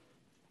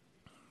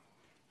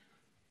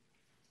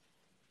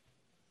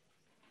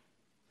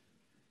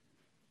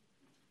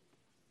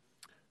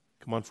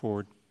 Come on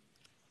forward.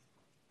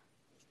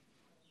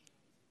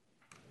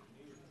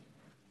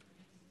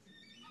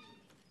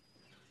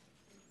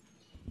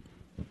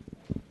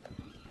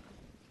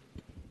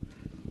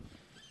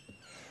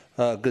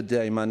 Good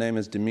day. My name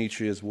is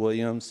Demetrius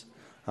Williams.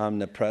 I'm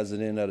the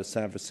president of the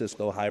San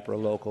Francisco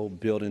Hyperlocal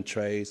Building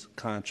Trades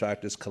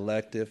Contractors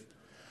Collective.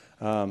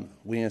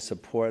 We in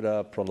support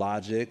of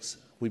Prologis.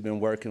 We've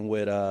been working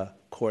with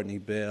Courtney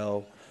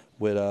Bell,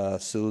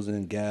 with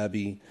Susan,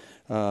 Gabby,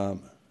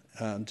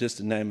 just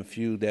to name a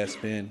few that's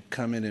been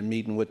coming and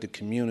meeting with the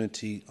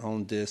community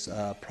on this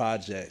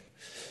project.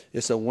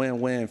 It's a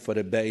win-win for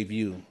the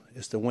Bayview.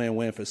 It's the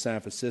win-win for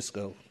San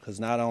Francisco, because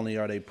not only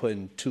are they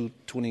putting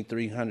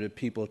 2,300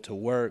 people to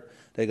work,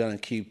 they're going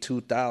to keep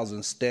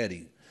 2,000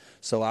 steady.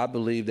 So I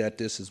believe that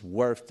this is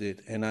worth it,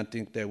 and I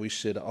think that we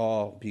should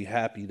all be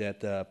happy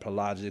that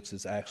Prologis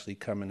is actually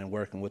coming and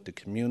working with the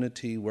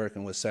community,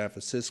 working with San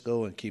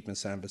Francisco, and keeping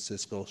San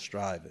Francisco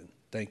striving.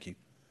 Thank you.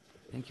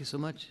 Thank you so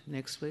much.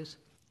 Next, please.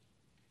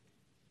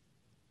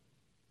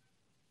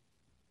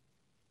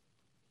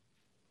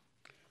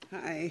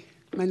 Hi,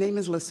 my name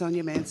is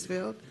LaSonia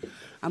Mansfield.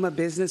 I'm a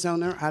business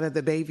owner out of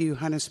the Bayview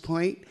Hunters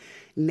Point,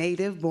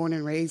 native, born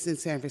and raised in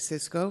San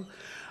Francisco.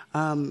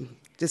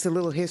 Just a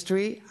little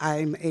history.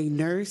 I'm a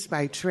nurse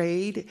by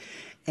trade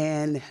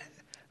and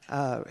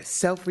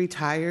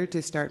self-retired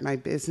to start my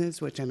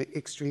business, which I'm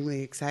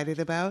extremely excited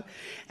about.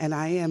 And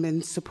I am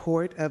in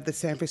support of the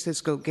San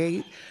Francisco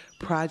Gate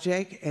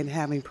project and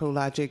having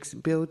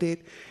Prologis build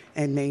it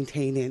and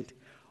maintain it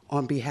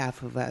on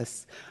behalf of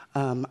us.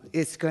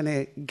 It's going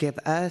to give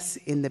us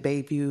in the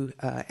Bayview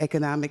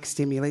economic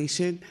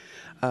stimulation,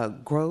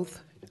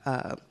 growth.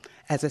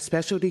 As a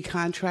specialty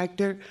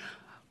contractor,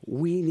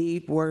 we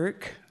need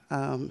work.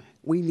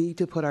 We need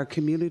to put our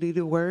community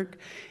to work,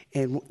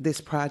 and this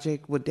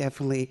project would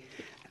definitely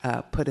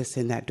put us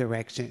in that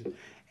direction.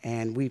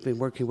 And we've been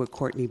working with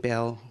Courtney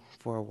Bell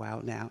for a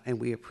while now, and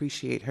we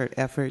appreciate her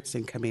efforts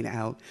in coming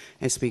out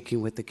and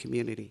speaking with the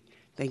community.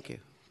 Thank you.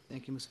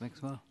 Thank you, Ms.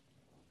 Maxwell.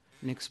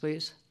 Next,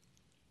 please.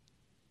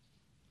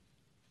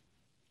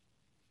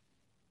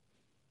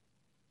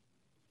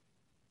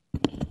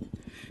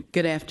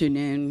 Good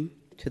afternoon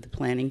to the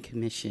Planning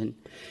Commission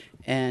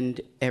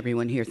and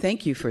everyone here.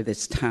 Thank you for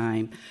this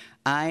time.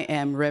 I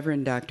am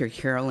Reverend Dr.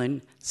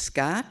 Carolyn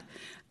Scott.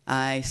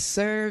 I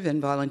serve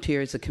and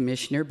volunteer as a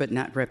commissioner, but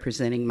not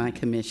representing my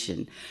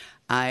commission.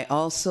 I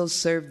also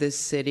serve this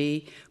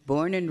city,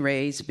 born and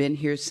raised, been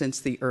here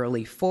since the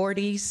early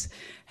 40s,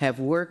 have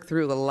worked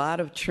through a lot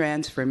of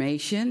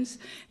transformations,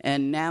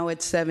 and now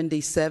at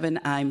 77,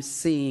 I'm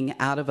seeing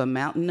out of a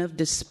mountain of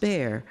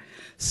despair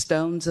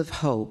stones of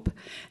hope.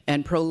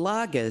 And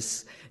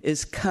Prologis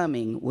is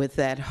coming with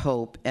that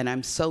hope, and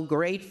I'm so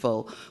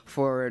grateful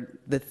for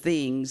the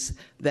things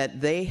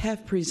that they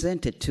have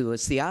presented to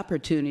us, the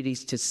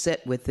opportunities to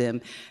sit with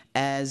them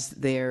as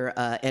their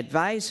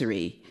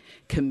advisory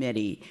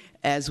committee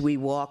as we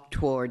walk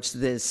towards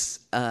this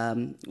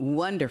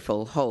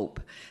wonderful hope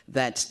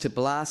that's to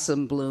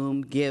blossom,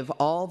 bloom, give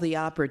all the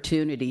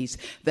opportunities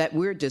that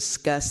we're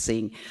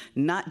discussing,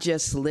 not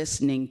just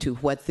listening to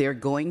what they're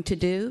going to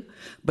do,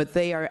 but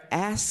they are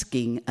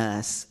asking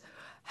us,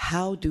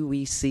 how do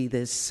we see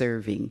this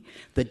serving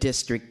the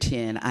District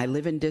 10? I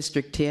live in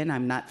District 10.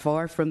 I'm not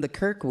far from the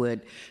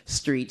Kirkwood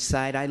Street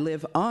side. I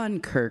live on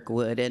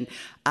Kirkwood, and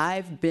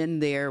I've been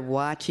there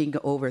watching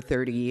over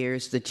 30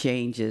 years the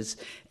changes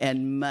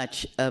and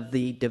much of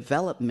the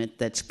development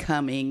that's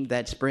coming,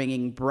 that's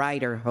bringing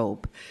brighter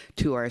hope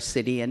to our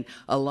city. And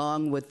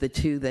along with the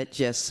two that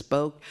just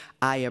spoke,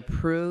 I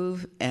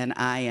approve and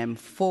I am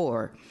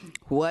for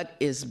what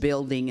is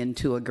building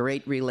into a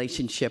great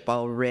relationship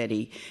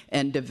already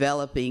and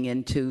developing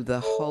into the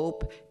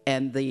hope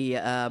and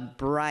the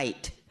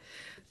bright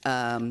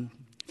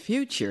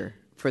future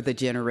for the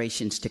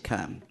generations to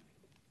come.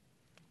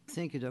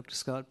 Thank you, Dr.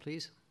 Scott,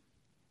 please.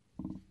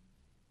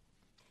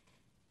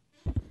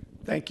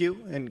 Thank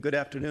you, and good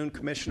afternoon,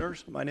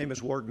 Commissioners. My name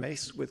is Ward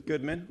Mace with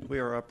Goodman. We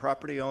are a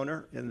property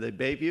owner in the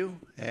Bayview,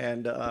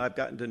 and I've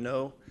gotten to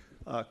know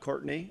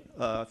Courtney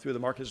through the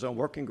Market Zone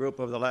Working Group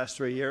over the last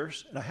 3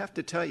 years. And I have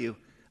to tell you,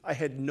 I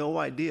had no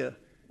idea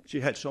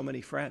she had so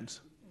many friends.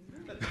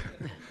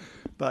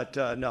 But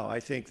no, I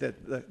think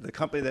that the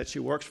company that she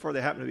works for,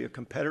 they happen to be a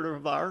competitor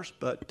of ours,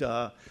 but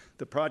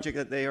the project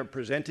that they are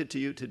presented to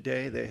you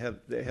today, they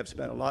have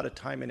spent a lot of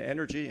time and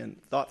energy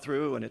and thought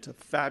through, and it's a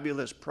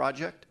fabulous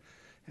project.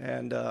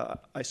 And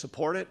I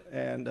support it,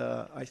 and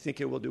I think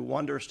it will do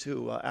wonders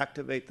to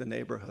activate the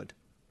neighborhood.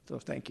 So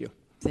thank you.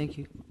 Thank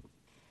you.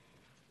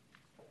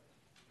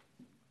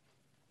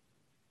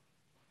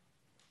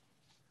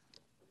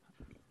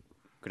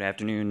 Good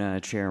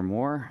afternoon, Chair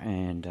Moore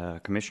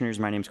and Commissioners.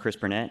 My name is Chris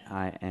Burnett.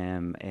 I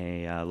am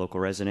a local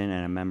resident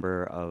and a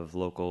member of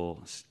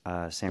local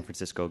San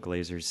Francisco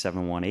Glazers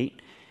 718.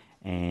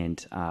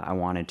 And I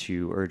wanted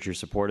to urge your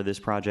support of this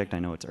project. I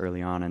know it's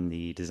early on in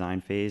the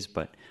design phase,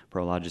 but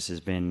Prologis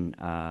has been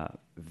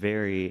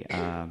very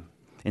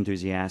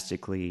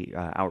enthusiastically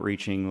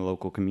outreaching the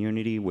local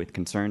community with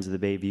concerns of the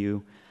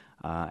Bayview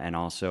and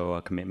also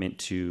a commitment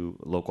to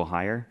local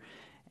hire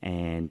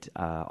and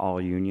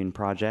all-union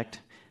project.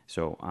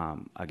 So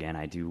again,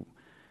 I do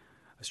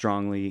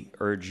strongly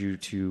urge you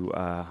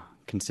to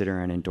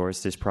consider and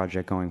endorse this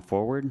project going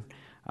forward.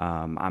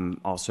 I'm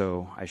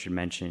also, I should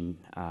mention,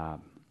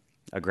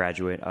 a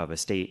graduate of a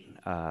state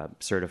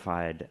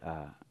certified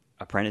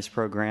apprentice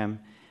program,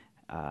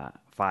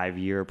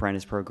 5-year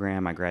apprentice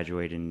program. I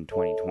graduated in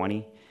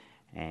 2020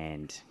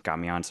 and got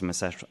me on some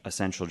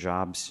essential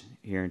jobs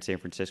here in San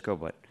Francisco,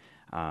 but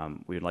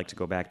we would like to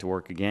go back to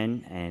work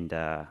again, and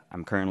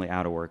I'm currently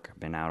out of work. I've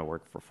been out of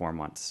work for 4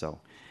 months,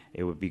 so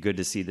it would be good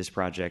to see this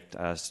project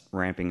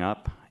ramping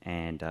up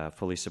and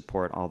fully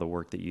support all the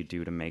work that you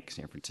do to make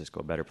San Francisco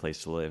a better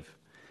place to live.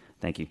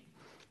 Thank you.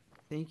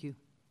 Thank you.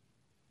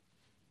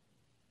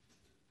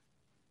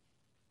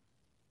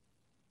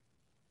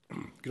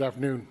 Good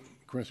afternoon,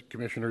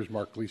 Commissioners.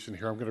 Mark Gleason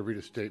here. I'm going to read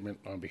a statement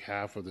on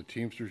behalf of the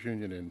Teamsters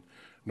Union in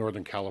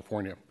Northern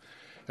California.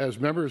 As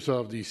members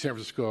of the San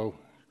Francisco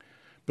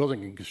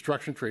Building and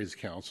Construction Trades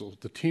Council,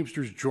 the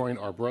Teamsters join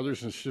our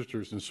brothers and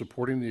sisters in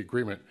supporting the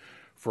agreement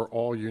for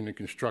all union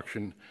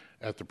construction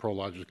at the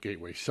Prologis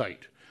Gateway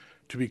site.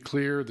 To be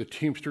clear, the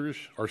Teamsters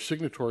are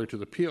signatory to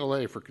the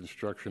PLA for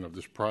construction of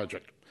this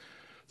project.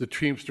 The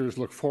Teamsters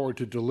look forward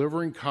to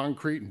delivering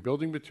concrete and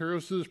building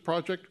materials to this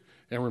project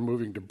and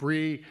removing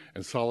debris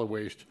and solid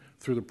waste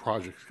through the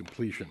project's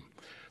completion.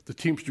 The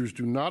Teamsters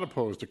do not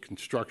oppose the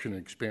construction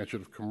and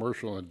expansion of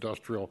commercial and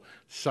industrial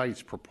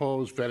sites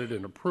proposed, vetted,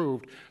 and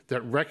approved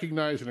that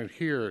recognize and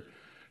adhere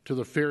to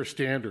the fair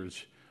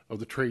standards of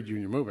the trade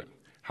union movement.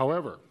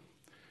 However,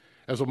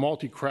 as a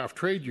multi-craft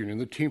trade union,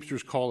 the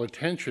Teamsters call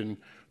attention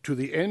to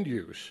the end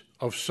use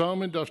of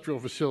some industrial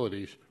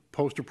facilities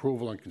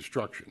post-approval and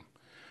construction.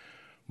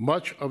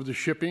 Much of the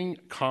shipping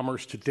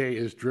commerce today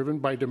is driven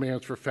by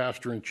demands for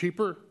faster and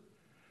cheaper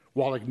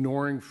while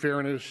ignoring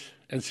fairness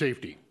and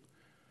safety.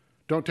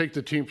 Don't take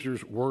the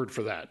Teamsters' word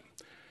for that.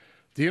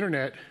 The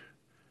internet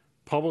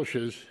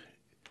publishes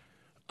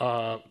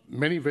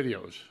many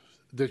videos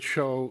that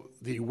show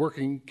the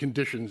working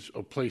conditions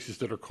of places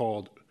that are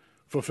called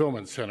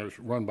fulfillment centers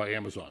run by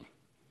Amazon.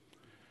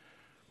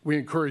 We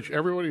encourage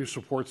everybody who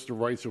supports the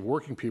rights of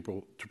working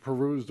people to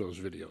peruse those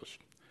videos.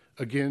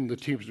 Again, the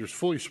Teamsters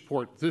fully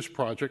support this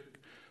project,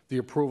 the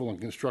approval and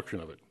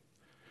construction of it.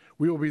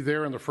 We will be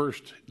there on the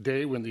first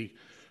day when the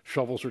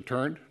shovels are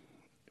turned.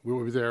 We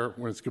will be there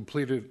when it's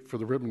completed for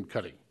the ribbon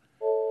cutting.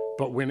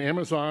 But when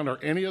Amazon or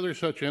any other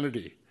such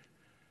entity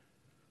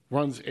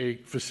runs a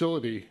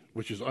facility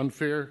which is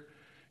unfair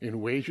in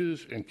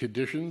wages and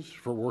conditions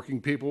for working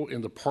people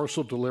in the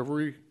parcel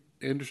delivery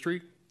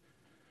industry,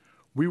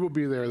 we will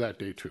be there that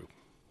day too.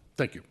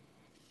 Thank you.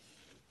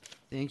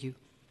 Thank you.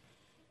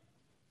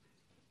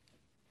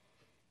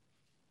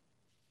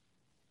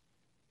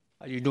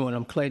 How you doing?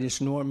 I'm Claytis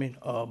Norman,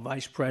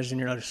 Vice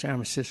President of the San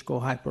Francisco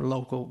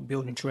Hyperlocal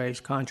Building Trades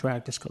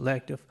Contractors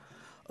Collective.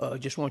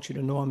 Just want you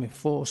to know I'm in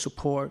full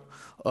support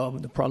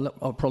of the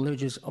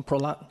Prologis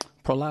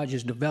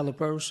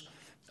developers.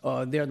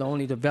 They're the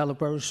only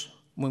developers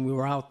when we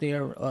were out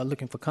there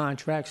looking for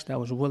contracts that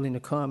was willing to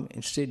come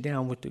and sit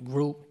down with the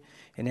group.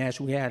 And as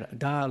we had a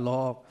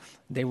dialogue,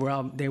 they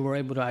were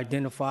able to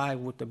identify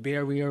with the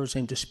barriers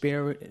and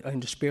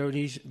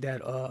disparities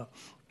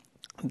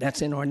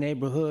that's in our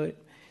neighborhood.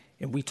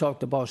 And we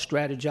talked about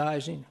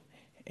strategizing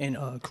and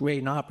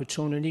creating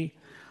opportunity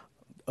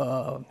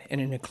and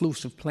an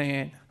inclusive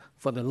plan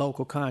for the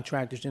local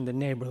contractors in the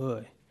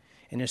neighborhood.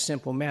 And it's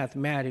simple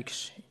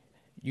mathematics.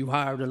 You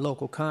hire the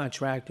local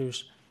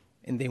contractors,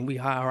 and then we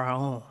hire our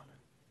own.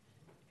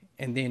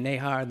 And then they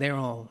hire their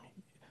own.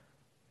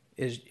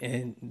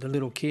 And the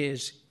little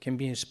kids can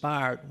be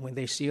inspired when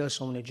they see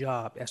us on the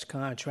job as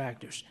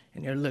contractors.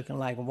 And they're looking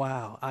like,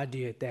 wow, I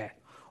did that.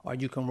 Or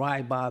you can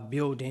ride by a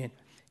building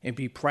and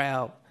be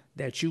proud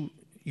that you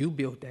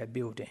built that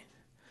building.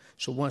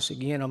 So once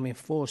again, I'm in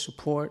full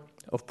support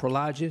of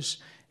Prologis,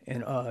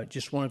 and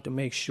just wanted to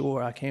make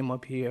sure I came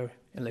up here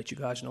and let you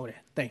guys know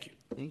that. Thank you.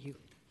 Thank you.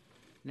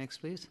 Next,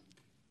 please.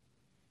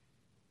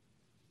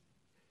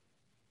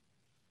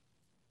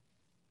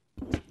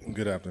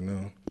 Good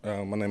afternoon.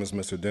 My name is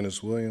Mr.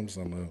 Dennis Williams.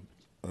 I'm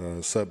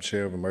a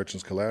sub-chair of a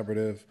Merchants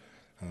Collaborative.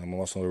 I'm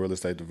also a real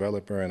estate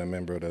developer and a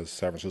member of the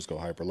San Francisco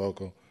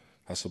Hyperlocal.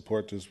 I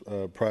support this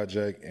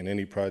project and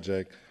any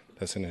project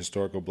that's in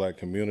historical Black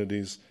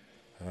communities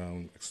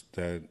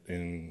that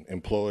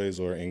employs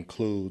or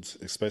includes,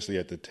 especially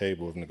at the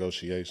table of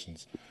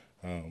negotiations,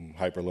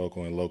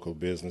 hyperlocal and local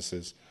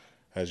businesses.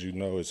 As you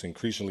know, it's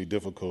increasingly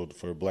difficult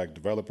for Black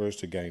developers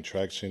to gain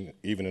traction,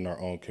 even in our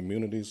own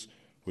communities,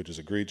 which is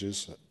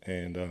egregious.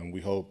 And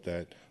we hope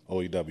that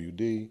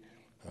OEWD,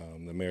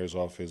 the mayor's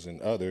office,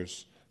 and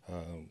others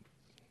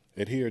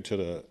adhere to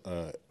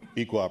the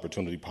equal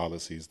opportunity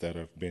policies that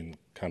have been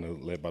kind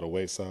of led by the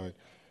wayside.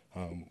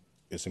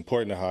 It's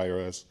important to hire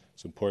us.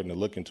 It's important to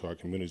look into our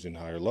communities and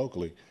hire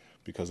locally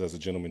because, as the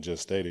gentleman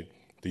just stated,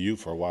 the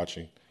youth are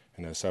watching.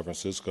 And as San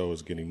Francisco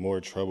is getting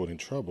more troubled and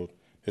troubled,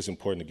 it's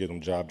important to get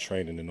them job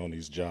training and on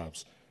these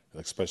jobs,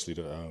 especially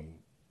the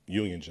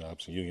union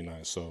jobs and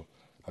unionized. So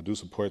I do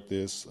support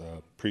this.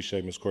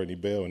 Appreciate Ms. Courtney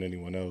Bell and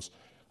anyone else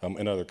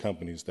and other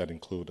companies that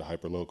include the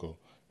Hyperlocal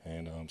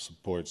and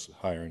supports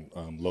hiring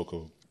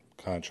local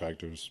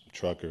contractors,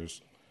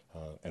 truckers,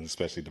 and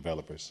especially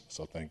developers.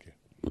 So thank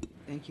you.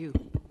 Thank you.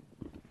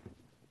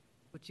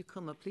 Would you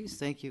come up, please?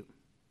 Thank you.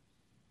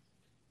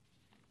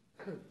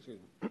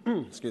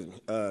 Excuse me.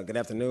 Good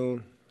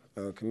afternoon,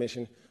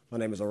 Commission. My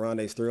name is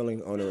Oronde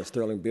Sterling, owner of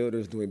Sterling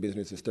Builders, doing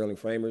business at Sterling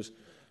Framers.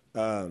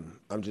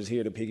 I'm just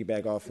here to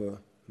piggyback off of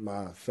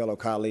my fellow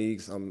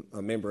colleagues. I'm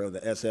a member of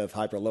the SF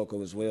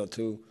Hyperlocal as well,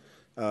 too.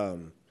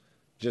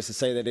 Just to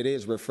say that it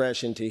is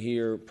refreshing to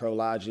hear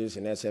Prologis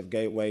and SF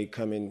Gateway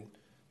coming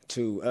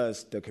to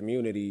us, the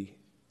community,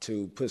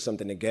 to put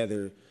something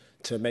together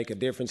to make a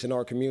difference in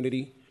our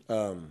community.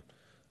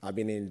 I've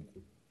been in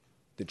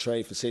the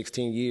trade for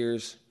 16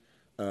 years,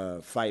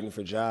 fighting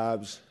for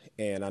jobs,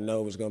 and I know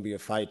it was going to be a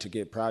fight to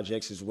get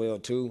projects as well,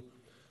 too.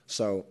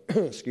 So,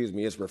 excuse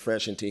me, it's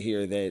refreshing to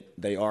hear that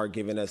they are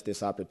giving us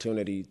this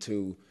opportunity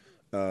to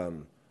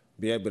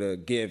be able to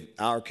give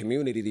our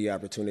community the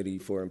opportunity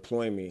for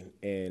employment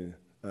and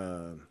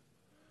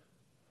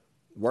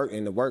work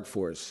in the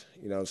workforce.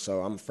 You know,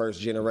 so I'm a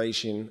first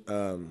generation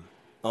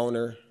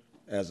owner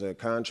as a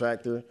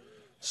contractor.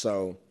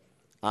 So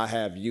I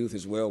have youth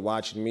as well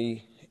watching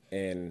me,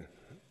 and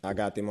I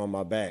got them on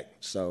my back.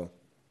 So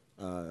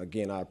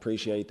again, I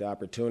appreciate the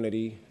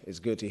opportunity. It's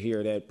good to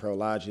hear that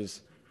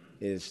Prologis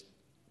is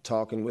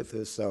talking with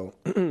us. So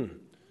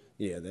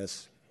yeah,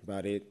 that's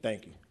about it.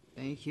 Thank you.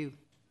 Thank you.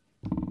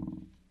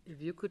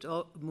 If you could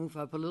all move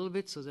up a little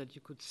bit so that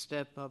you could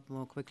step up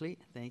more quickly.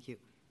 Thank you.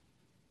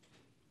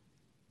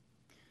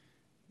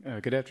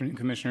 Good afternoon,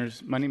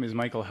 Commissioners. My name is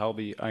Michael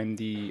Halby. I'm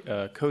the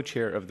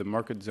co-chair of the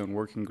Market Zone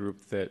Working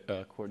Group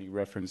that Courtney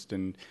referenced,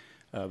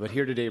 but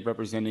here today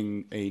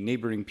representing a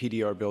neighboring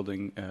PDR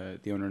building,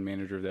 the owner and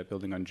manager of that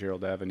building on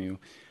Gerald Avenue,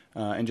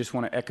 and just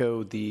want to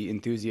echo the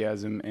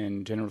enthusiasm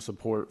and general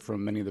support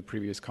from many of the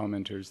previous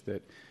commenters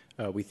that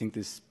we think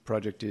this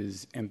project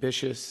is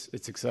ambitious,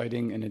 it's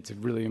exciting, and it's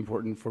really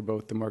important for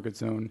both the Market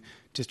Zone,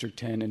 District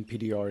 10, and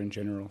PDR in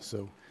general.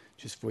 So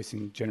just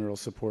voicing general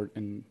support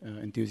and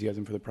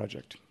enthusiasm for the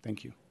project.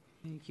 Thank you.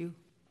 Thank you.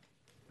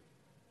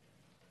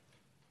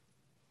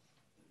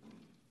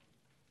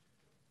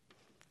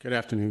 Good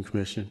afternoon,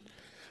 Commission.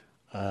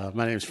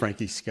 My name is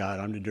Frankie Scott.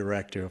 I'm the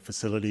Director of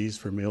Facilities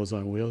for Meals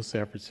on Wheels,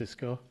 San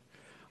Francisco.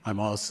 I'm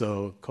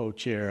also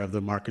co-chair of the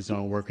Market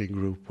Zone Working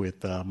Group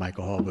with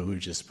Michael Halber, who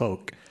just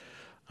spoke.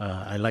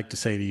 I'd like to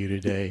say to you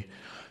today,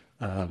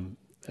 and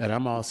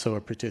I'm also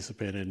a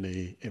participant in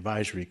the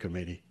advisory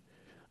committee.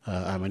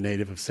 I'm a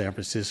native of San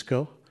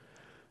Francisco.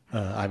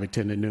 I've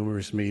attended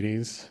numerous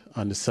meetings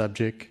on the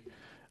subject,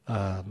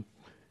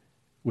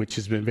 which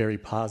has been very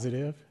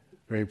positive,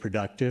 very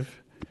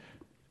productive.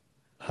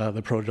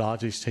 The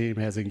Prologis team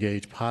has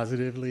engaged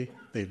positively.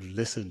 They've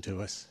listened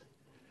to us.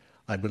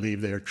 I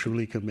believe they are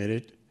truly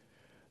committed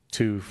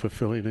to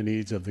fulfilling the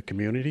needs of the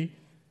community.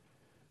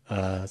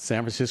 San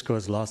Francisco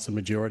has lost the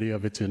majority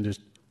of its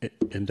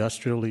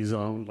industrially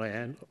zoned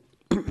land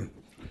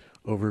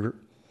over,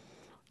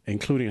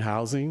 including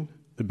housing.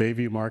 The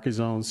Bayview Market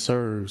Zone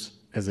serves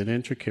as an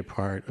intricate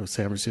part of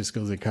San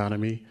Francisco's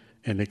economy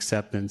and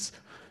acceptance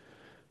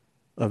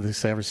of the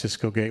San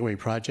Francisco Gateway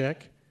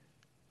Project.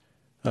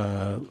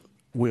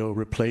 Will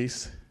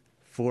replace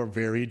 4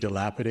 very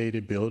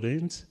dilapidated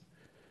buildings.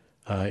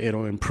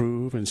 It'll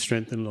improve and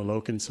strengthen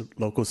the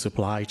local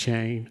supply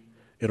chain.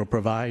 It'll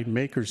provide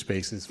maker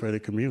spaces for the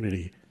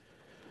community,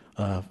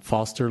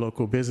 foster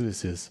local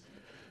businesses,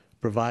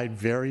 provide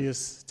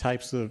various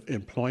types of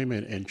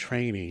employment and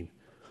training.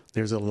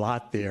 There's a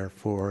lot there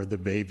for the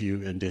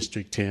Bayview and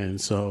District 10.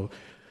 So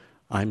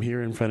I'm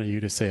here in front of you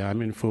to say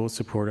I'm in full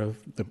support of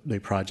the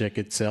project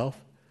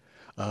itself.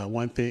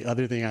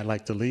 Other thing I'd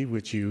like to leave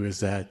with you is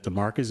that the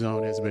Market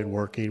Zone has been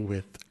working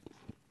with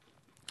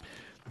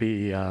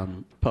the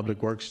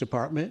Public Works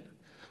Department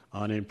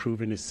on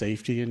improving the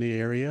safety in the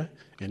area,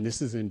 and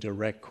this is in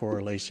direct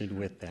correlation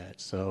with that.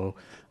 So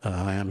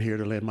I am here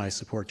to lend my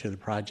support to the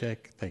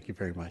project. Thank you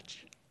very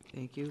much.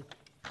 Thank you.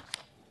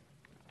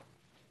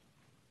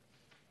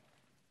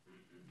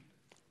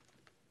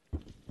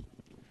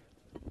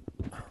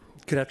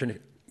 Good afternoon.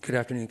 Good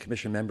afternoon,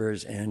 Commission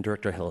members and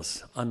Director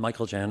Hillis. I'm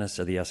Michael Janis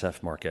of the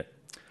SF Market.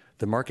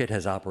 The market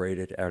has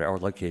operated at our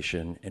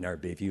location in our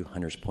Bayview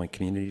Hunters Point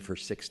community for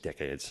 6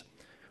 decades,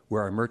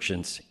 where our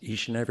merchants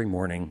each and every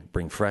morning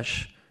bring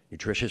fresh,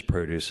 nutritious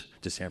produce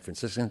to San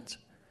Franciscans,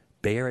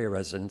 Bay Area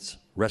residents,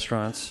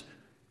 restaurants,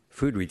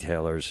 food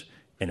retailers,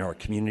 and our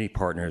community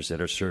partners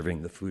that are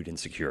serving the food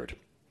insecure.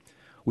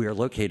 We are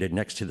located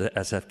next to the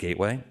SF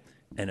Gateway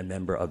and a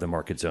member of the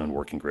Market Zone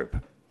Working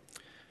Group.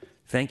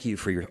 Thank you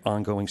for your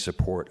ongoing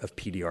support of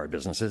PDR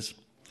businesses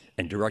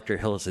and Director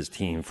Hillis's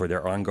team for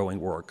their ongoing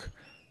work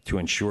to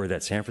ensure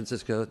that San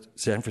Francisco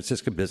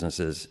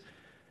businesses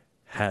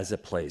has a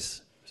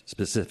place,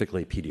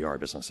 specifically PDR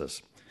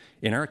businesses.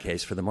 In our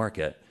case, for the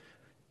market,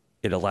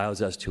 it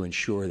allows us to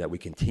ensure that we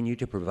continue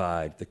to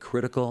provide the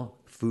critical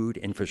food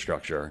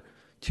infrastructure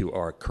to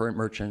our current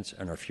merchants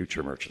and our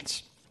future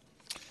merchants.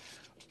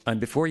 I'm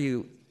before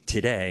you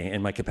today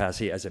in my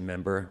capacity as a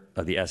member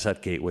of the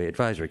SF Gateway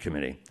Advisory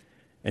Committee,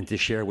 and to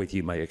share with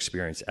you my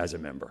experience as a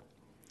member.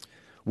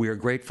 We are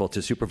grateful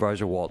to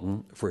Supervisor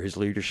Walton for his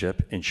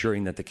leadership,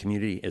 ensuring that the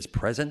community is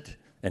present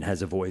and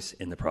has a voice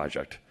in the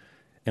project.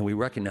 And we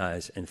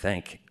recognize and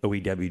thank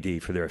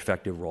OEWD for their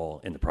effective role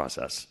in the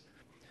process.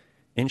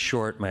 In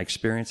short, my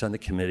experience on the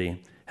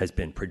committee has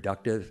been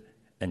productive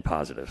and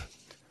positive.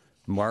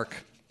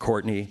 Mark,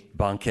 Courtney,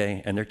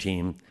 Banke, and their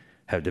team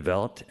have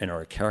developed and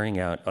are carrying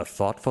out a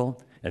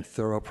thoughtful and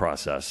thorough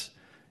process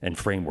and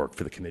framework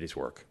for the committee's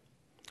work.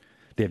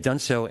 They have done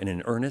so in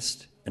an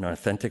earnest and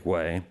authentic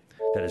way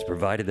that has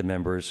provided the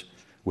members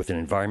with an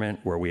environment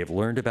where we have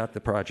learned about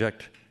the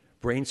project,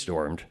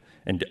 brainstormed,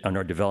 and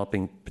are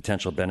developing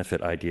potential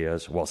benefit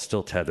ideas while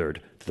still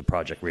tethered to the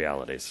project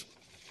realities.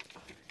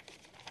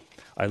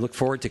 I look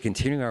forward to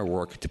continuing our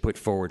work to put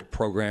forward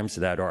programs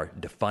that are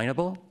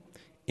definable,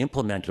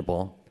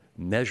 implementable,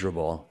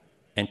 measurable,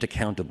 and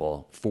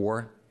accountable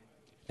for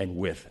and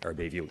with our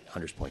Bayview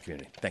Hunters Point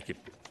community. Thank you.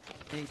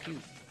 Thank you.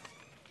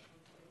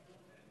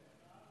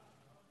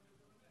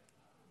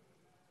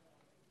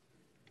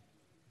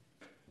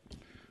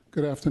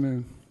 Good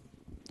afternoon,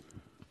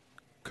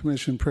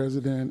 Commission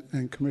President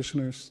and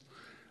Commissioners.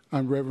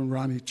 I'm Reverend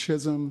Ronnie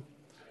Chisholm,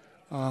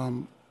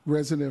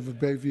 resident of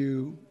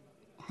Bayview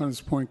Hunters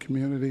Point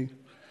community.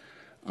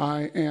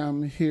 I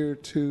am here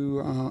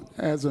to,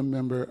 as a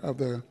member of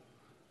the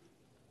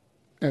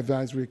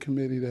advisory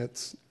committee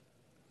that's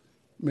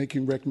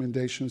making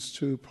recommendations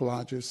to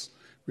Prologis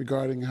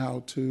regarding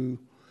how to,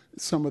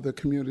 some of the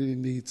community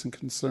needs and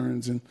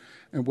concerns and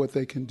what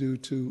they can do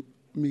to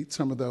meet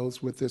some of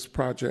those with this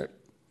project.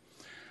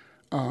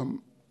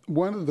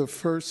 One of the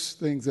first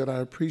things that I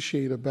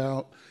appreciate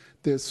about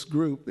this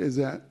group is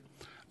that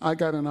I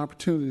got an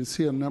opportunity to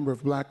see a number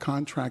of black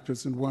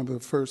contractors in one of the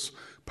first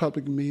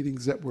public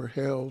meetings that were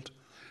held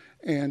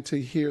and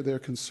to hear their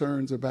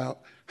concerns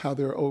about how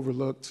they're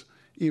overlooked,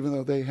 even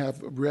though they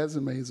have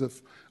resumes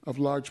of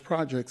large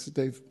projects that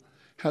they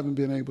haven't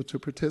been able to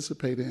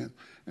participate in.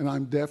 And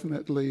I'm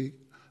definitely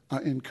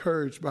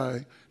encouraged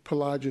by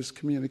Prologis'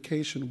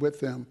 communication with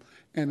them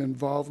and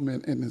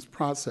involvement in this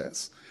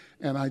process.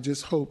 And I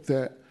just hope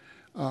that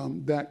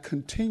that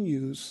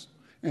continues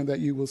and that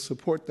you will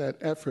support that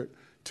effort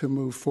to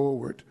move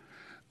forward.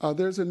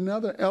 there's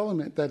another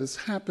element that has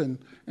happened,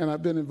 and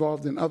I've been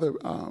involved in other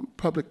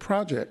public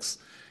projects,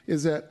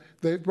 is that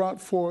they've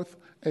brought forth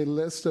a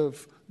list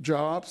of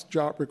jobs,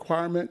 job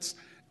requirements,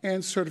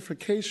 and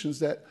certifications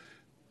that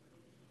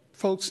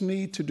folks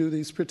need to do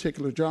these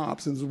particular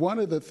jobs. And it's one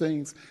of the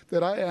things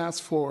that I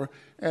asked for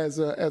as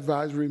an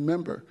advisory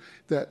member,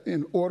 that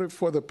in order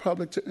for the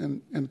public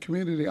and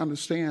community to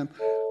understand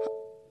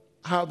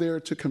how they're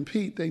to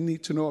compete, they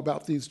need to know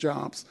about these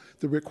jobs,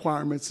 the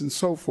requirements, and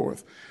so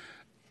forth.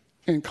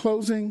 In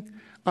closing,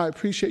 I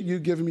appreciate you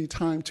giving me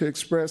time to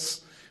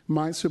express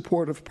my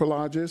support of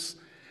Prologis.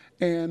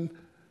 And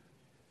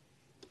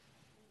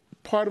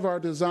part of our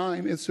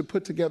design is to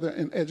put together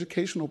an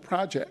educational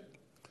project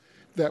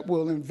that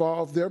will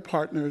involve their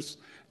partners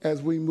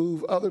as we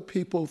move other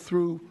people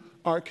through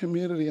our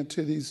community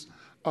into these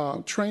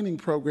training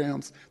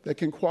programs that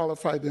can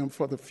qualify them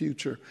for the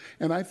future.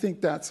 And I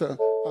think that's a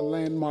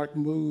landmark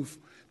move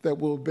that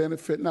will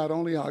benefit not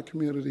only our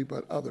community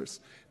but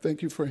others.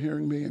 Thank you for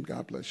hearing me, and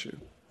God bless you.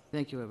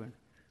 Thank you, Evan.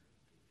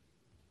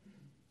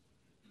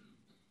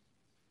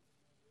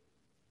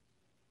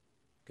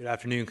 Good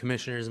afternoon,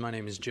 Commissioners. My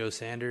name is Joe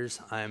Sanders.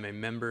 I am a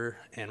member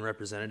and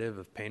representative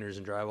of Painters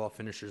and Drywall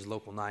Finishers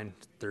Local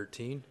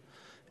 913,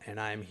 and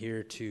I am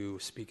here to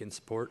speak in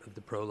support of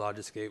the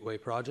Prologis Gateway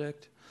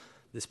project.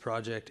 This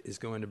project is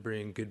going to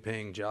bring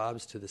good-paying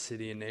jobs to the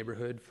city and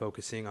neighborhood,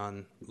 focusing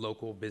on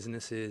local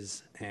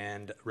businesses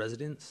and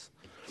residents,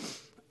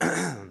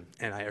 and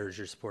I urge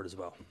your support as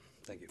well.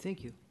 Thank you.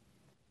 Thank you.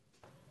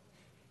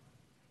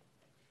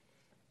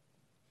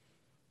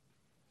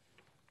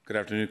 Good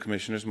afternoon,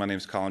 Commissioners. My name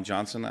is Colin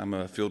Johnson. I'm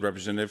a field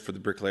representative for the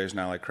Bricklayers and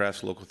Allied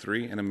Crafts Local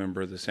 3 and a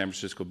member of the San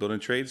Francisco Building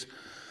Trades.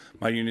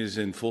 My union is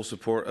in full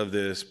support of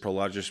this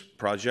Prologis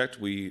project.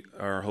 We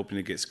are hoping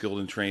to get skilled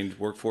and trained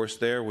workforce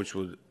there, which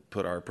would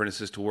put our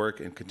apprentices to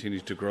work and continue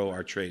to grow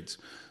our trades.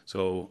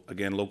 So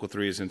again, Local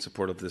 3 is in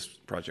support of this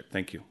project.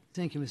 Thank you.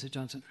 Thank you, Mr.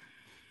 Johnson.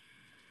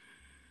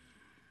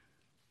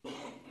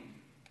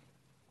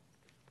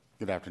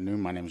 Good afternoon.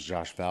 My name is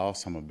Josh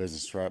Vallis. I'm a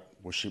business rep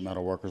with Sheet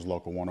Metal Workers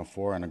Local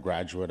 104 and a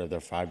graduate of their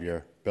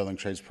 5-year building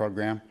trades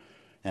program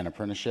and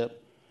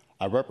apprenticeship.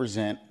 I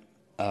represent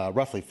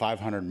roughly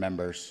 500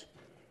 members,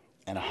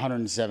 and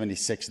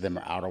 176 of them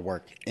are out of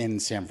work in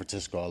San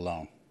Francisco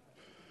alone.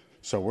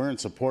 So we're in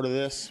support of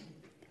this.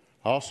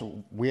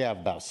 Also, we have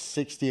about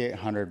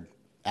 6,800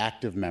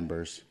 active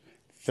members.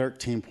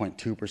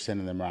 13.2%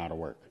 of them are out of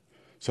work.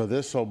 So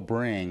this will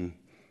bring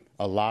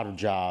a lot of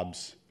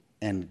jobs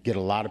and get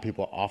a lot of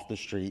people off the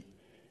street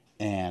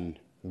and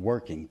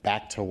working,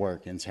 back to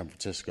work in San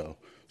Francisco.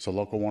 So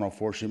Local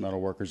 104 Sheet Metal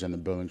Workers and the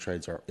building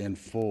trades are in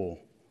full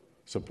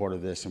support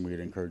of this, and we'd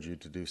encourage you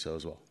to do so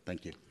as well.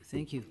 Thank you.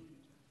 Thank you.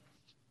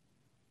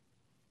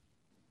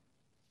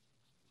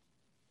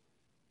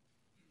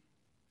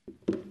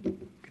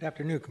 Good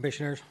afternoon,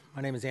 Commissioners.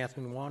 My name is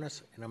Anthony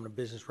Wanis, and I'm a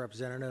business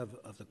representative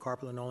of the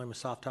Carpet Linoleum and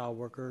Soft Tile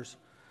Workers,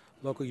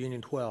 Local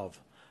Union 12.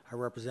 I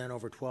represent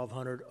over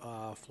 1,200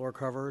 floor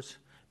covers,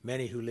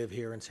 many who live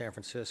here in San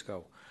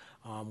Francisco.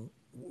 I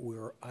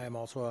am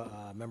also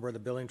a member of the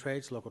Building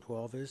Trades, Local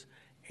 12 is,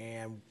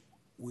 and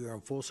we are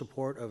in full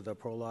support of the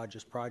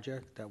Prologis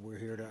project that we're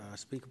here to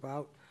speak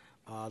about.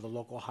 The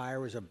local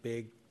hire is a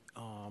big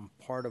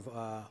part of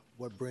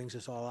what brings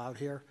us all out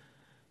here.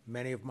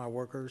 Many of my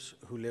workers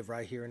who live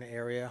right here in the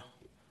area,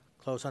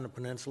 close on the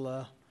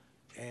peninsula,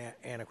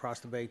 and across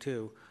the bay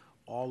too,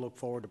 all look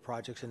forward to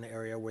projects in the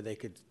area where they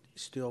could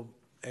still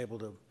able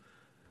to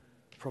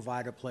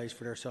provide a place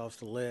for themselves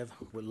to live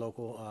with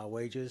local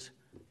wages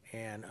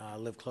and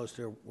live close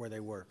to where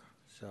they work.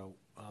 So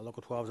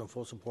Local 12 is in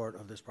full support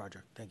of this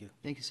project. Thank you.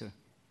 Thank you, sir.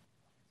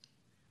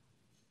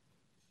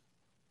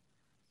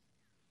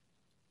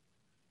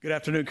 Good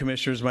afternoon,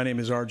 Commissioners. My name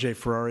is R.J.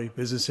 Ferrari,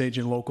 business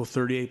agent, Local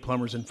 38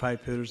 Plumbers and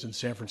Pipe Fitters in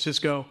San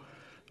Francisco.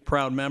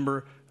 Proud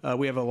member.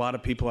 We have a lot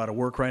of people out of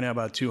work right now,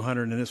 about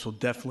 200, and this will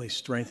definitely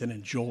strengthen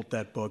and jolt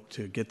that book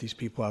to get these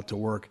people out to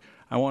work.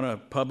 I want to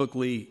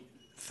publicly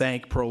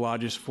thank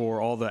Prologis for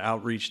all the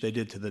outreach they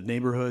did to the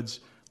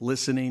neighborhoods,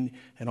 listening,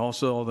 and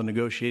also all the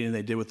negotiating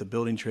they did with the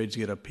building trades to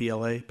get a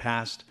PLA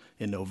passed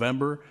in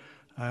November.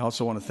 I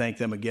also want to thank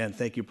them again.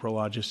 Thank you,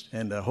 Prologis,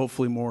 and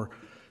hopefully more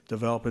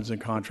developers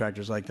and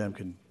contractors like them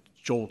can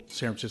jolt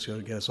San Francisco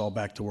to get us all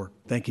back to work.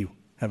 Thank you.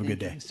 Have a good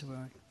day. Mr.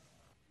 Ferrari.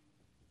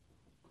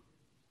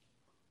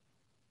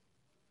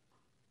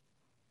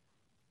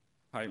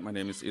 Hi, my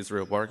name is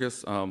Israel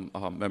Vargas. I'm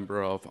a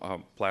member of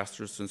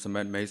Plasters and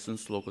Cement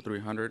Masons, Local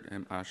 300,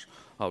 and ASH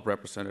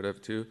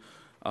representative too.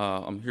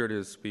 I'm here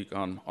to speak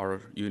on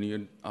our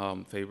union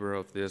favor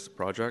of this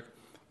project.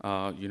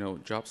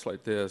 Jobs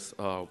like this,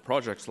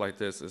 projects like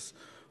this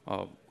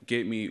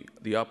gave me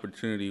the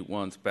opportunity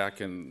once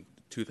back in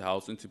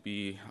 2000 to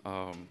be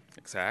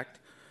exact.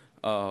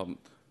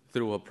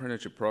 Through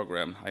apprenticeship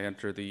program, I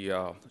entered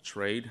the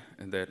trade,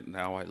 and that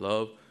now I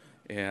love.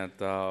 And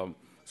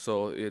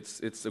so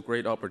it's a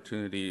great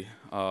opportunity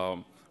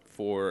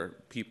for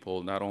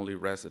people, not only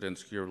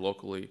residents here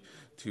locally,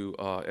 to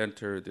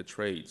enter the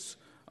trades.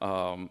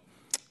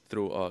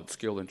 through a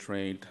skilled and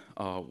trained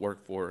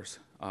workforce.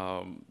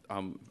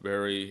 I'm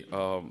very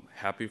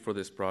happy for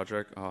this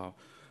project.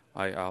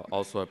 I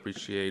also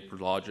appreciate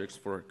Prologix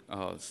for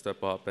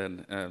step up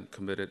and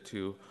committed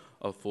to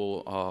a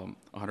full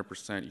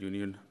 100%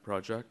 union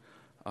project.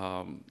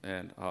 Our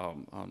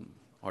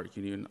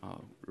union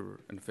we're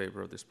in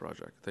favor of this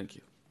project. Thank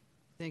you.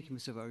 Thank you,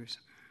 Mr. Vargas.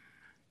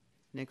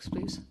 Next,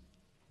 please.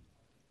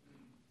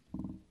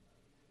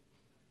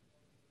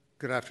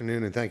 Good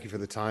afternoon, and thank you for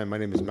the time. My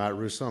name is Matt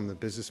Russo. I'm the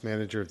business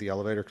manager of the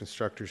Elevator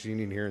Constructors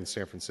Union here in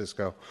San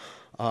Francisco.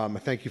 I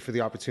thank you for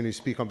the opportunity to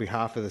speak on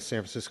behalf of the San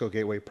Francisco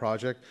Gateway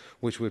Project,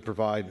 which would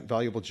provide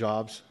valuable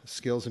jobs,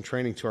 skills, and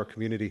training to our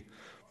community.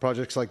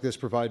 Projects like this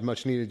provide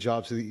much-needed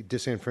jobs to the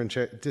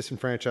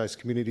disenfranchised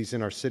communities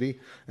in our city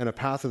and a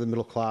path of the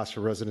middle class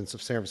for residents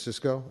of San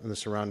Francisco and the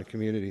surrounding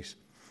communities,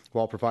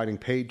 while providing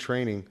paid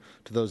training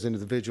to those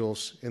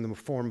individuals in the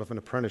form of an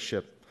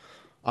apprenticeship.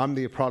 I'm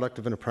the product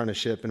of an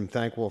apprenticeship and am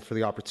thankful for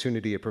the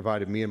opportunity it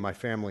provided me and my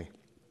family.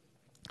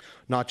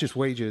 Not just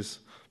wages,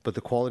 but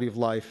the quality of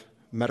life,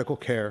 medical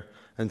care,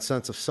 and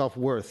sense of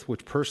self-worth,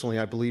 which personally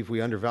I believe we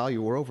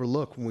undervalue or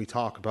overlook when we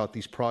talk about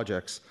these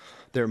projects.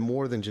 They're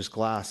more than just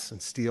glass and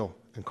steel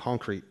and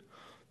concrete.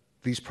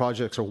 These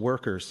projects are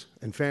workers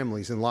and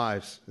families and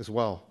lives as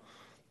well.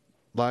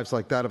 Lives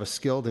like that of a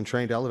skilled and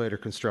trained elevator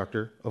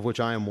constructor, of which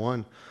I am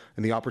one,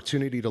 and the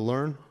opportunity to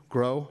learn,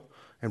 grow,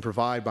 and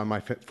provide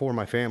for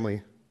my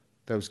family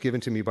that was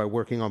given to me by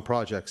working on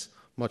projects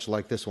much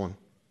like this one.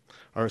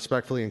 I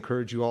respectfully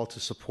encourage you all to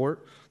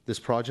support this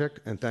project,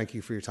 and thank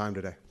you for your time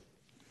today.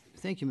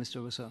 Thank you,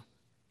 Mr. Russo.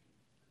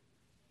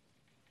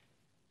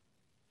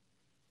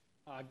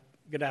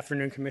 Good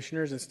afternoon,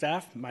 commissioners and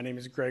staff. My name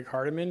is Greg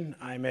Hardiman.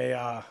 I'm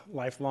a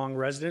lifelong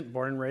resident,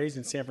 born and raised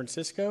in San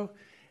Francisco,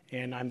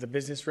 and I'm the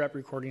business rep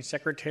recording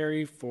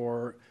secretary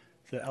for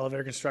the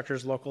Elevator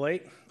Constructors Local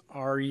 8.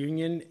 Our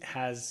union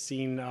has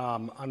seen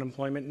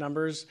unemployment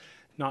numbers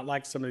not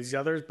like some of these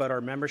others, but our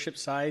membership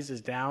size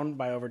is down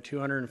by over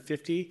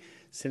 250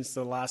 since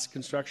the last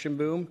construction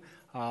boom.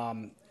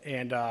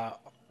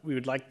 We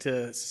would like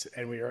to,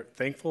 and we are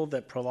thankful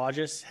that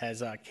Prologis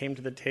has came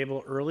to the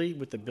table early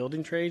with the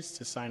building trades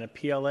to sign a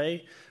PLA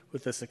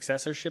with a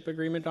successorship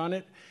agreement on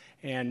it.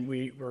 And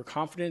we were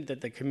confident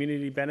that the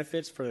community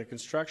benefits for the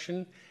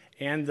construction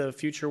and the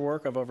future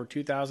work of over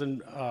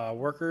 2,000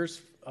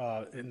 workers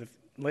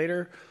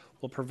later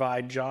will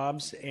provide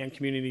jobs and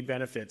community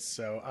benefits.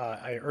 So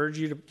I urge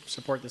you to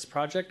support this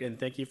project, and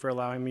thank you for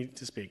allowing me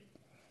to speak.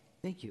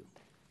 Thank you.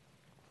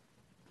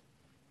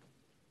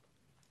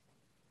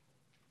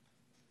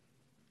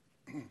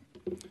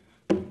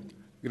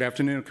 Good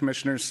afternoon,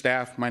 commissioners,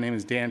 staff. My name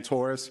is Dan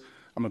Torres.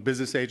 I'm a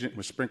business agent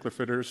with Sprinkler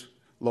Fitters,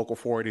 Local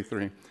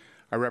 483.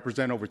 I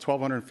represent over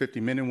 1,250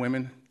 men and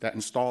women that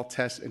install,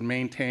 test, and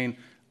maintain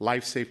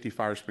life safety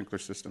fire sprinkler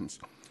systems.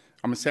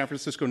 I'm a San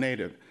Francisco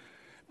native.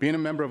 Being a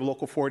member of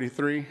Local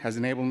 483 has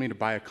enabled me to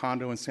buy a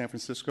condo in San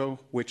Francisco,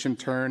 which in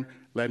turn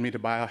led me to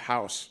buy a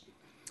house.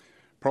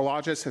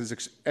 Prologis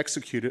has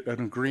executed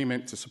an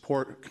agreement to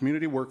support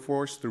community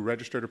workforce through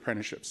registered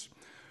apprenticeships.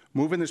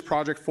 Moving this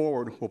project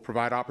forward will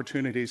provide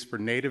opportunities for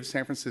native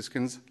San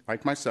Franciscans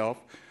like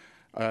myself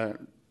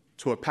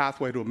to a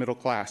pathway to a middle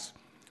class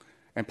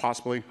and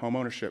possibly home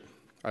ownership.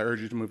 I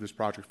urge you to move this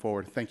project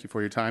forward. Thank you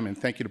for your time, and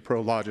thank you to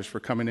Prologis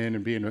for coming in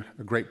and being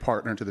a great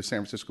partner to the San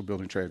Francisco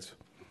building trades.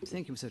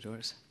 Thank you, Mr.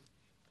 Torres.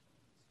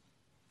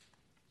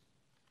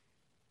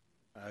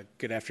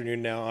 Good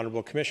afternoon now,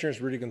 Honorable Commissioners.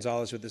 Rudy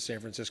Gonzalez with the San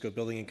Francisco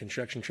Building and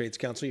Construction Trades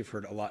Council. You've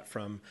heard a lot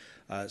from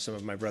some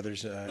of my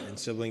brothers and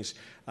siblings.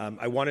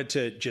 I wanted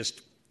to just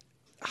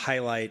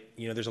highlight,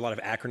 there's a lot of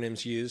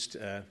acronyms used,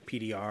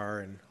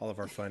 PDR and all of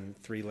our fun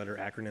three-letter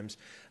acronyms.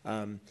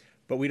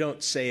 But we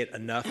don't say it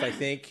enough, I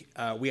think.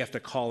 We have to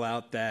call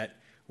out that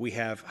we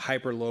have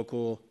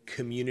hyperlocal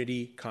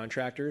community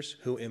contractors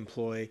who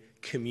employ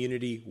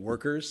community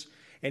workers.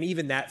 And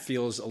even that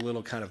feels a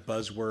little kind of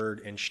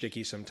buzzword and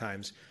shticky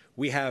sometimes.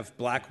 We have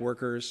black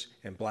workers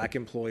and black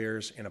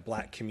employers in a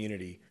black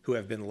community who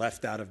have been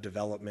left out of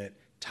development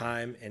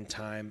time and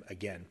time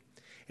again.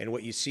 And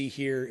what you see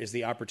here is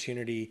the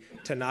opportunity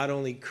to not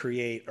only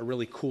create a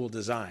really cool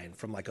design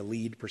from like a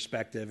LEED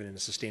perspective and a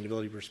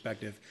sustainability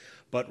perspective,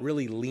 but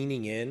really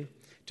leaning in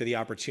to the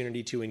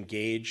opportunity to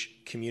engage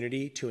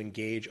community, to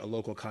engage a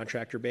local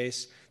contractor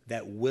base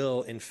that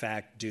will in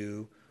fact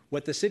do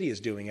what the city is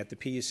doing at the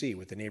PUC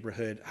with the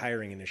Neighborhood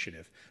Hiring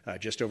Initiative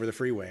just over the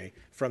freeway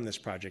from this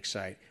project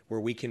site, where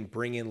we can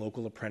bring in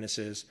local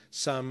apprentices,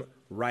 some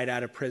right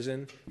out of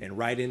prison and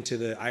right into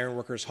the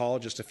Ironworkers Hall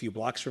just a few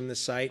blocks from this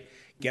site,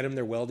 get them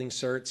their welding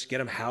certs, get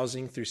them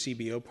housing through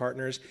CBO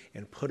partners,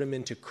 and put them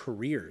into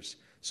careers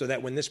so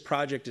that when this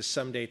project is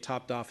someday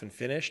topped off and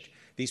finished,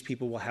 these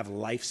people will have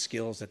life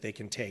skills that they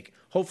can take,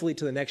 hopefully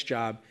to the next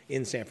job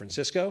in San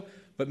Francisco,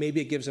 but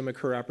maybe it gives them a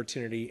career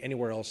opportunity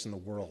anywhere else in the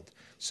world.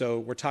 So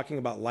we're talking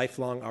about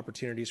lifelong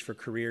opportunities for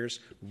careers,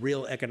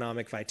 real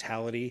economic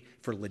vitality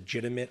for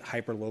legitimate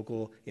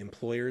hyperlocal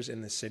employers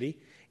in the city.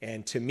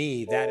 And to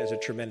me, that is a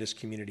tremendous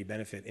community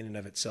benefit in and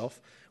of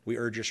itself. We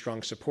urge your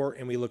strong support,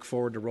 and we look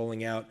forward to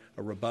rolling out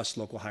a robust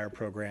local hire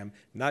program,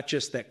 not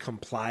just that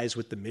complies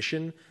with the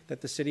mission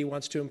that the city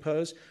wants to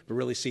impose, but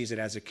really sees it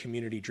as a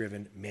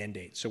community-driven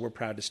mandate. So we're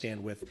proud to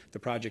stand with the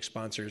project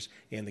sponsors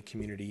and the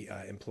community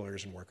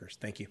employers and workers.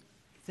 Thank you.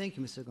 Thank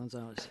you, Mr.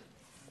 Gonzalez.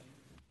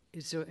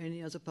 Is there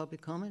any other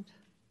public comment?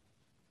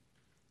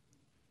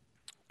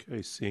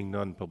 Okay, seeing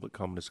none, public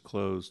comment is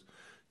closed.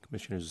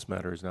 Commissioners, this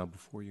matter is now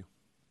before you.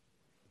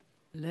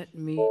 Let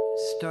me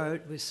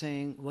start with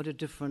saying what a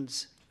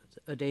difference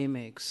a day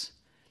makes.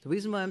 The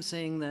reason why I'm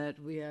saying that,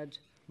 we had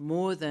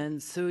more than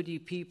 30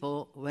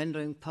 people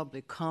rendering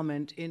public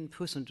comment in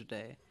person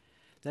today.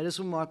 That is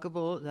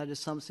remarkable. That is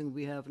something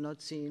we have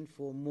not seen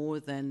for more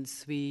than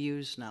 3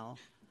 years now.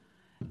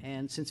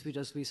 And since we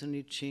just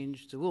recently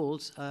changed the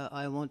rules,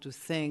 I want to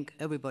thank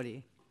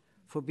everybody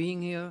for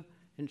being here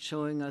and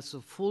showing us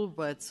the full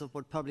breadth of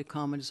what public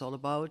comment is all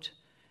about.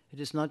 It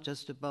is not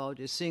just about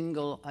a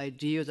single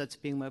idea that's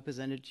being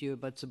represented here,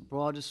 but the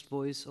broadest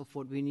voice of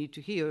what we need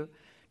to hear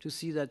to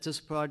see that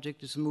this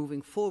project is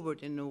moving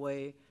forward in a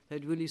way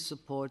that really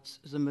supports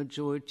the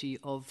majority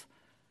of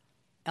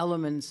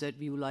elements that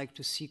we would like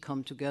to see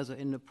come together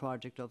in a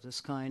project of this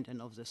kind and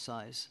of this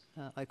size.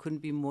 I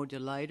couldn't be more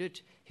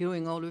delighted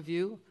hearing all of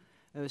you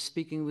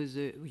speaking with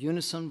a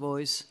unison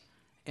voice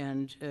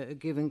and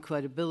giving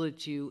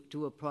credibility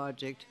to a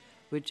project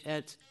which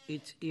at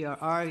its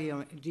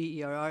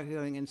DERR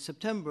hearing in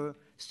September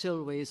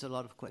still raised a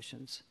lot of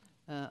questions.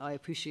 I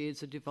appreciate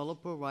the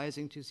developer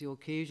rising to the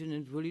occasion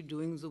and really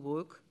doing the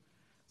work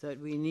that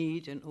we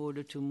need in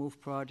order to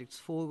move projects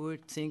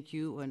forward. Thank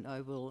you, and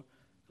I will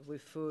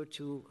refer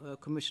to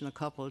Commissioner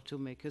Koppel to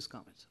make his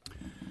comments.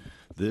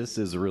 This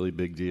is a really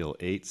big deal,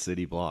 8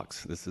 city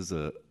blocks. This is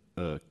a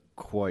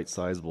quite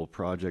sizable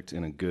project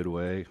in a good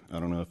way. I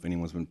don't know if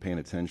anyone's been paying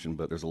attention,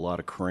 but there's a lot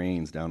of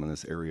cranes down in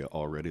this area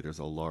already. There's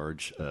a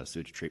large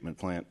sewage treatment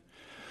plant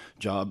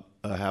job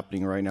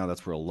happening right now.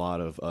 That's where a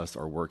lot of us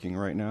are working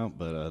right now,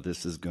 but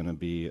this is going to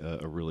be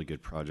a really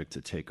good project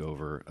to take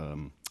over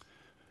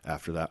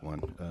after that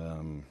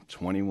one.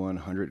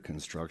 2,100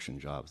 construction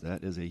jobs.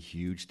 That is a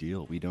huge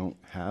deal. We don't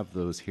have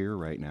those here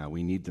right now.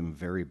 We need them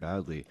very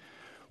badly.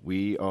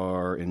 We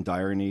are in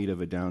dire need of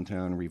a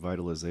downtown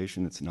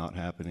revitalization. It's not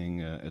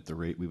happening at the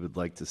rate we would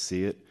like to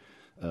see it.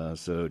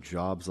 So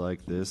jobs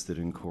like this that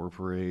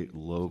incorporate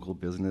local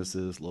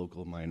businesses,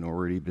 local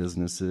minority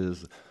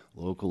businesses,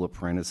 local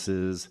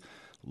apprentices,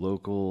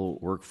 local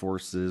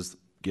workforces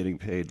getting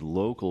paid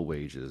local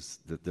wages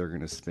that they're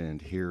going to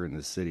spend here in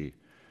the city.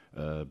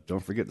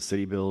 Don't forget the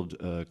City Build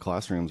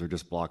classrooms are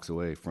just blocks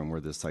away from where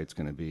this site's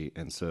going to be.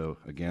 And so,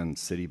 again,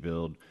 City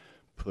Build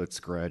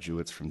puts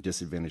graduates from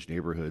disadvantaged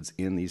neighborhoods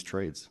in these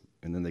trades,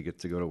 and then they get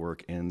to go to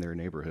work in their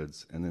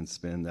neighborhoods and then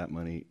spend that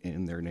money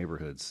in their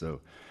neighborhoods.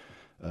 So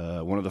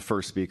one of the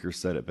first speakers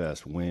said it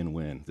best,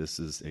 win-win. This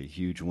is a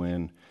huge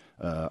win.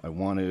 I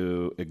want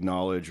to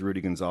acknowledge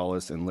Rudy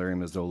Gonzalez and Larry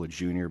Mazzola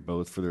Jr.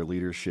 both for their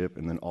leadership,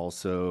 and then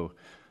also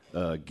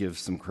give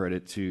some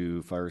credit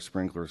to Fire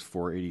Sprinklers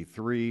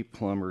 483,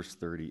 Plumbers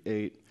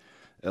 38,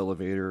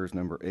 Elevators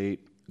number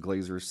 8,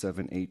 Glazers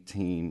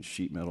 718,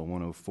 Sheet Metal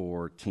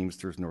 104,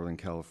 Teamsters Northern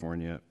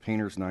California,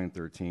 Painters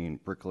 913,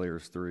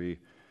 Bricklayers 3,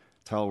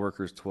 Tile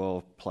Workers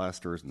 12,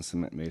 Plasters and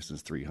Cement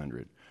Masons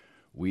 300.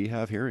 We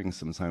have hearings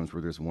sometimes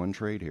where there's one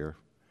trade here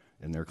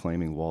and they're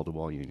claiming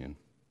wall-to-wall union.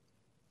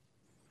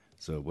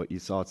 So what you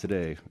saw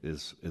today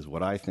is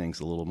what I think is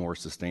a little more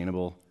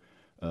sustainable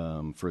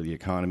for the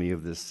economy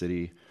of this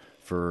city,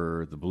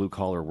 for the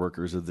blue-collar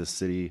workers of this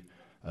city.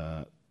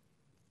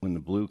 When the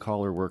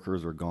blue-collar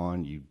workers are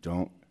gone, you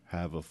don't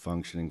have a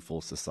functioning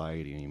full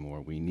society anymore.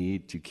 We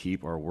need to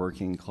keep our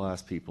working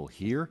class people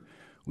here.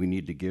 We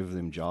need to give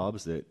them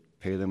jobs that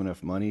pay them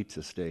enough money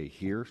to stay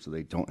here so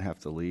they don't have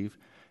to leave.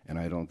 And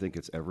I don't think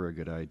it's ever a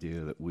good idea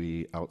that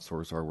we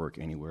outsource our work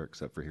anywhere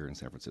except for here in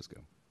San Francisco.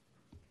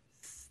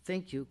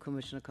 Thank you,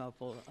 Commissioner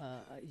Koppel.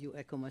 You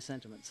echo my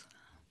sentiments.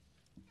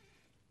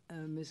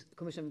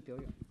 Commissioner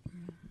Imperial.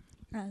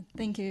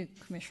 Thank you,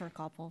 Commissioner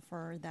Koppel,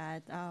 for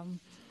that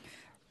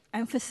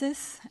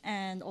emphasis,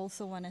 and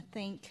also want to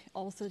thank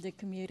also the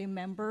community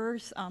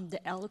members, the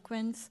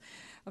eloquence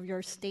of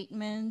your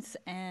statements,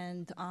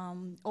 and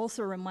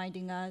also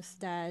reminding us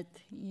that,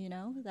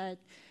 that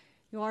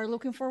you are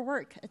looking for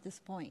work at this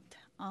point,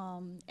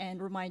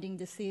 and reminding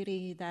the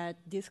city that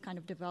this kind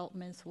of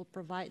developments will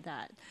provide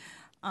that.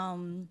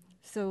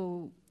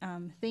 So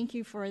thank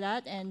you for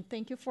that, and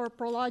thank you for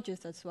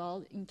Prologis as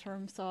well in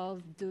terms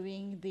of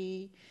doing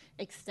the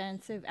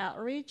extensive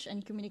outreach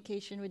and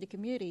communication with the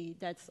community.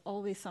 That's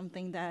always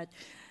something that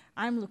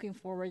I'm looking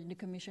forward to the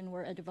commission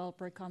where a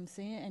developer comes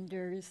in and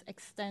there's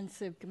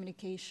extensive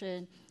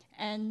communication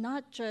and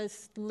not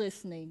just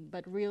listening,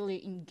 but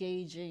really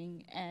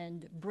engaging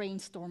and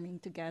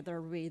brainstorming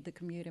together with the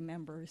community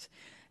members.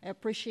 I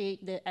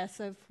appreciate the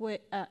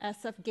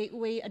SF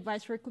Gateway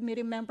Advisory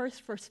Committee members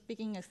for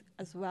speaking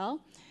as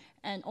well,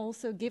 and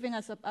also giving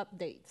us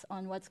updates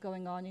on what's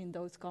going on in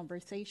those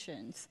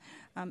conversations.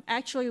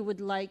 Actually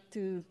would like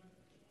to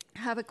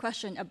have a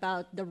question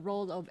about the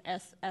role of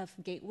SF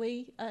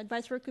Gateway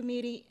Advisory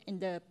Committee in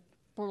the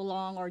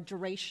prolong or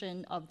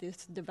duration of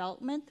this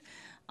development.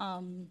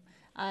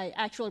 I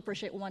actually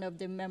appreciate one of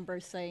the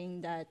members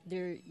saying that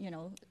they're,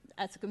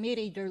 as a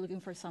committee, they're looking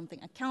for something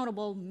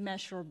accountable,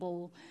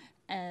 measurable,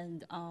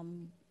 and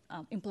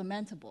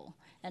implementable.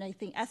 And I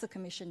think as a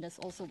commission, that's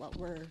also what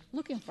we're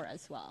looking for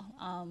as well.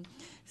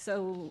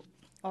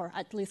 Or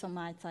at least on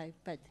my side,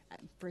 but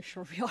I'm pretty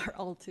sure we are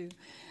all too.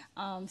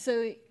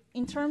 So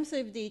in terms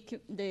of the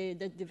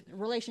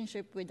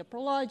relationship with the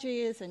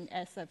Prologis and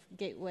SF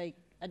Gateway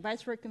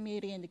Advisory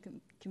Committee and the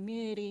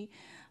community,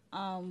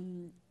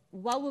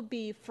 what would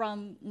be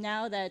from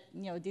now that,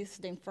 this is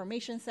the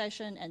information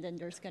session, and then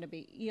there's going to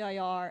be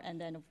EIR,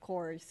 and then of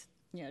course,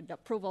 the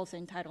approvals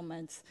and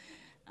entitlements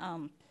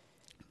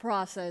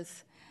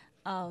process.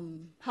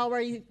 How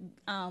are you,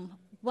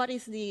 what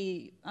is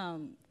the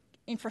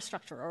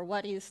infrastructure, or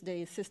what is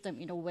the system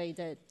in a way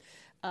that,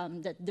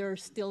 that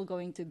there's still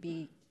going to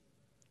be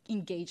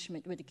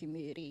engagement with the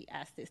community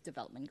as this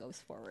development goes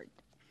forward?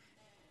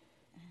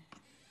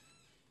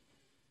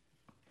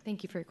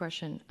 Thank you for your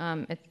question.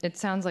 It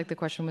sounds like the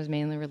question was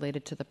mainly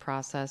related to the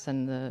process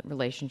and the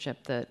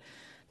relationship that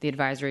the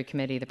advisory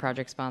committee, the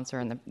project sponsor,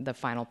 and the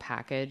final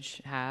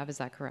package have. Is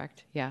that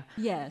correct? Yeah.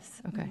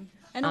 Yes. Okay. Mm-hmm.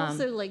 And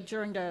also, like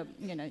during the,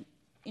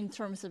 in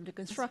terms of the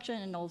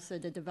construction and also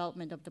the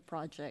development of the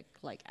project,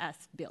 like as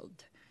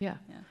built. Yeah.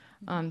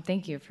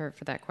 Thank you for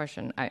that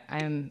question.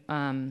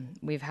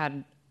 We've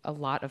had a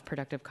lot of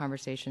productive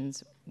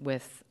conversations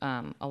with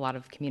a lot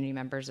of community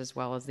members as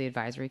well as the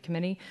advisory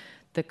committee.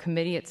 The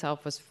committee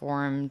itself was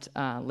formed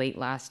late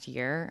last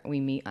year. We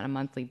meet on a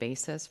monthly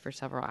basis for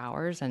several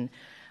hours, and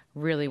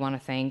really want to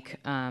thank,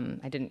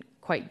 I didn't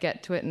quite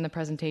get to it in the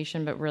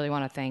presentation, but really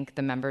want to thank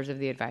the members of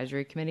the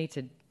advisory committee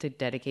to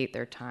dedicate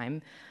their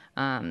time.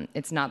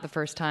 It's not the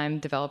first time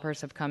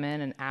developers have come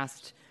in and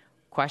asked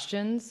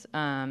questions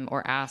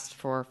or asked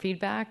for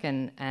feedback,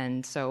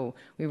 and so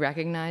we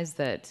recognize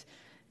that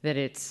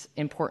it's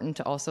important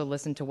to also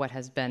listen to what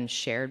has been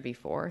shared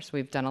before. So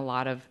we've done a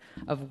lot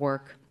of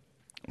work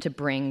to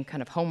bring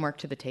kind of homework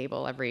to the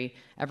table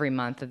every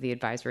month of the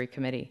advisory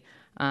committee.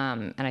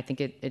 And I think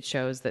it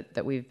shows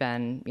that we've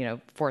been,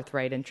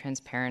 forthright and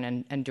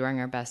transparent and doing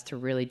our best to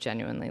really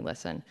genuinely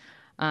listen.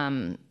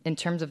 In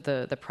terms of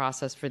the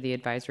process for the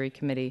advisory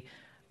committee,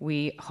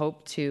 we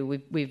hope to,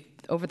 we've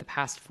over the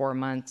past 4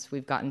 months,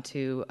 we've gotten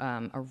to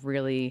a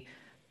really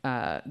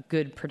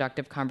good,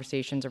 productive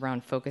conversations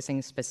around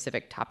focusing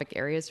specific topic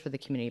areas for the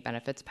community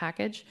benefits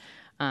package.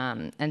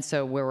 And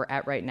so where we're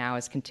at right now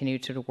is continue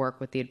to work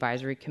with the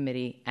advisory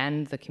committee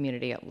and the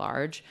community at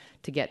large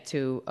to get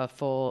to a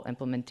full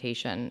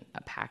implementation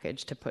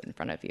package to put in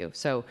front of you.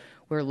 So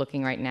we're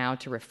looking right now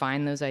to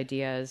refine those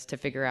ideas, to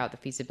figure out the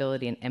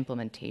feasibility and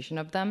implementation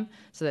of them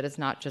so that it's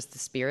not just the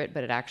spirit,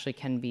 but it actually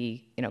can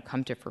be,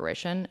 come to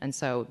fruition. And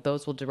so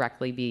those will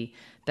directly be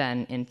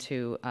then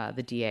into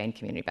the DA and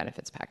community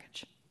benefits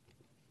package.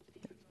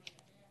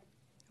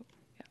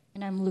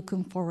 And I'm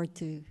looking forward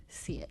to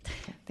see it.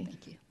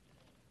 Thank you.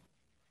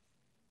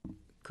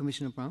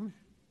 Commissioner Brown?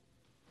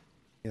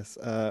 Yes,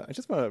 I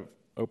just want to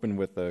open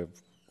with a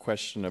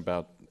question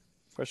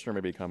or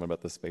maybe a comment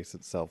about the space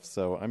itself.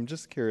 So I'm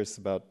just curious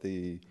about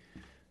in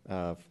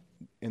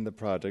the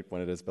project,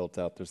 when it is built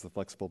out, there's the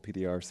flexible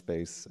PDR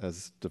space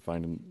as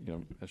defined,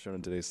 as shown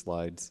in today's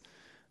slides.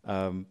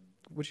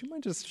 Would you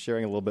mind just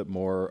sharing a little bit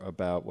more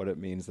about what it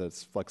means that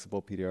it's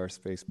flexible PDR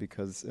space?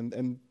 Because,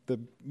 and the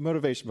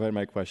motivation behind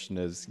my question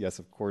is, yes,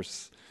 of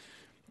course,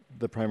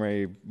 the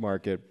primary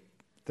market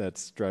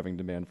that's driving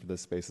demand for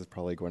this space is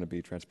probably going to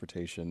be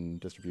transportation,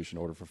 distribution,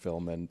 order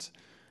fulfillment.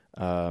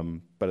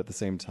 But at the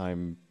same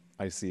time,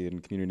 I see in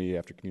community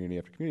after community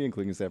after community,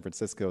 including San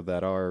Francisco,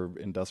 that our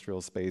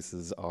industrial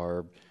spaces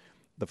are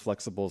the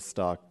flexible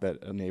stock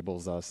that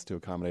enables us to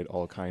accommodate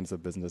all kinds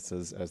of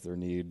businesses as their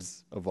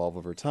needs evolve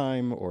over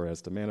time or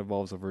as demand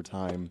evolves over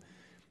time.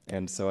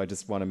 And so I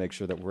just want to make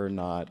sure that we're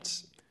not,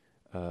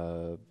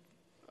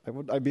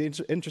 I'd be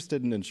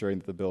interested in ensuring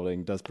that the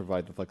building does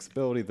provide the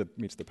flexibility that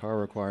meets the power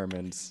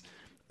requirements,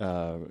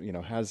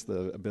 has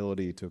the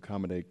ability to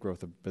accommodate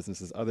growth of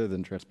businesses other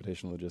than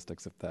transportation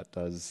logistics if that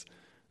does,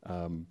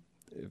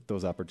 if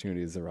those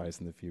opportunities arise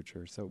in the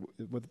future. So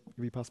would it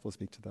be possible to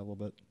speak to that a little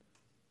bit?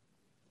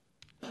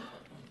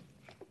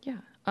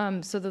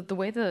 Yeah. So the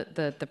way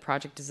the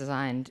project is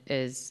designed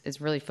is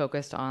really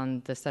focused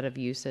on the set of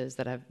uses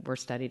that were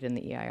studied in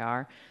the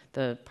EIR,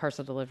 the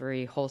parcel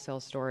delivery, wholesale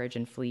storage,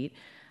 and fleet.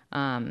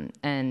 When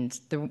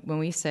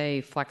we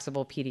say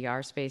flexible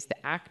PDR space,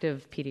 the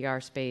active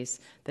PDR space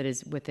that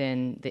is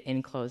within the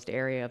enclosed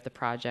area of the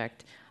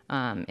project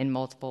in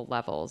multiple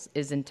levels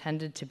is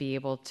intended to be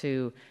able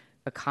to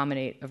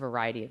accommodate a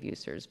variety of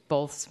users,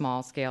 both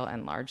small scale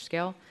and large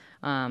scale.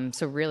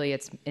 So really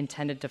it's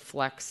intended to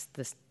flex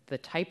the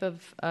type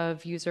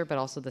of user, but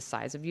also the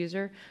size of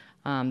user.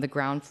 The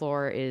ground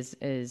floor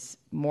is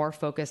more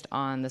focused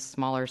on the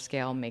smaller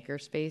scale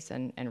makerspace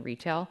and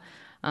retail.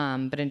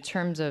 But in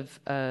terms of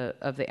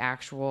the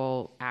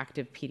actual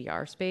active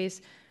PDR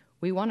space,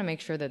 we want to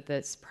make sure that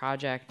this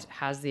project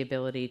has the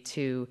ability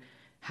to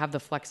have the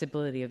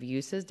flexibility of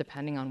uses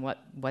depending on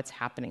what's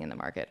happening in the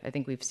market. I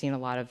think we've seen a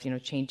lot of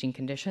changing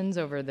conditions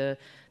over the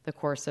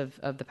course of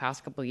the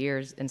past couple of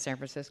years in San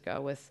Francisco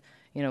with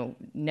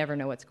never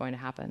know what's going to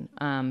happen.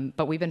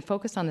 But we've been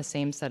focused on the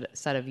same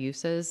set of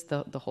uses,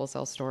 the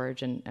wholesale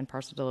storage and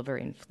parcel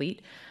delivery and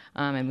fleet.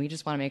 And we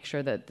just want to make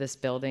sure that this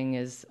building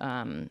is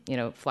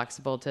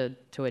flexible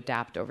to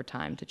adapt over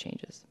time to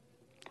changes.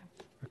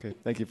 Okay,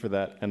 thank you for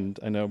that. And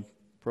I know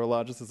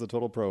Prologis is a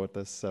total pro at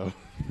this, so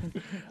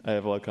I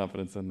have a lot of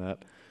confidence in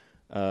that.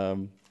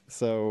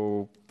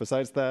 So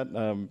besides that,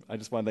 I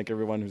just want to thank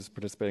everyone who's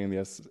participating in the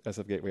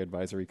SF Gateway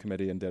Advisory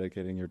Committee and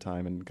dedicating your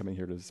time and coming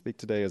here to speak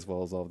today, as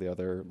well as all the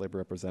other labor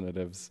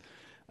representatives.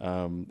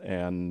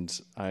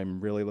 And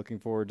I'm really looking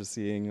forward to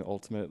seeing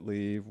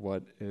ultimately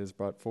what is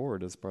brought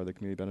forward as part of the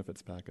community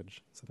benefits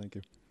package. So thank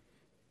you.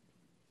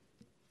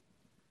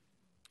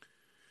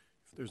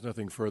 If there's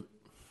nothing further.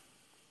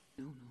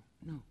 No.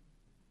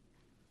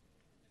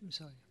 I'm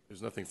sorry.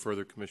 There's nothing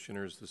further,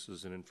 commissioners. This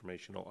is an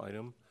informational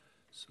item,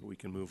 so we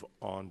can move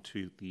on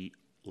to the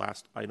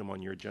last item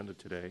on your agenda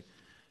today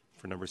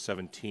for number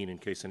 17. In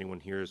case anyone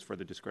hears, for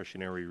the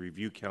discretionary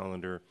review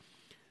calendar,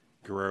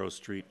 Guerrero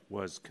Street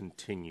was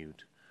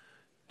continued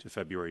to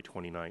February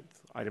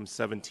 29th. Item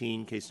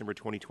 17, case number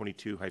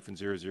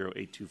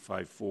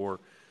 2022-008254,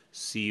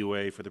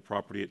 CUA for the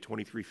property at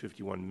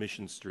 2351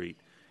 Mission Street,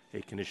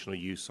 a conditional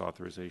use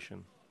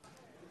authorization.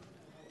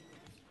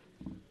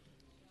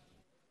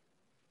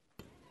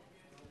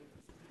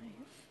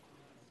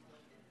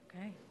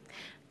 Okay.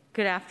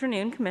 Good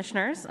afternoon,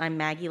 Commissioners. I'm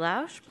Maggie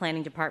Lausch,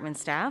 Planning Department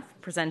staff,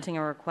 presenting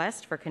a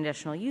request for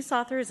conditional use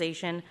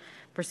authorization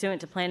pursuant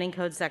to Planning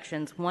Code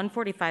Sections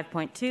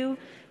 145.2,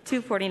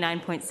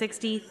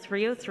 249.60,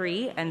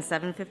 303, and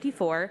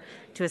 754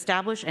 to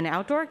establish an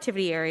outdoor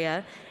activity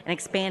area and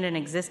expand an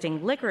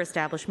existing liquor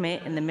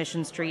establishment in the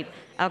Mission Street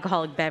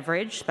Alcoholic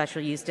Beverage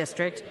Special Use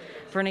District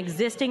for an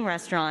existing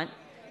restaurant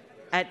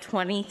at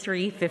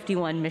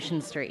 2351 Mission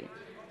Street.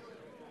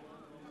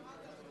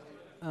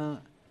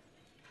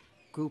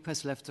 Group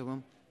has left the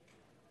room.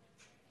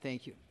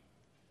 Thank you.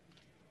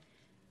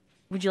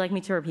 Would you like me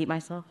to repeat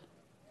myself?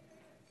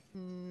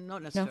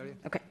 Not necessarily.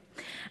 No? Okay.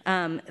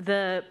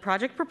 The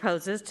project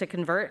proposes to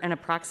convert an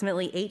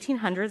approximately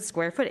 1,800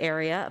 square foot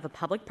area of a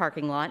public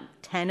parking lot,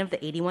 10 of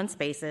the 81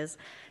 spaces,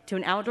 to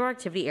an outdoor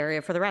activity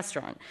area for the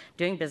restaurant,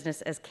 doing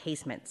business as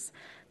Casements.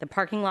 The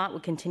parking lot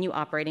would continue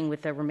operating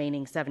with the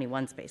remaining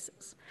 71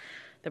 spaces.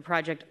 The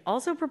project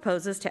also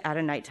proposes to add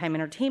a nighttime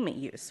entertainment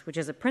use, which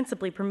is a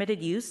principally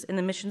permitted use in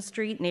the Mission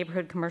Street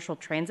Neighborhood Commercial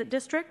Transit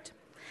District.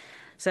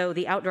 So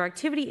the outdoor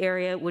activity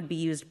area would be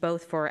used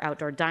both for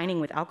outdoor dining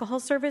with alcohol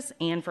service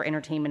and for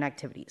entertainment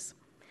activities.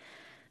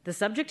 The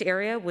subject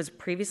area was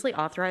previously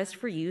authorized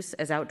for use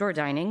as outdoor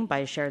dining by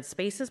a shared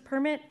spaces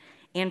permit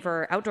and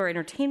for outdoor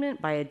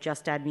entertainment by a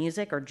Just Add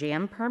Music or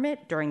JAM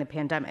permit during the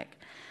pandemic.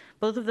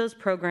 Both of those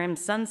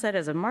programs sunset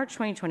as of March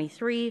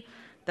 2023,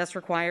 thus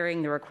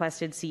requiring the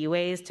requested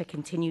CUAs to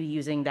continue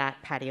using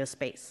that patio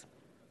space.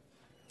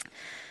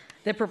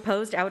 The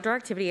proposed outdoor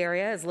activity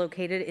area is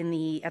located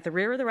at the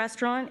rear of the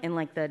restaurant in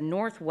the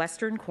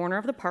northwestern corner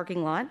of the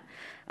parking lot.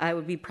 It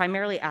would be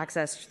primarily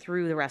accessed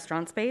through the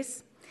restaurant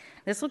space.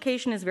 This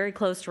location is very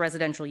close to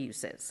residential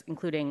uses,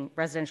 including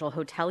residential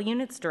hotel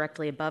units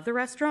directly above the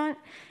restaurant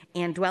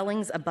and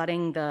dwellings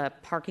abutting the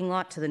parking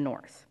lot to the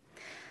north.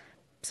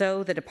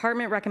 So the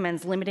department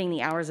recommends limiting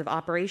the hours of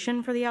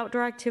operation for the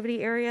outdoor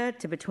activity area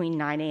to between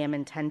 9 a.m.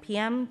 and 10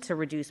 p.m. to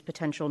reduce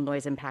potential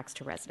noise impacts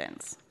to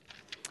residents.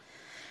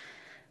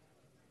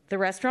 The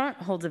restaurant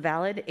holds a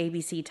valid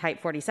ABC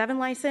Type 47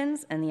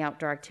 license, and the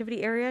outdoor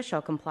activity area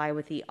shall comply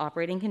with the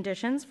operating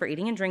conditions for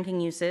eating and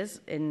drinking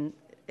uses in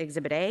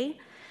Exhibit A.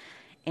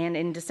 And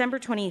in December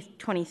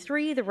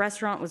 2023, the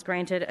restaurant was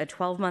granted a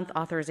 12-month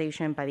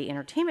authorization by the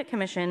Entertainment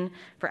Commission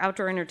for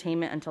outdoor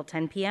entertainment until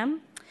 10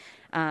 p.m.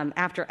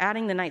 After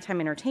adding the nighttime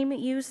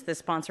entertainment use, the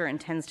sponsor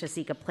intends to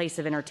seek a place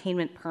of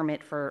entertainment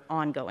permit for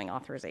ongoing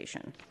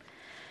authorization.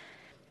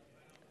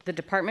 The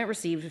department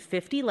received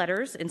 50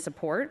 letters in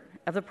support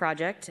of the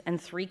project and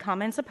 3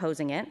 comments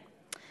opposing it.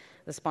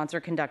 The sponsor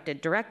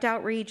conducted direct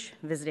outreach,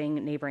 visiting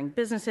neighboring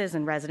businesses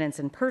and residents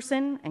in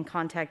person, and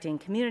contacting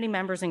community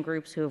members and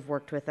groups who have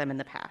worked with them in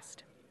the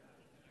past.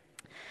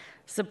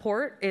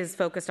 Support is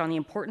focused on the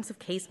importance of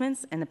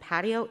Casements and the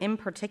patio in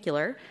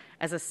particular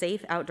as a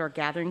safe outdoor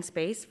gathering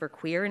space for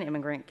queer and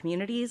immigrant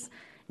communities,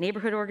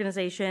 neighborhood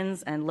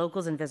organizations, and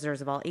locals and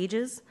visitors of all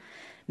ages.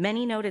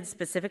 Many noted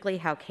specifically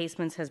how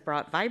Casements has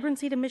brought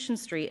vibrancy to Mission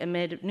Street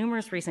amid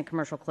numerous recent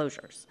commercial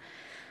closures.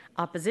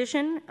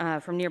 Opposition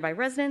from nearby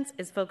residents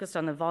is focused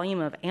on the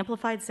volume of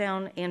amplified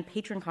sound and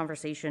patron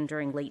conversation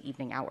during late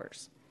evening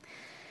hours.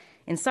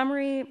 In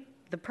summary,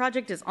 the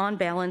project is on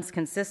balance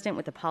consistent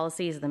with the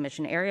policies of the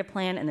Mission Area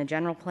Plan and the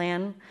General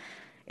Plan.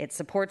 It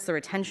supports the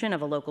retention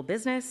of a local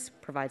business,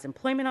 provides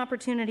employment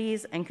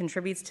opportunities, and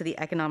contributes to the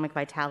economic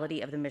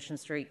vitality of the Mission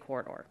Street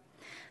corridor.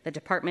 The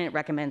department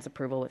recommends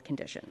approval with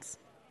conditions.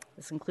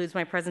 This concludes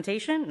my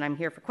presentation, and I'm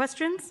here for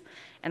questions,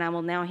 and I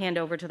will now hand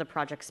over to the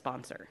project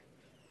sponsor.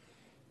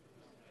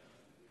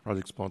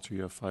 Project sponsor,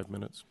 you have 5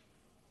 minutes.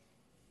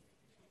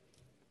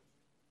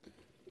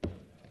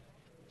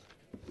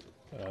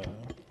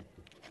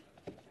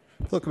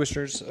 Hello,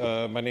 Commissioners.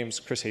 My name is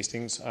Chris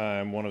Hastings.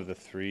 I'm one of the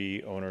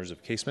 3 owners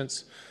of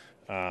Casements.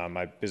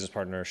 My business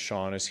partner,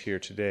 Sean, is here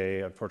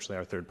today. Unfortunately,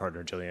 our third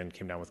partner, Jillian,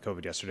 came down with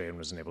COVID yesterday and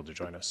wasn't able to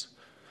join us.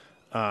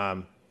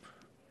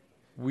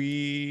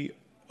 We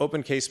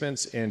opened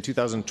Casements in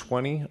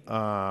 2020,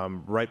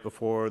 right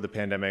before the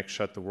pandemic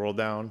shut the world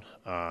down.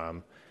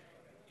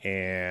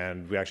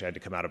 And we actually had to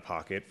come out of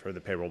pocket for the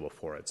payroll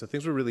before it. So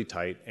things were really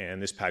tight, and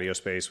this patio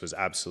space was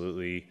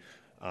absolutely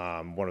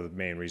one of the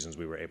main reasons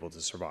we were able to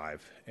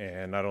survive.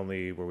 And not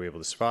only were we able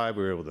to survive,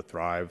 we were able to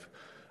thrive.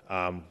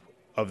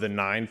 Of the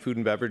 9 food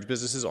and beverage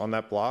businesses on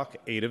that block,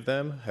 8 of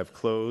them have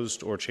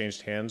closed or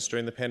changed hands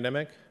during the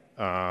pandemic.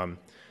 And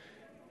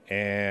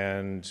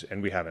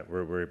we haven't.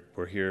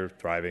 We're here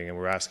thriving, and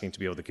we're asking to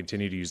be able to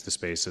continue to use the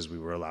space as we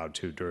were allowed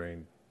to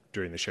during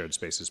the Shared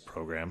Spaces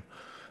program.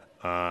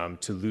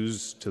 To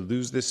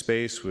lose this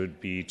space would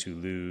be to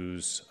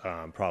lose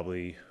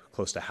probably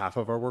close to half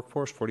of our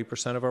workforce,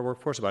 40% of our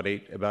workforce, about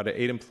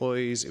 8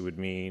 employees. It would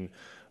mean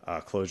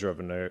closure of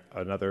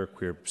another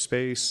queer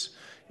space.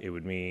 It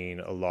would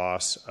mean a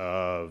loss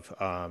of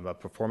a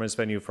performance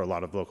venue for a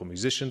lot of local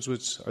musicians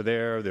which are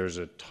there. There's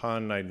a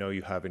ton, I know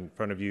you have in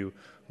front of you,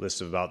 a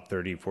list of about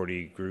 30,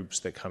 40 groups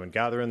that come and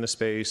gather in the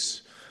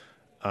space.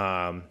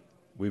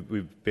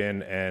 We've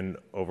been an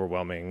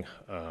overwhelming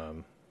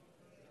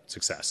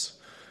success.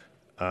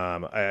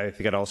 I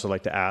think I'd also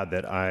like to add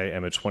that I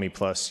am a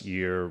 20-plus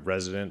year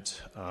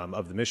resident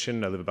of the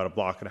Mission. I live about a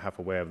block and a half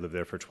away. I've lived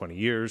there for 20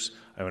 years.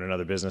 I own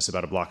another business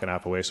about a block and a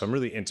half away, so I'm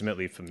really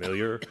intimately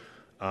familiar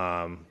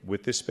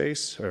with this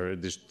space, or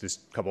this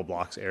couple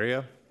blocks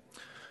area.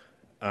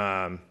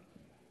 And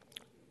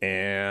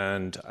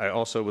I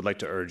also would like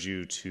to urge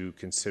you to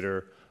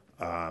consider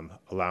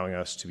allowing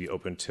us to be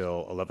open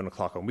till 11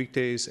 o'clock on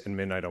weekdays and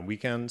midnight on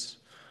weekends.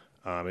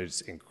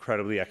 It's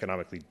incredibly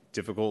economically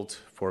difficult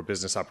for a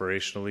business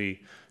operationally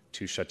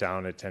to shut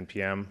down at 10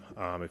 p.m.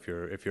 If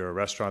you're a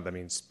restaurant, that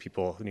means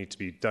people need to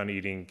be done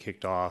eating,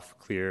 kicked off,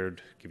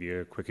 cleared. Give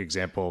you a quick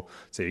example.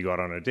 Say you go out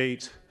on a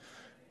date,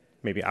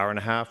 maybe hour and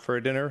a half for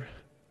a dinner.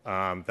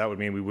 That would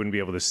mean we wouldn't be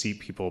able to seat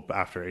people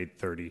after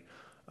 8:30,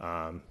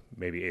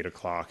 maybe 8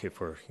 o'clock if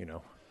we're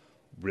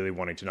really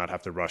wanting to not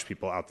have to rush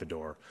people out the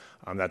door.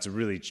 That's a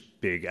really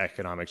big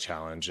economic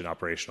challenge and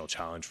operational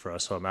challenge for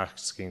us. So I'm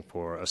asking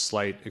for a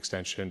slight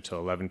extension to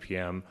 11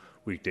 p.m.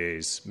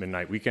 weekdays,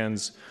 midnight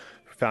weekends.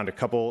 Found a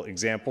couple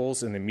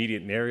examples in the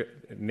immediate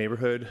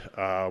neighborhood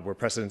where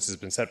precedence has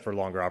been set for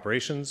longer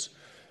operations.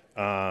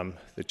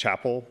 The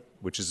Chapel,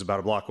 which is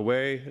about a block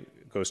away,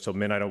 goes till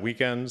midnight on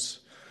weekends.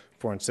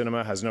 Foreign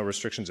Cinema has no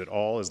restrictions at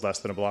all, is less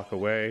than a block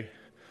away.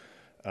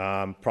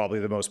 Probably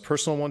the most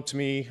personal one to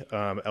me,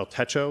 El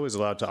Techo is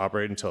allowed to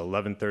operate until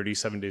 11:30,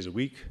 7 days a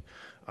week.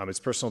 It's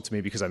personal to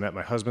me because I met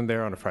my husband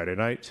there on a Friday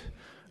night,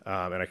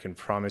 and I can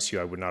promise you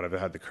I would not have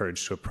had the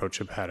courage to approach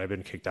him had I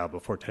been kicked out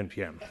before 10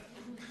 p.m.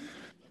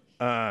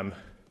 I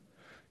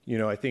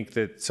think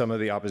that some of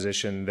the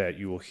opposition that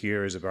you will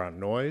hear is around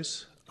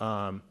noise,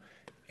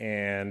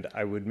 and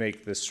I would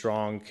make the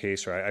strong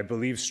case, or I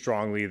believe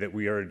strongly that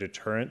we are a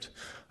deterrent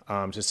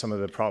to some of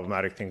the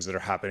problematic things that are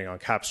happening on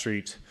Cap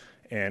Street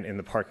and in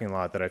the parking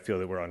lot that I feel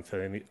that we're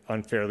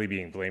unfairly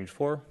being blamed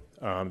for.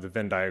 The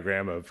Venn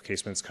diagram of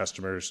Casements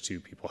customers to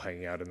people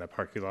hanging out in that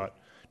parking lot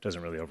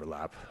doesn't really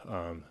overlap.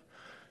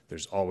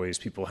 There's always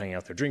people hanging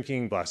out there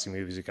drinking, blasting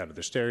music out of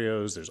their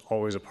stereos. There's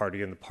always a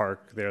party in the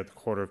park there at the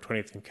corner of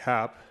 20th and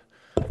Cap.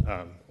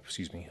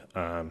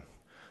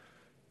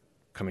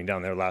 Coming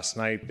down there last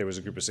night, there was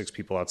a group of 6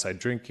 people outside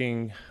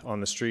drinking on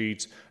the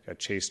street. Got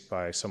chased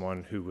by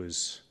someone who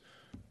was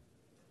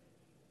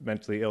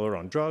mentally ill or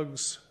on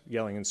drugs,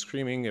 yelling and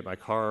screaming at my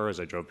car as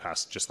I drove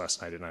past just last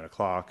night at 9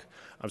 o'clock.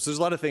 So there's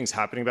a lot of things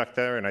happening back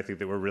there, and I think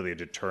that we're really a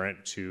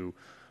deterrent to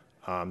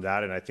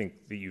that. And I think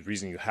the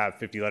reason you have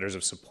 50 letters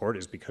of support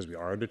is because we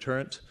are a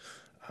deterrent.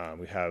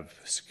 We have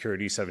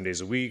security 7 days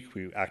a week.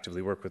 We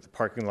actively work with the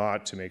parking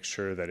lot to make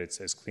sure that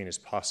it's as clean as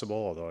possible,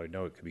 although I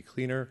know it could be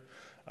cleaner.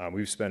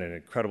 We've spent an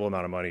incredible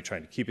amount of money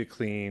trying to keep it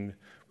clean.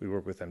 We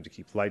work with them to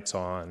keep lights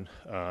on.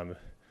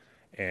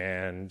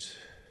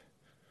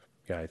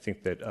 I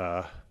think that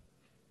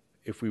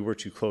if we were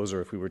to close or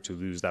if we were to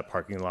lose that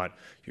parking lot,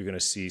 you're going to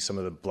see some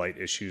of the blight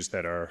issues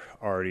that are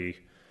already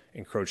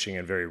encroaching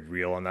and very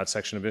real on that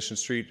section of Mission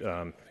Street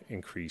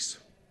increase.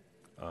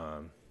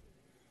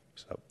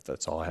 So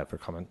that's all I have for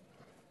comment.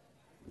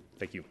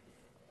 Thank you.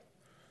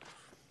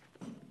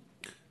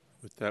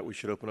 With that, we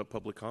should open up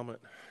public comment.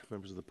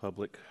 Members of the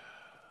public,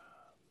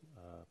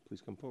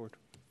 please come forward.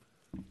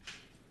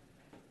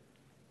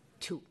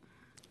 Two.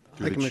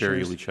 Through the chair,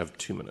 you'll each have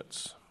 2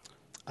 minutes.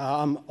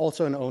 I'm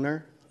also an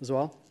owner as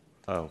well.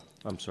 Oh,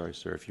 I'm sorry,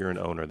 sir. If you're an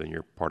owner, then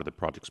you're part of the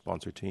project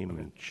sponsor team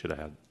and should have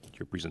had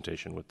your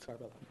presentation with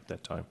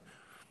that time.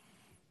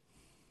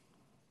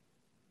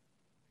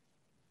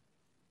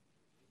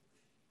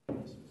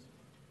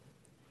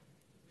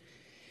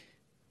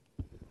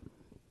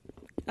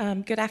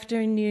 Good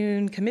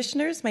afternoon,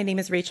 commissioners. My name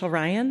is Rachel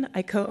Ryan.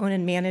 I co-own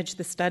and manage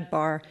the Stud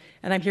Bar,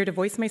 and I'm here to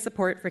voice my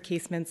support for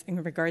Casements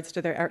in regards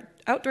to their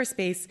outdoor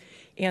space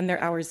and their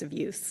hours of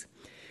use.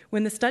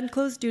 When the Stud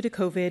closed due to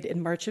COVID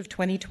in March of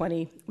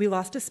 2020, we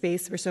lost a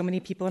space where so many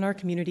people in our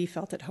community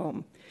felt at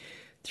home.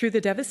 Through the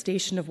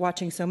devastation of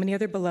watching so many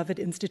other beloved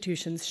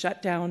institutions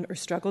shut down or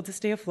struggle to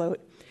stay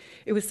afloat,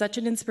 it was such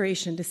an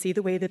inspiration to see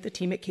the way that the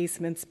team at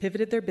Casements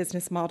pivoted their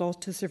business model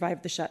to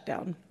survive the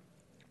shutdown.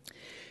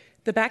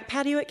 The back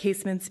patio at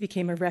Casements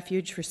became a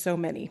refuge for so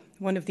many,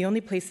 one of the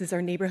only places in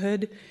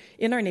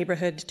our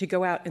neighborhood to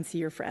go out and see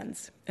your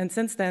friends. And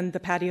since then, the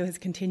patio has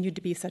continued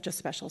to be such a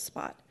special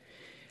spot.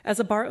 As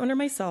a bar owner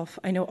myself,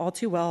 I know all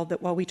too well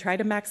that while we try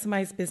to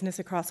maximize business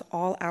across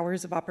all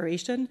hours of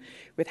operation,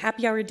 with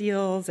happy hour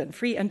deals and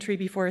free entry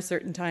before a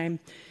certain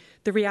time,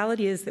 the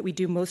reality is that we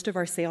do most of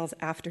our sales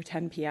after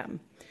 10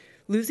 p.m.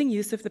 Losing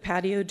use of the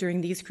patio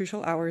during these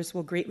crucial hours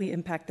will greatly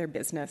impact their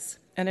business.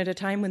 And at a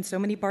time when so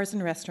many bars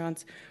and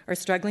restaurants are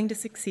struggling to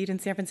succeed in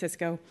San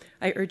Francisco,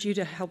 I urge you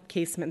to help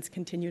Casements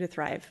continue to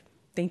thrive.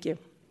 Thank you.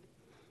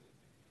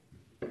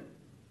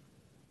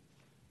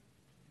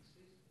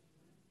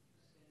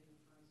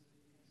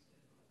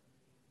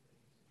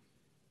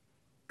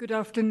 Good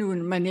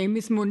afternoon. My name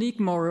is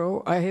Monique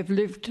Morrow. I have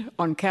lived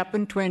on Cap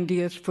and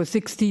 20th for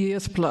 60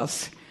 years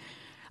plus.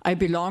 I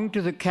belong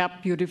to the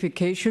Cap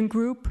Beautification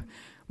Group.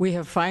 We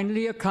have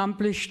finally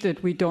accomplished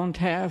that we don't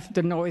have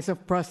the noise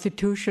of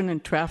prostitution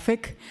and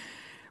traffic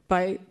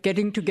by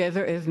getting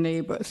together as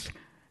neighbors.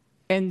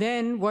 And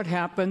then what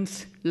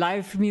happens?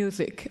 Live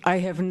music. I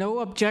have no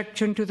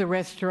objection to the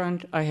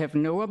restaurant. I have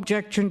no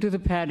objection to the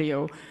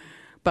patio.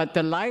 But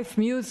the live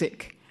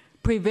music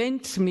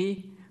prevents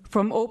me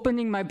from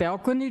opening my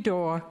balcony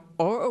door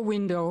or a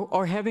window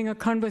or having a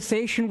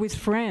conversation with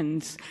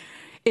friends.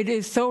 It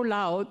is so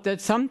loud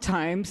that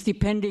sometimes,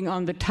 depending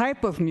on the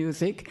type of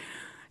music,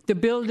 the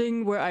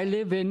building where I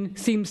live in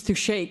seems to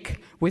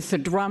shake with the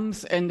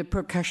drums and the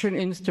percussion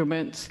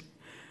instruments.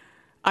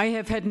 I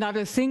have had not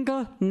a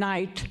single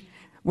night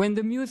when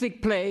the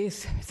music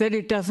plays that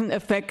it doesn't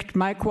affect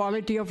my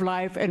quality of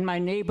life and my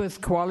neighbor's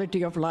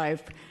quality of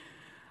life.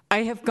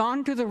 I have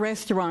gone to the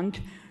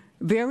restaurant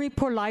very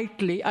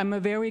politely, I'm a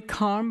very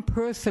calm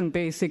person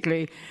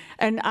basically,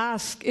 and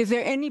ask, is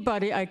there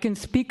anybody I can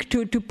speak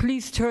to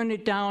please turn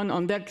it down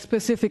on that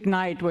specific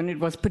night when it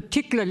was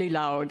particularly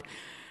loud?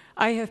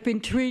 I have been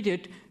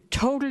treated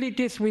totally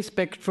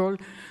disrespectful,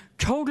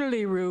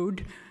 totally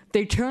rude.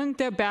 They turned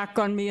their back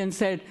on me and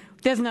said,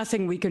 there's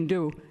nothing we can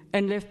do,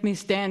 and left me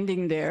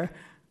standing there,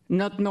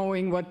 not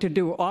knowing what to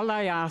do. All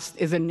I asked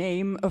is a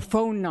name, a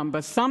phone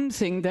number,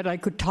 something that I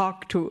could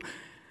talk to.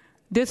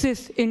 This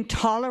is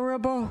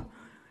intolerable,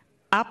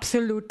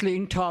 absolutely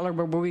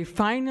intolerable. We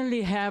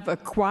finally have a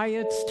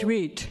quiet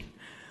street.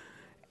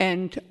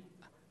 And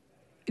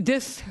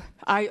this,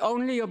 I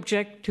only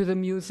object to the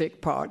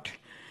music part.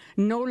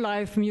 No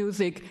live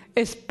music,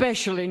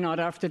 especially not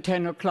after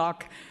 10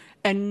 o'clock,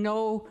 and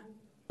no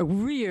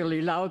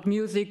really loud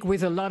music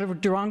with a lot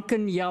of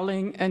drunken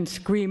yelling and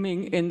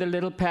screaming in the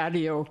little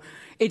patio.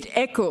 It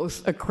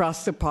echoes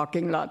across the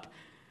parking lot.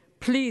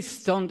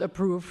 Please don't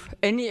approve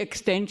any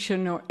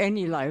extension or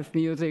any live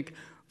music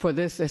for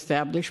this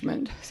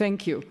establishment.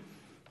 Thank you.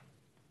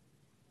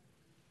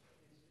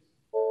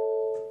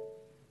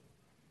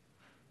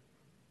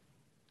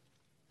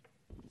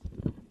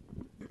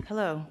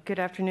 Hello, good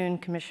afternoon,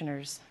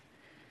 commissioners.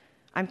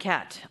 I'm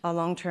Kat, a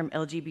long-term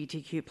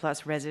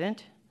LGBTQ+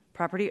 resident,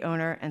 property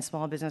owner, and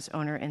small business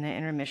owner in the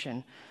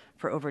Intermission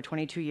for over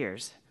 22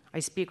 years. I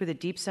speak with a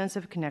deep sense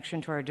of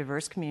connection to our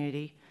diverse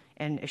community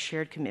and a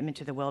shared commitment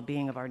to the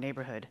well-being of our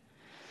neighborhood.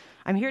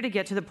 I'm here to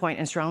get to the point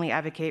and strongly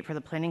advocate for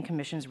the Planning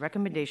Commission's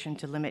recommendation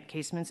to limit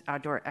Casements'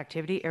 outdoor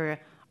activity area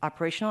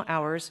operational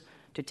hours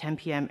to 10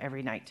 p.m.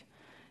 every night.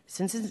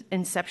 Since its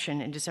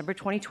inception in December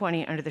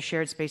 2020 under the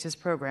Shared Spaces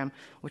program,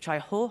 which I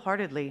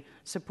wholeheartedly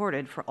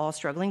supported for all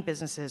struggling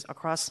businesses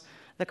across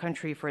the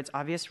country for its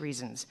obvious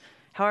reasons.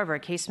 However,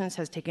 Casements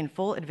has taken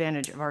full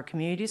advantage of our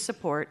community's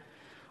support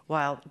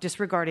while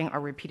disregarding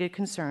our repeated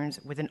concerns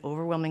with an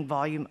overwhelming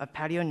volume of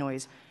patio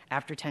noise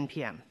after 10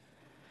 p.m.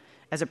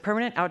 As a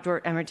permanent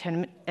outdoor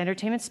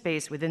entertainment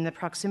space within the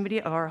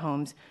proximity of our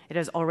homes, it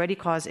has already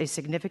caused a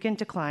significant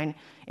decline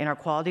in our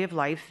quality of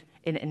life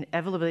and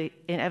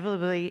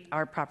inevitably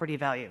our property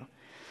value.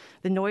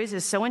 The noise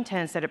is so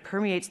intense that it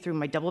permeates through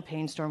my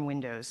double-pane storm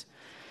windows,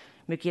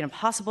 making it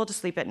impossible to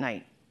sleep at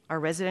night.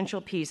 Our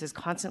residential peace is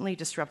constantly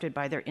disrupted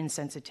by their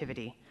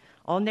insensitivity.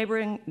 All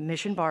neighboring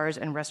Mission bars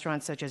and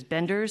restaurants such as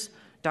Bender's,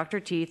 Dr.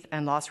 Teeth,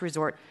 and Lost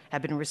Resort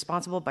have been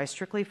responsible by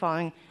strictly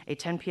following a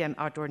 10 p.m.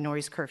 outdoor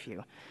noise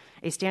curfew,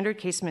 a standard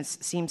Casements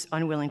seems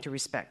unwilling to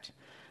respect.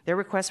 Their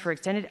requests for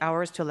extended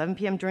hours to 11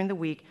 p.m. during the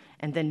week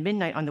and then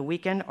midnight on the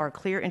weekend are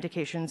clear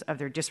indications of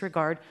their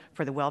disregard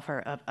for the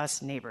welfare of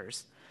us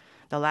neighbors.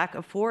 The lack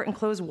of 4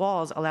 enclosed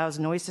walls allows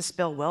noise to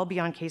spill well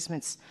beyond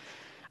Casements'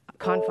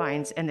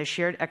 confines, and the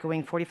shared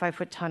echoing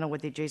 45-foot tunnel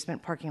with the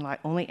adjacent parking lot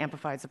only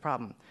amplifies the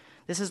problem.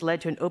 This has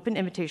led to an open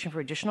invitation for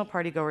additional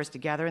partygoers to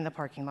gather in the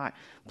parking lot,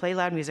 play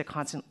loud music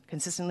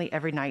consistently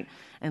every night,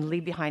 and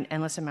leave behind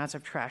endless amounts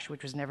of trash,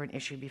 which was never an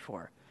issue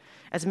before.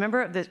 As a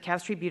member of the Cap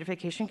Street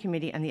Beautification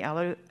Committee and the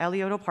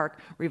Alioto Park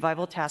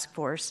Revival Task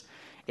Force,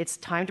 it's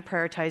time to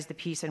prioritize the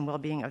peace and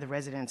well-being of the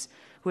residents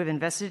who have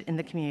invested in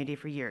the community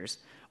for years.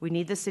 We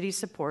need the city's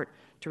support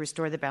to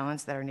restore the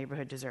balance that our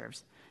neighborhood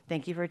deserves.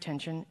 Thank you for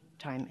attention,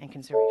 time, and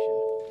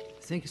consideration.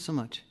 Thank you so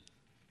much.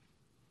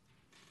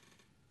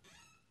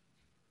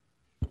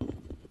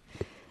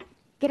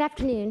 Good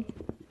afternoon.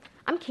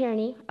 I'm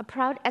Kearney, a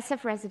proud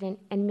SF resident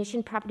and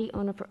Mission property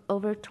owner for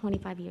over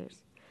 25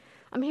 years.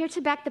 I'm here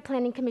to back the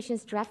Planning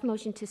Commission's draft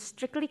motion to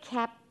strictly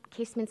cap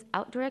Casement's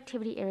outdoor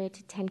activity area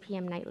to 10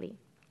 p.m. nightly.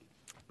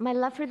 My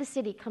love for the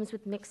city comes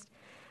with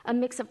a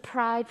mix of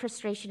pride,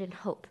 frustration, and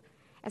hope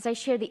as I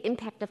share the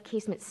impact of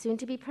Casement's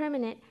soon-to-be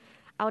permanent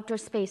outdoor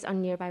space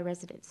on nearby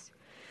residents.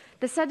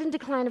 The sudden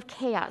decline of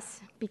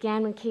chaos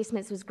began when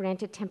Casements was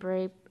granted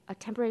a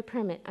temporary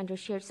permit under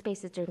shared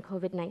spaces during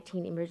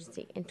COVID-19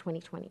 emergency in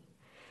 2020.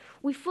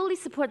 We fully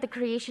support the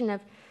creation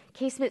of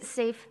Casement's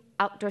safe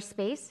outdoor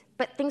space,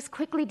 but things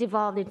quickly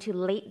devolved into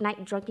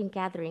late-night drunken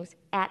gatherings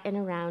at and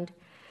around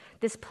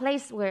this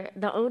place where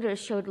the owners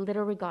showed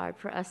little regard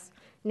for us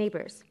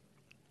neighbors.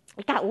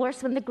 It got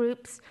worse when the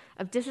groups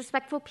of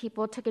disrespectful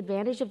people took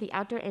advantage of the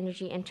outdoor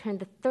energy and turned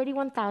the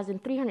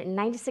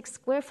 31,396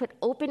 square foot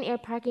open air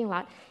parking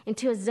lot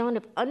into a zone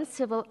of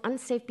uncivil,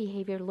 unsafe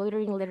behavior,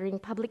 loitering, littering,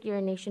 public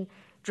urination,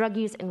 drug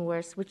use, and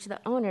worse, which the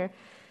owner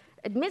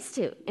admits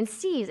to and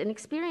sees and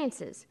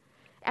experiences.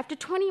 After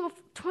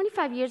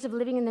 25 years of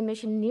living in the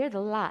Mission near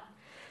the lot,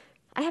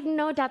 I have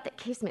no doubt that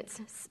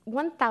Casement's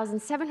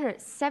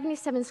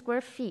 1,777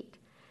 square feet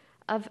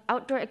of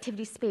outdoor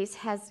activity space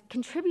has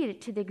contributed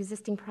to the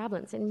existing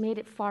problems and made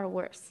it far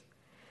worse.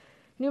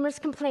 Numerous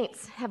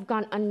complaints have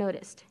gone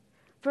unnoticed.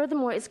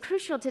 Furthermore, it's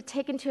crucial to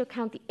take into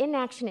account the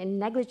inaction and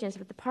negligence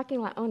of the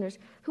parking lot owners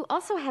who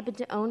also happen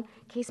to own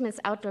Casement's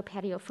outdoor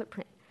patio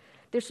footprint.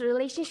 This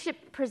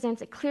relationship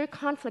presents a clear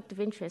conflict of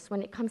interest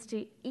when it comes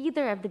to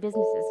either of the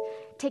businesses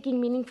taking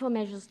meaningful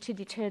measures to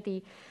deter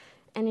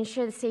and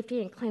ensure the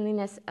safety and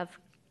cleanliness of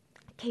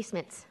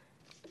Casements.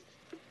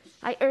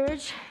 I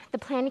urge the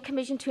Planning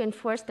Commission to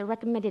enforce the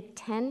recommended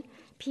 10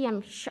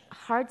 p.m.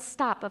 hard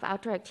stop of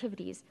outdoor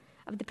activities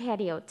of the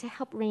patio to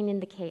help rein in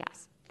the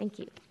chaos. Thank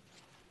you.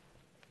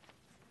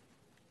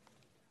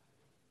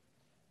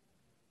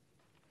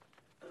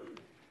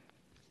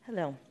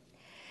 Hello.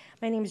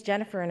 My name is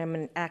Jennifer, and I'm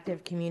an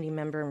active community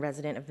member and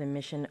resident of the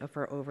Mission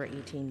for over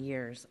 18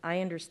 years.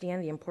 I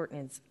understand the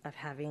importance of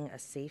having a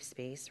safe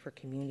space for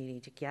community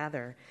to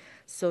gather,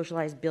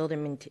 socialize, build,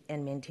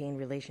 and maintain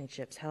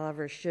relationships.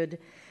 However, should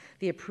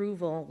the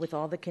approval with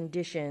all the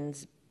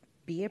conditions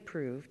be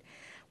approved,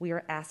 we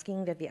are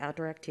asking that the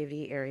outdoor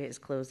activity area is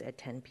closed at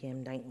 10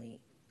 p.m. nightly.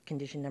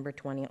 Condition number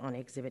 20 on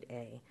Exhibit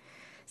A.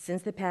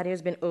 Since the patio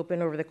has been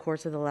open over the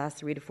course of the last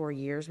 3 to 4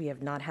 years, we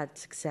have not had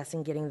success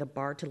in getting the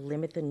bar to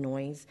limit the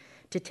noise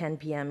to 10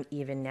 p.m.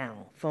 even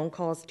now. Phone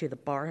calls to the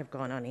bar have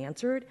gone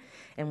unanswered,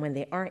 and when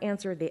they are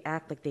answered, they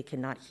act like they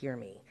cannot hear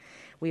me.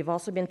 We have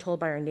also been told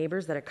by our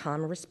neighbors that a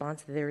common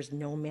response that there is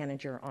no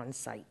manager on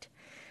site.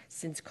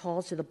 Since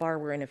calls to the bar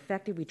were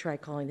ineffective, we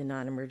tried calling the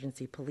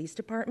non-emergency police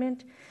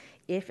department.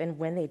 If and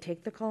when they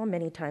take the call,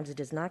 many times it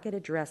does not get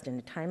addressed in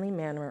a timely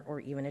manner or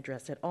even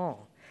addressed at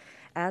all.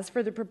 As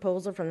for the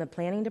proposal from the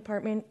Planning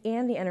Department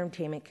and the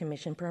Entertainment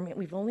Commission permit,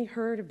 we've only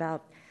heard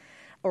about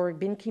or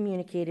been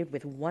communicated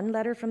with one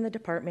letter from the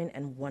department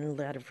and one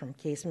letter from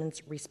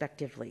Casements,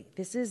 respectively.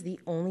 This is the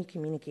only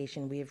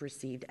communication we have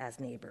received as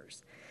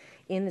neighbors.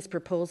 In this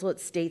proposal, it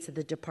states that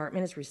the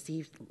department has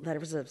received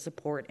letters of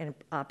support and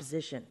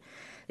opposition.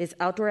 This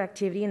outdoor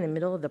activity in the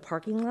middle of the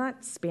parking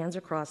lot spans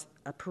across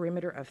a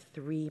perimeter of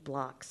 3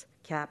 blocks,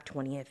 Cap,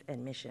 20th,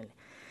 and Mission.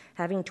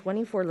 Having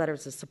 24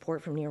 letters of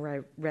support from nearby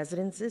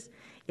residences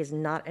is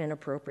not an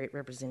appropriate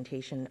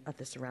representation of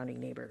the surrounding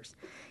neighbors.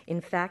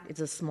 In fact, it's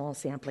a small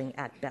sampling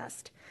at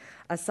best.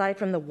 Aside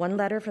from the one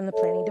letter from the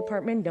Planning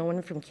Department, no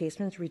one from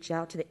Casements reached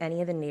out to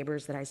any of the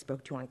neighbors that I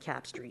spoke to on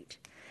Cap Street.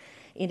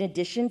 In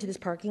addition to this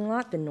parking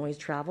lot, the noise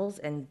travels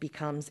and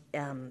becomes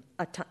echoey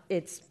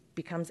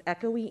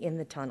in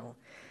the tunnel.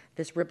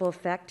 This ripple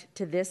effect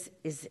to this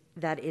is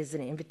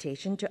an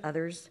invitation to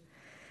others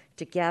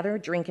to gather,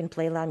 drink, and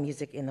play loud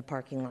music in the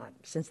parking lot.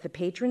 Since the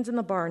patrons in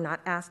the bar are not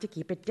asked to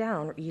keep it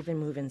down or even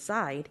move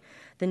inside,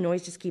 the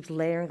noise just keeps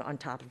layering on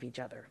top of each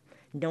other.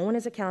 No one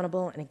is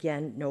accountable, and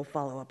again, no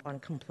follow-up on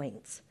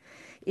complaints.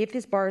 If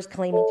this bar is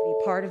claiming to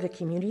be part of the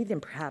community,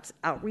 then perhaps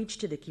outreach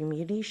to the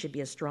community should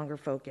be a stronger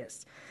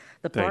focus.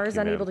 The bar is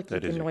unable to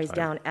keep the noise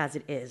down as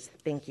it is.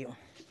 Thank you.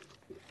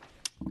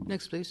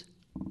 Next, please.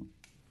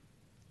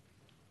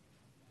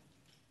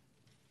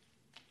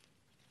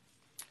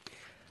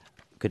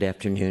 Good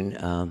afternoon.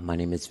 My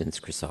name is Vince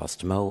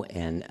Crisostomo,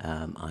 and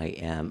I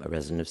am a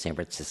resident of San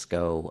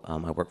Francisco.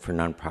 I work for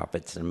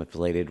nonprofits, and I'm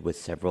affiliated with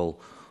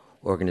several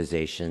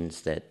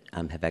organizations that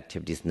have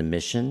activities in the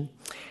mission,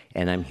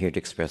 and I'm here to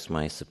express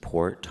my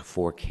support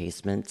for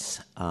Casements.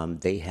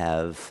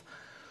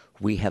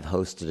 We have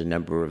hosted a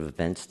number of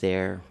events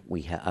there.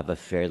 We have a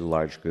fairly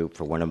large group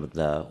for one of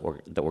the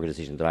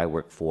organizations that I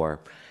work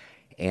for,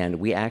 and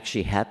we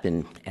actually have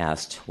been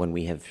asked when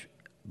we have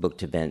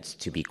booked events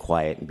to be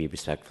quiet and be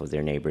respectful of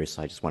their neighbors.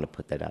 So I just want to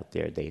put that out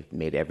there. They've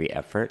made every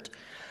effort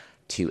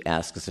to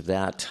ask us of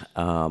that.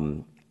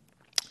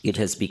 It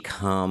has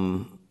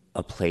become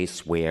a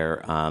place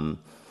where,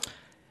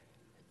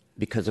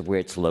 because of where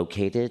it's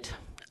located,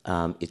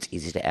 it's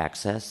easy to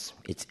access.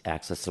 It's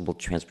accessible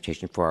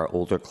transportation for our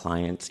older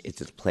clients.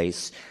 It's a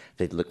place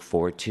they look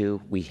forward to.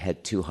 We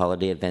had 2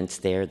 holiday events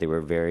there.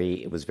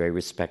 It was very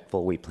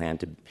respectful. We plan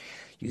to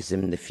use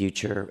them in the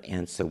future,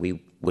 and so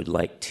we would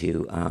like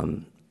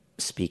to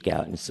speak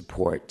out in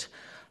support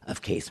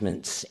of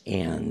Casements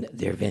and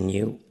their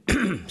venue.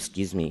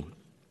 Excuse me.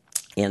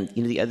 And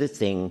the other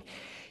thing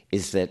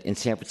is that in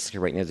San Francisco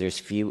right now, there's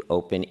few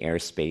open air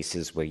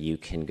spaces where you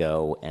can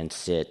go and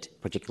sit,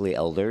 particularly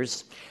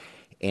elders.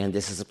 And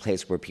this is a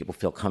place where people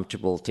feel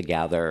comfortable to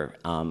gather.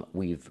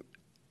 We've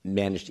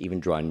managed to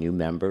even draw new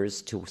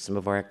members to some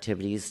of our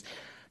activities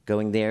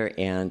going there.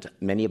 And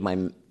many of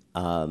my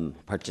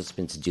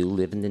participants do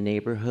live in the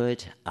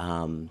neighborhood.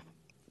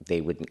 They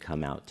wouldn't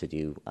come out to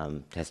do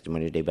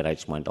testimony today, but I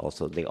just wanted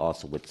to they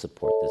also would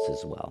support this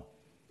as well.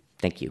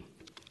 Thank you.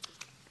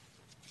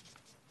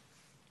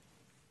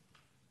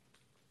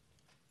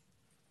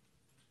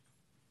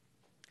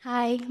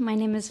 Hi, my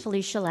name is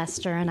Felicia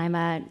Lester, and I'm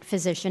a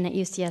physician at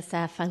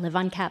UCSF. I live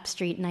on Cap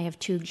Street, and I have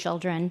 2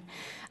 children,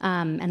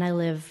 and I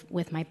live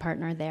with my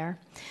partner there.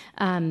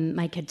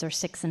 My kids are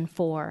 6 and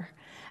 4.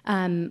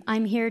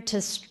 I'm here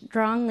to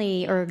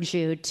strongly urge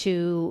you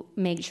to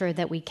make sure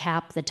that we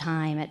cap the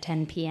time at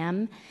 10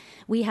 p.m.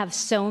 We have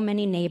so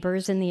many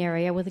neighbors in the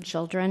area with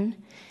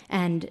children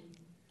and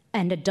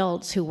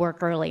adults who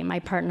work early. My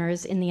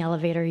partner's in the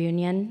elevator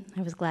union.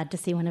 I was glad to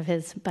see one of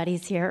his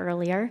buddies here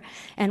earlier,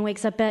 and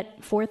wakes up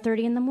at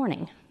 4:30 in the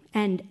morning.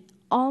 And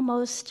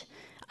almost,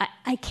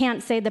 I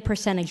can't say the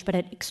percentage, but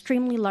an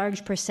extremely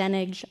large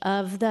percentage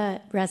of the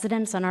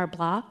residents on our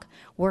block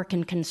work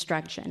in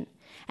construction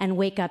and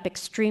wake up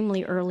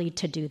extremely early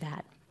to do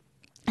that.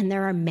 And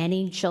there are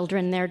many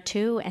children there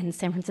too, and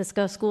San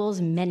Francisco schools,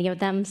 many of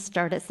them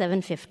start at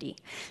 7:50.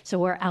 So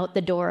we're out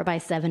the door by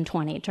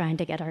 7:20 trying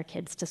to get our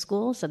kids to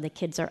school, so the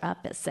kids are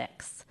up at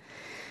 6.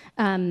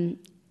 I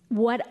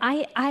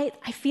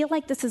feel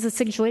like this is a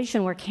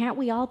situation where can't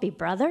we all be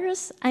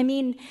brothers? I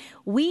mean,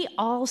 we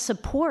all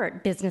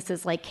support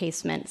businesses like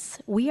Casements.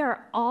 We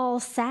are all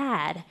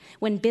sad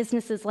when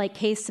businesses like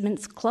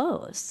Casements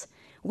close.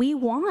 We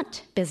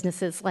want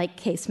businesses like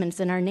Casements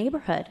in our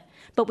neighborhood,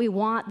 but we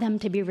want them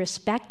to be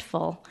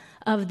respectful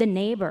of the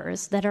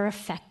neighbors that are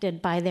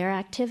affected by their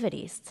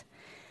activities.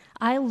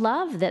 I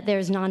love that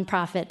there's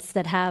nonprofits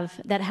that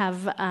have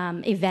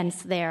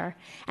events there,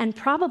 and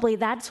probably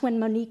that's when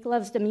Monique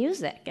loves the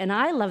music, and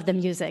I love the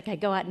music. I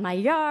go out in my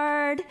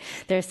yard,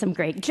 there's some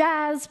great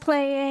jazz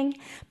playing,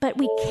 but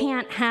we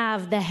can't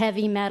have the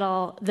heavy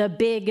metal, the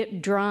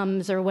big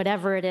drums or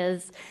whatever it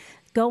is,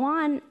 go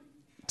on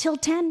till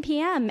 10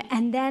 p.m.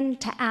 and then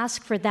to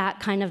ask for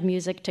that kind of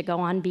music to go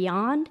on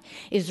beyond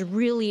is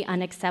really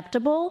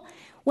unacceptable.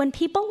 When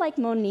people like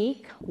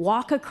Monique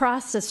walk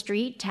across the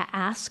street to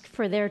ask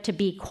for there to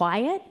be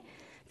quiet,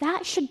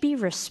 that should be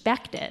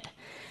respected.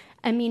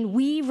 I mean,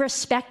 we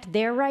respect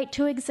their right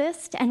to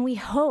exist, and we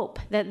hope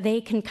that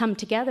they can come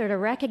together to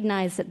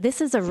recognize that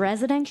this is a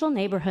residential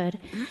neighborhood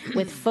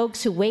with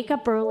folks who wake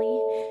up early,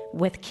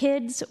 with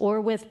kids, or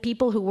with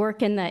people who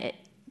work in the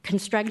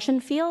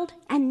construction field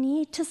and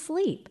need to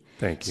sleep.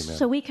 Thank you, ma'am.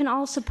 So we can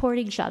all support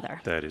each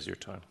other. That is your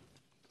time.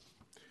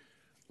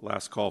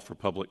 Last call for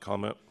public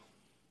comment.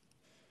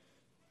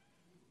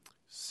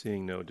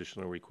 Seeing no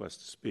additional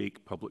requests to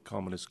speak, public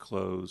comment is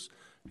closed,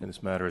 and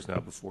this matter is now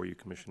before you,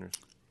 Commissioners.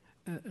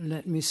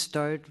 Let me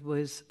start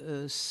with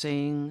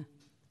saying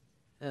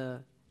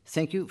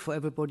thank you for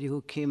everybody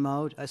who came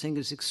out. I think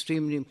it's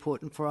extremely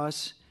important for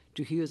us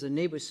to hear the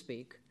neighbors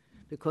speak.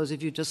 Because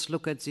if you just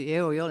look at the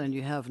area and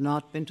you have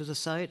not been to the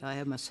site,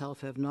 I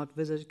myself have not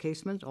visited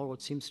Casement, although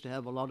it seems to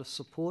have a lot of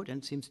support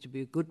and seems to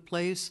be a good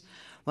place,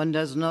 one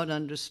does not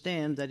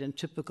understand that in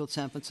typical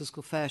San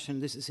Francisco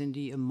fashion, this is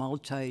indeed a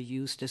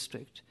multi-use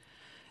district.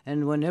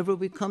 And whenever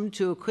we come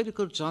to a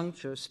critical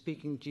juncture,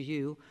 speaking to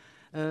you,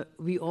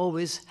 we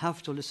always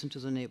have to listen to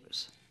the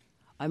neighbors.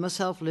 I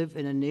myself live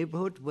in a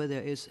neighborhood where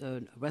there is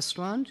a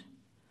restaurant,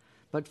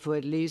 but for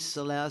at least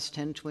the last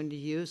 10, 20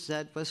 years,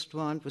 that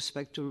restaurant,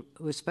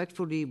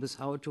 respectfully with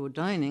outdoor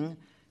dining,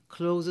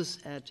 closes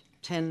at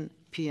 10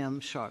 p.m.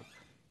 sharp.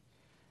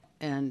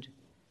 And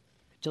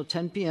till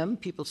 10 p.m.,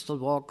 people still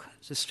walk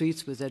the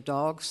streets with their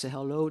dogs, say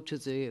hello to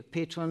the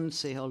patrons,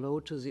 say hello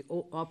to the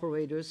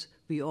operators.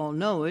 We all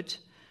know it.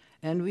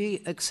 And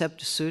we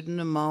accept a certain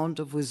amount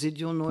of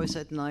residual noise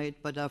at night,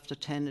 but after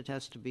 10, it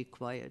has to be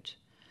quiet.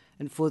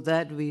 And for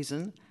that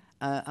reason,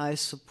 I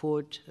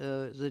support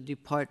the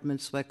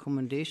department's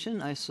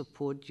recommendation. I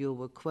support your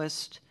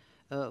request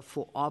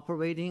for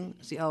operating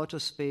the outer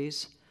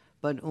space,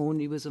 but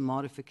only with the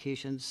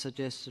modifications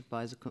suggested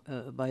by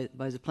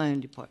the planning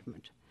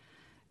department.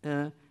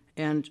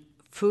 And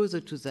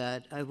further to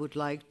that, I would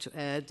like to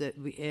add that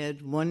we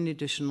add one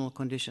additional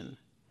condition.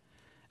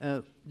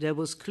 There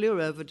was clear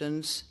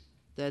evidence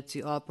that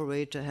the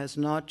operator has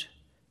not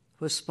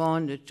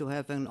responded to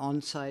having an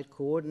on-site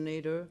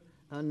coordinator,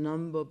 a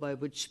number by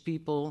which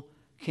people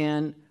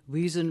can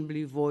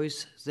reasonably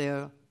voice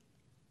their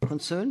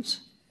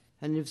concerns,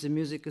 and if the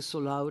music is so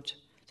loud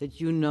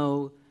that you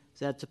know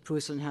that the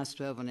person has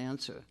to have an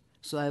answer.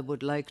 So I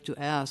would like to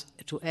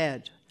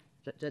add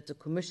that the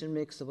commission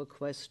makes a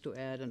request to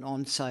add an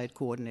on-site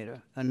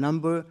coordinator, a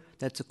number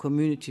that the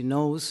community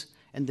knows,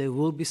 and there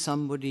will be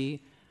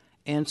somebody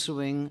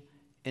answering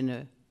in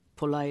a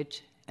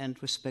polite and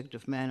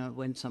respectful manner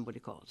when somebody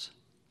calls.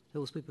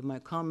 Those would be my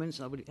comments.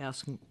 I would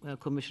ask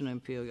Commissioner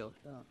Imperial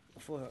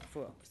for her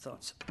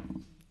thoughts.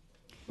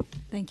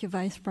 Thank you,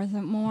 Vice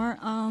President Moore.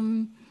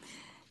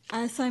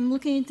 As I'm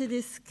looking into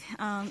this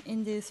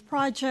in this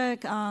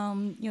project,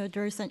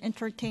 there's an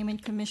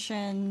entertainment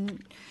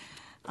commission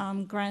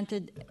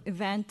granted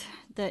event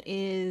that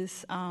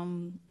is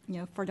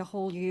for the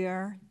whole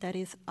year that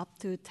is up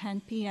to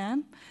 10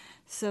 p.m.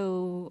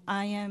 So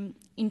I am,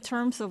 in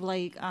terms of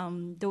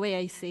the way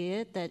I see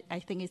it, that I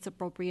think it's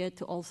appropriate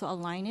to also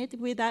align it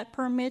with that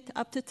permit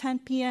up to 10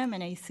 p.m.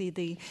 And I see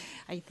the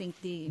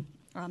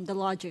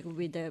logic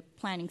with the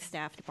planning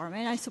staff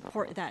department. And I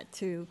support that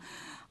too.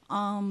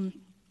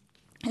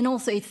 And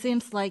also, it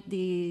seems like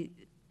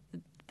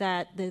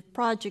that the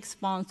project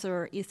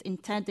sponsor is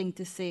intending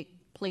to seek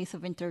place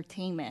of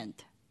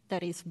entertainment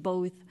that is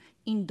both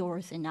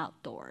indoors and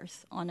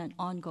outdoors on an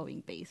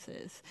ongoing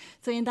basis.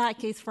 So in that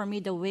case, for me,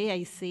 the way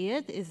I see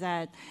it is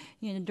that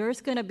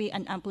there's going to be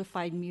an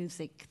amplified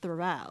music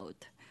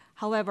throughout.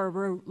 However,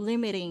 we're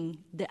limiting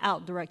the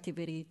outdoor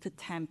activity to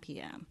 10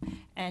 p.m.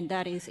 And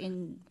that is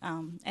and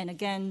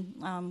again,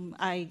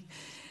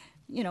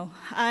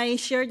 I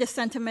share the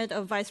sentiment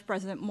of Vice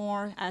President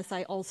Moore, as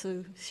I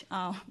also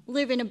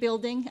live in a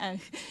building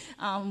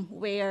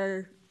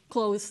where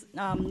close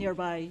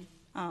nearby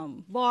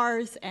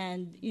bars,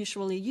 and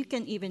usually you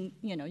can even,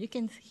 you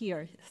can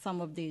hear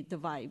some of the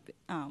vibe.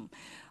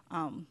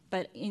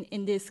 But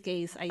in this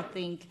case, I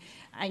think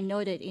I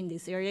know that in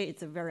this area,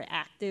 it's a very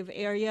active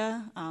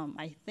area.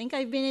 I think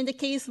I've been in the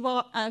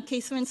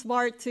Casement's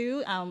bar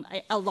too.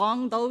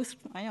 Along those,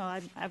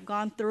 I've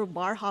gone through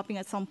bar hopping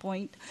at some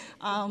point.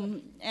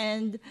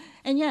 And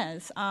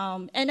yes,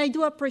 and I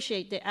do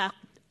appreciate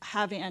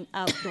having an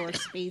outdoor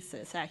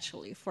spaces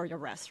actually for the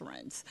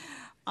restaurants.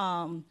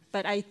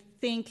 But I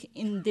think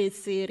in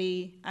this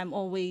city, I'm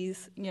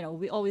always,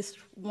 we always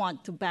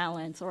want to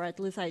balance, or at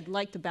least I'd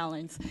like to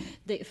balance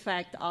the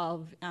effect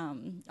of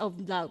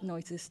loud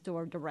noises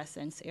toward the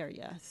residence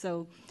area.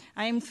 So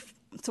I am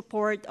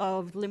support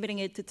of limiting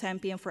it to 10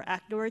 p.m. for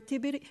outdoor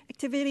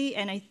activity,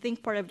 and I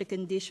think part of the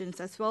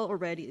conditions as well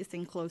already is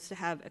enclosed to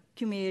have a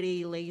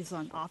community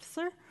liaison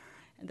officer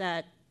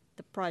that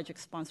the project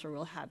sponsor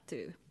will have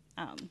to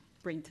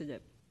bring to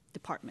the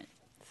department.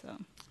 So.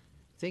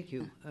 Thank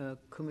you.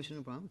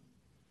 Commissioner Brown?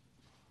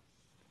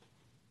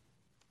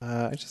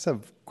 I just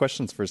have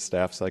questions for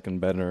staff so I can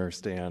better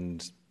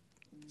understand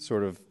this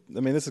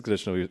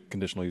is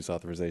conditional use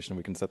authorization.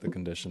 We can set the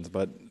conditions,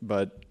 but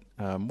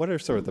what are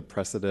sort of the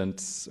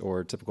precedents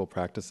or typical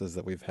practices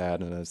that we've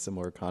had in a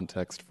similar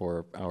context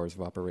for hours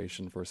of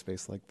operation for a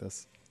space like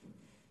this?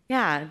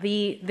 Yeah,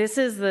 this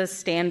is the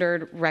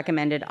standard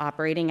recommended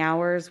operating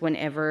hours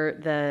whenever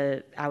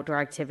the outdoor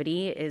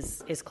activity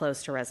is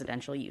close to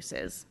residential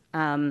uses.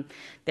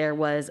 There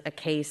was a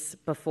case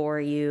before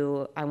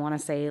you, I want to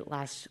say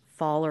last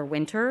fall or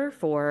winter,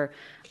 for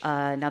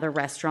another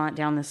restaurant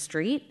down the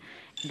street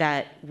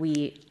that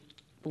we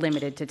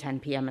limited to 10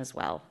 p.m. as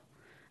well.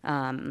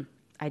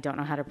 I don't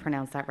know how to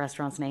pronounce that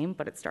restaurant's name,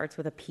 but it starts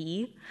with a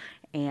P,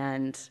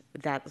 and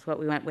that's what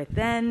we went with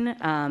then.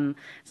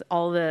 So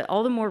all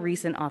the more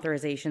recent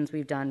authorizations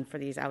we've done for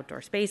these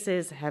outdoor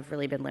spaces have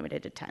really been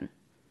limited to 10.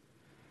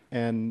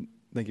 And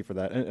thank you for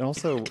that. And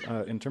also,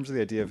 in terms of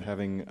the idea of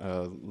having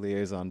a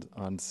liaison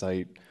on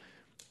site,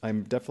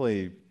 I'm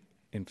definitely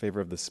in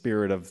favor of the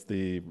spirit of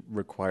the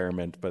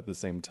requirement, but at the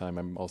same time,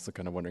 I'm also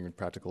kind of wondering in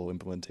practical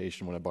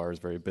implementation when a bar is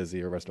very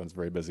busy or a restaurant's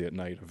very busy at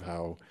night, of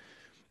how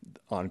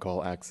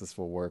on-call access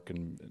will work,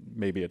 and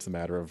maybe it's a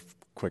matter of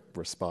quick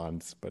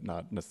response, but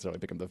not necessarily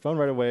pick up the phone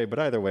right away. But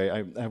either way,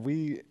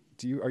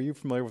 are you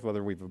familiar with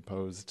whether we've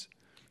imposed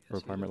a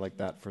requirement like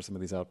that for some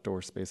of these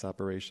outdoor space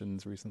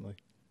operations recently?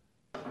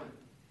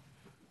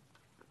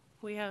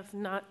 We have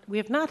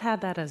not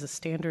had that as a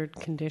standard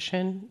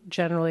condition.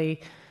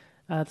 Generally,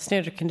 The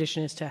standard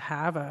condition is to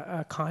have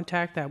a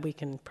contact that we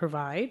can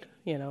provide,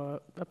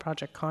 a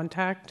project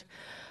contact.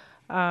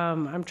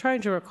 I'm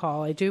trying to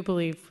recall, I do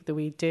believe that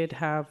we did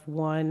have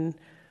one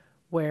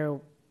where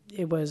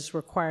it was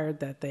required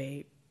that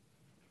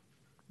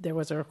there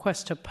was a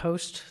request to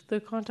post the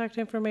contact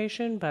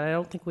information, but I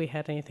don't think we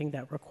had anything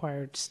that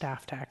required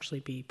staff to actually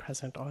be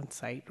present on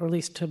site, or at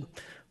least to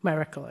my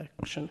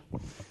recollection.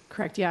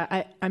 Correct.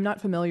 Yeah, I'm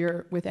not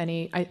familiar with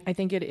any. I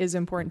think it is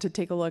important to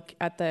take a look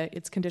at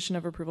its condition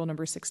of approval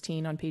number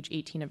 16 on page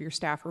 18 of your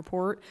staff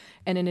report.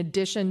 And in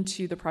addition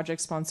to the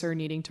project sponsor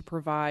needing to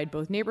provide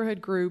both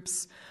neighborhood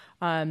groups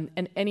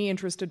and any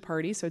interested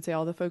party, so I'd say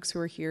all the folks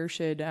who are here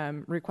should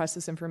request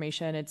this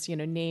information. It's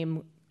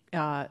name,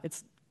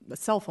 it's a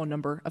cell phone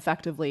number,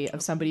 effectively,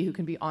 of somebody who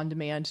can be on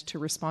demand to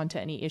respond to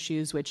any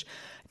issues, which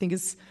I think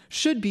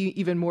should be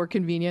even more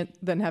convenient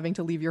than having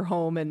to leave your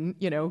home and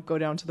go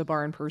down to the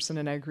bar in person.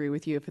 And I agree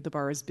with you, if the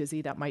bar is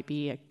busy, that might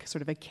be a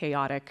sort of a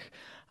chaotic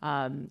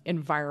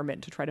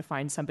environment to try to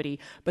find somebody.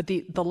 But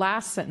the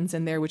last sentence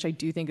in there, which I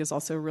do think is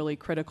also really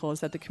critical, is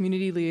that the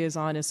community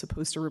liaison is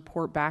supposed to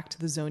report back to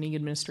the zoning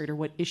administrator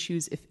what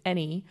issues, if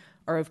any,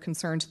 are of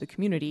concern to the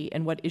community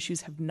and what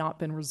issues have not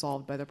been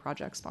resolved by the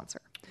project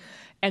sponsor.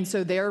 And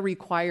so they're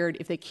required,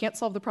 if they can't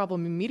solve the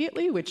problem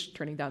immediately, which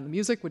turning down the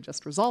music would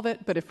just resolve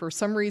it, but if for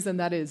some reason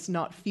that is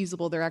not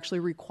feasible, they're actually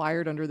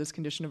required under this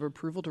condition of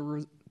approval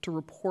to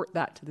report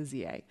that to the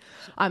ZA.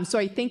 So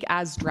I think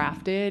as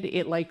drafted,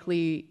 it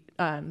likely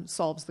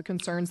solves the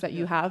concerns that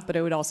you have, but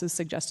I would also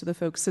suggest to the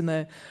folks in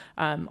the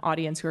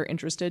audience who are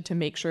interested to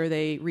make sure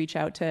they reach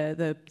out to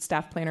the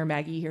staff planner,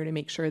 Maggie, here, to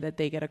make sure that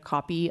they get a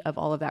copy of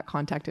all of that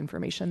contact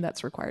information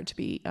that's required to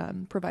be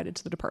provided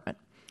to the department.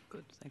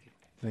 Good, thank you.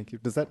 Thank you.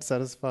 Does that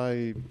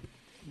satisfy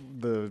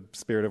the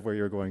spirit of where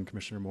you're going,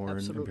 Commissioner Moore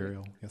and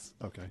Imperial? Yes?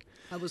 Okay.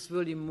 I was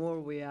really more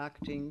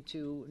reacting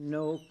to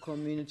no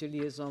community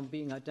liaison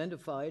being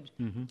identified,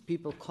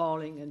 people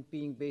calling and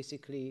being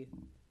basically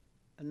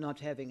not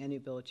having any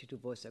ability to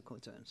voice their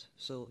concerns.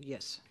 So,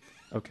 yes.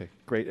 Okay,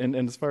 great. And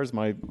as far as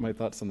my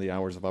thoughts on the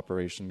hours of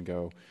operation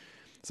go,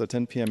 so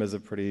 10 p.m. is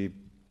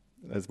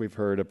as we've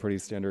heard, a pretty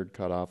standard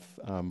cutoff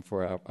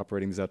for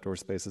operating these outdoor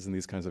spaces in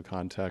these kinds of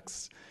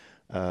contexts.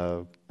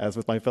 As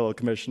with my fellow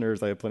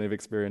commissioners, I have plenty of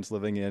experience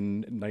living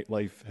in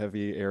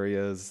nightlife-heavy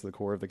areas, the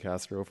core of the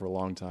Castro, for a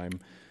long time.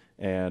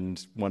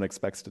 And one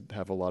expects to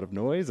have a lot of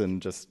noise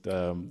and just,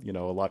 a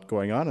lot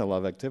going on, a lot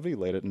of activity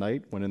late at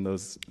night when in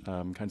those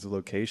kinds of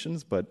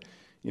locations. But,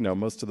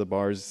 most of the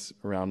bars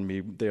around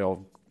me, they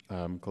all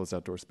close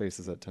outdoor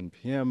spaces at 10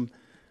 p.m.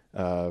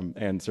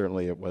 And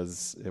certainly I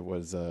felt it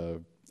was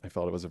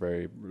a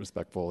very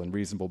respectful and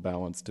reasonable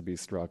balance to be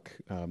struck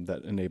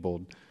that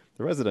enabled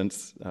the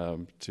residents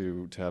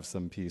to have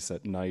some peace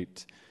at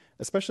night,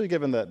 especially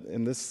given that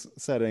in this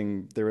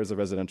setting, there is a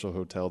residential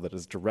hotel that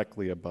is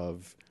directly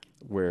above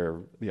where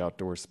the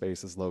outdoor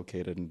space is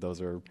located, and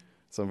those are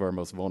some of our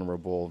most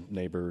vulnerable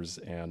neighbors,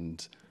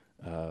 and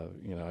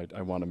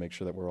I want to make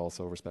sure that we're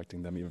also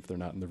respecting them even if they're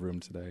not in the room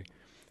today.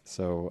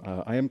 So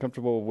I am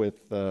comfortable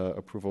with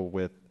approval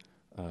with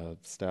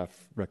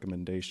staff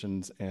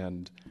recommendations,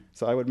 and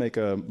so I would make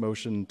a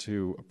motion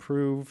to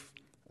approve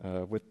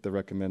with the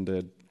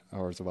recommended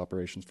hours of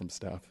operations from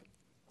staff.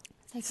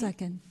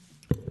 Second.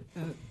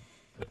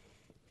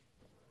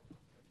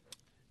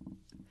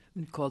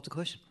 Call the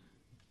question.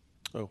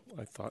 Oh,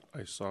 I thought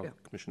I saw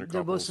Commissioner Koppel's.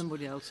 There was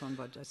somebody else on,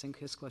 but I think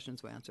his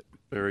questions were answered.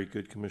 Very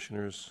good,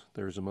 Commissioners.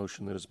 There is a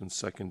motion that has been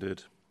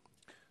seconded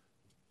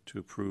to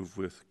approve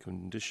with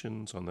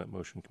conditions. On that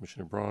motion,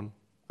 Commissioner Braun.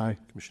 Aye.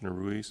 Commissioner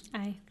Ruiz.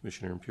 Aye.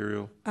 Commissioner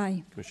Imperial.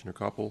 Aye. Commissioner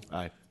Koppel.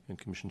 Aye. And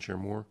Commissioner Chair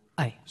Moore.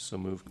 Aye. So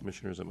moved,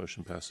 Commissioners. That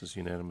motion passes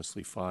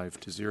unanimously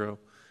 5-0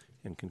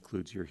 and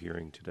concludes your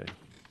hearing today.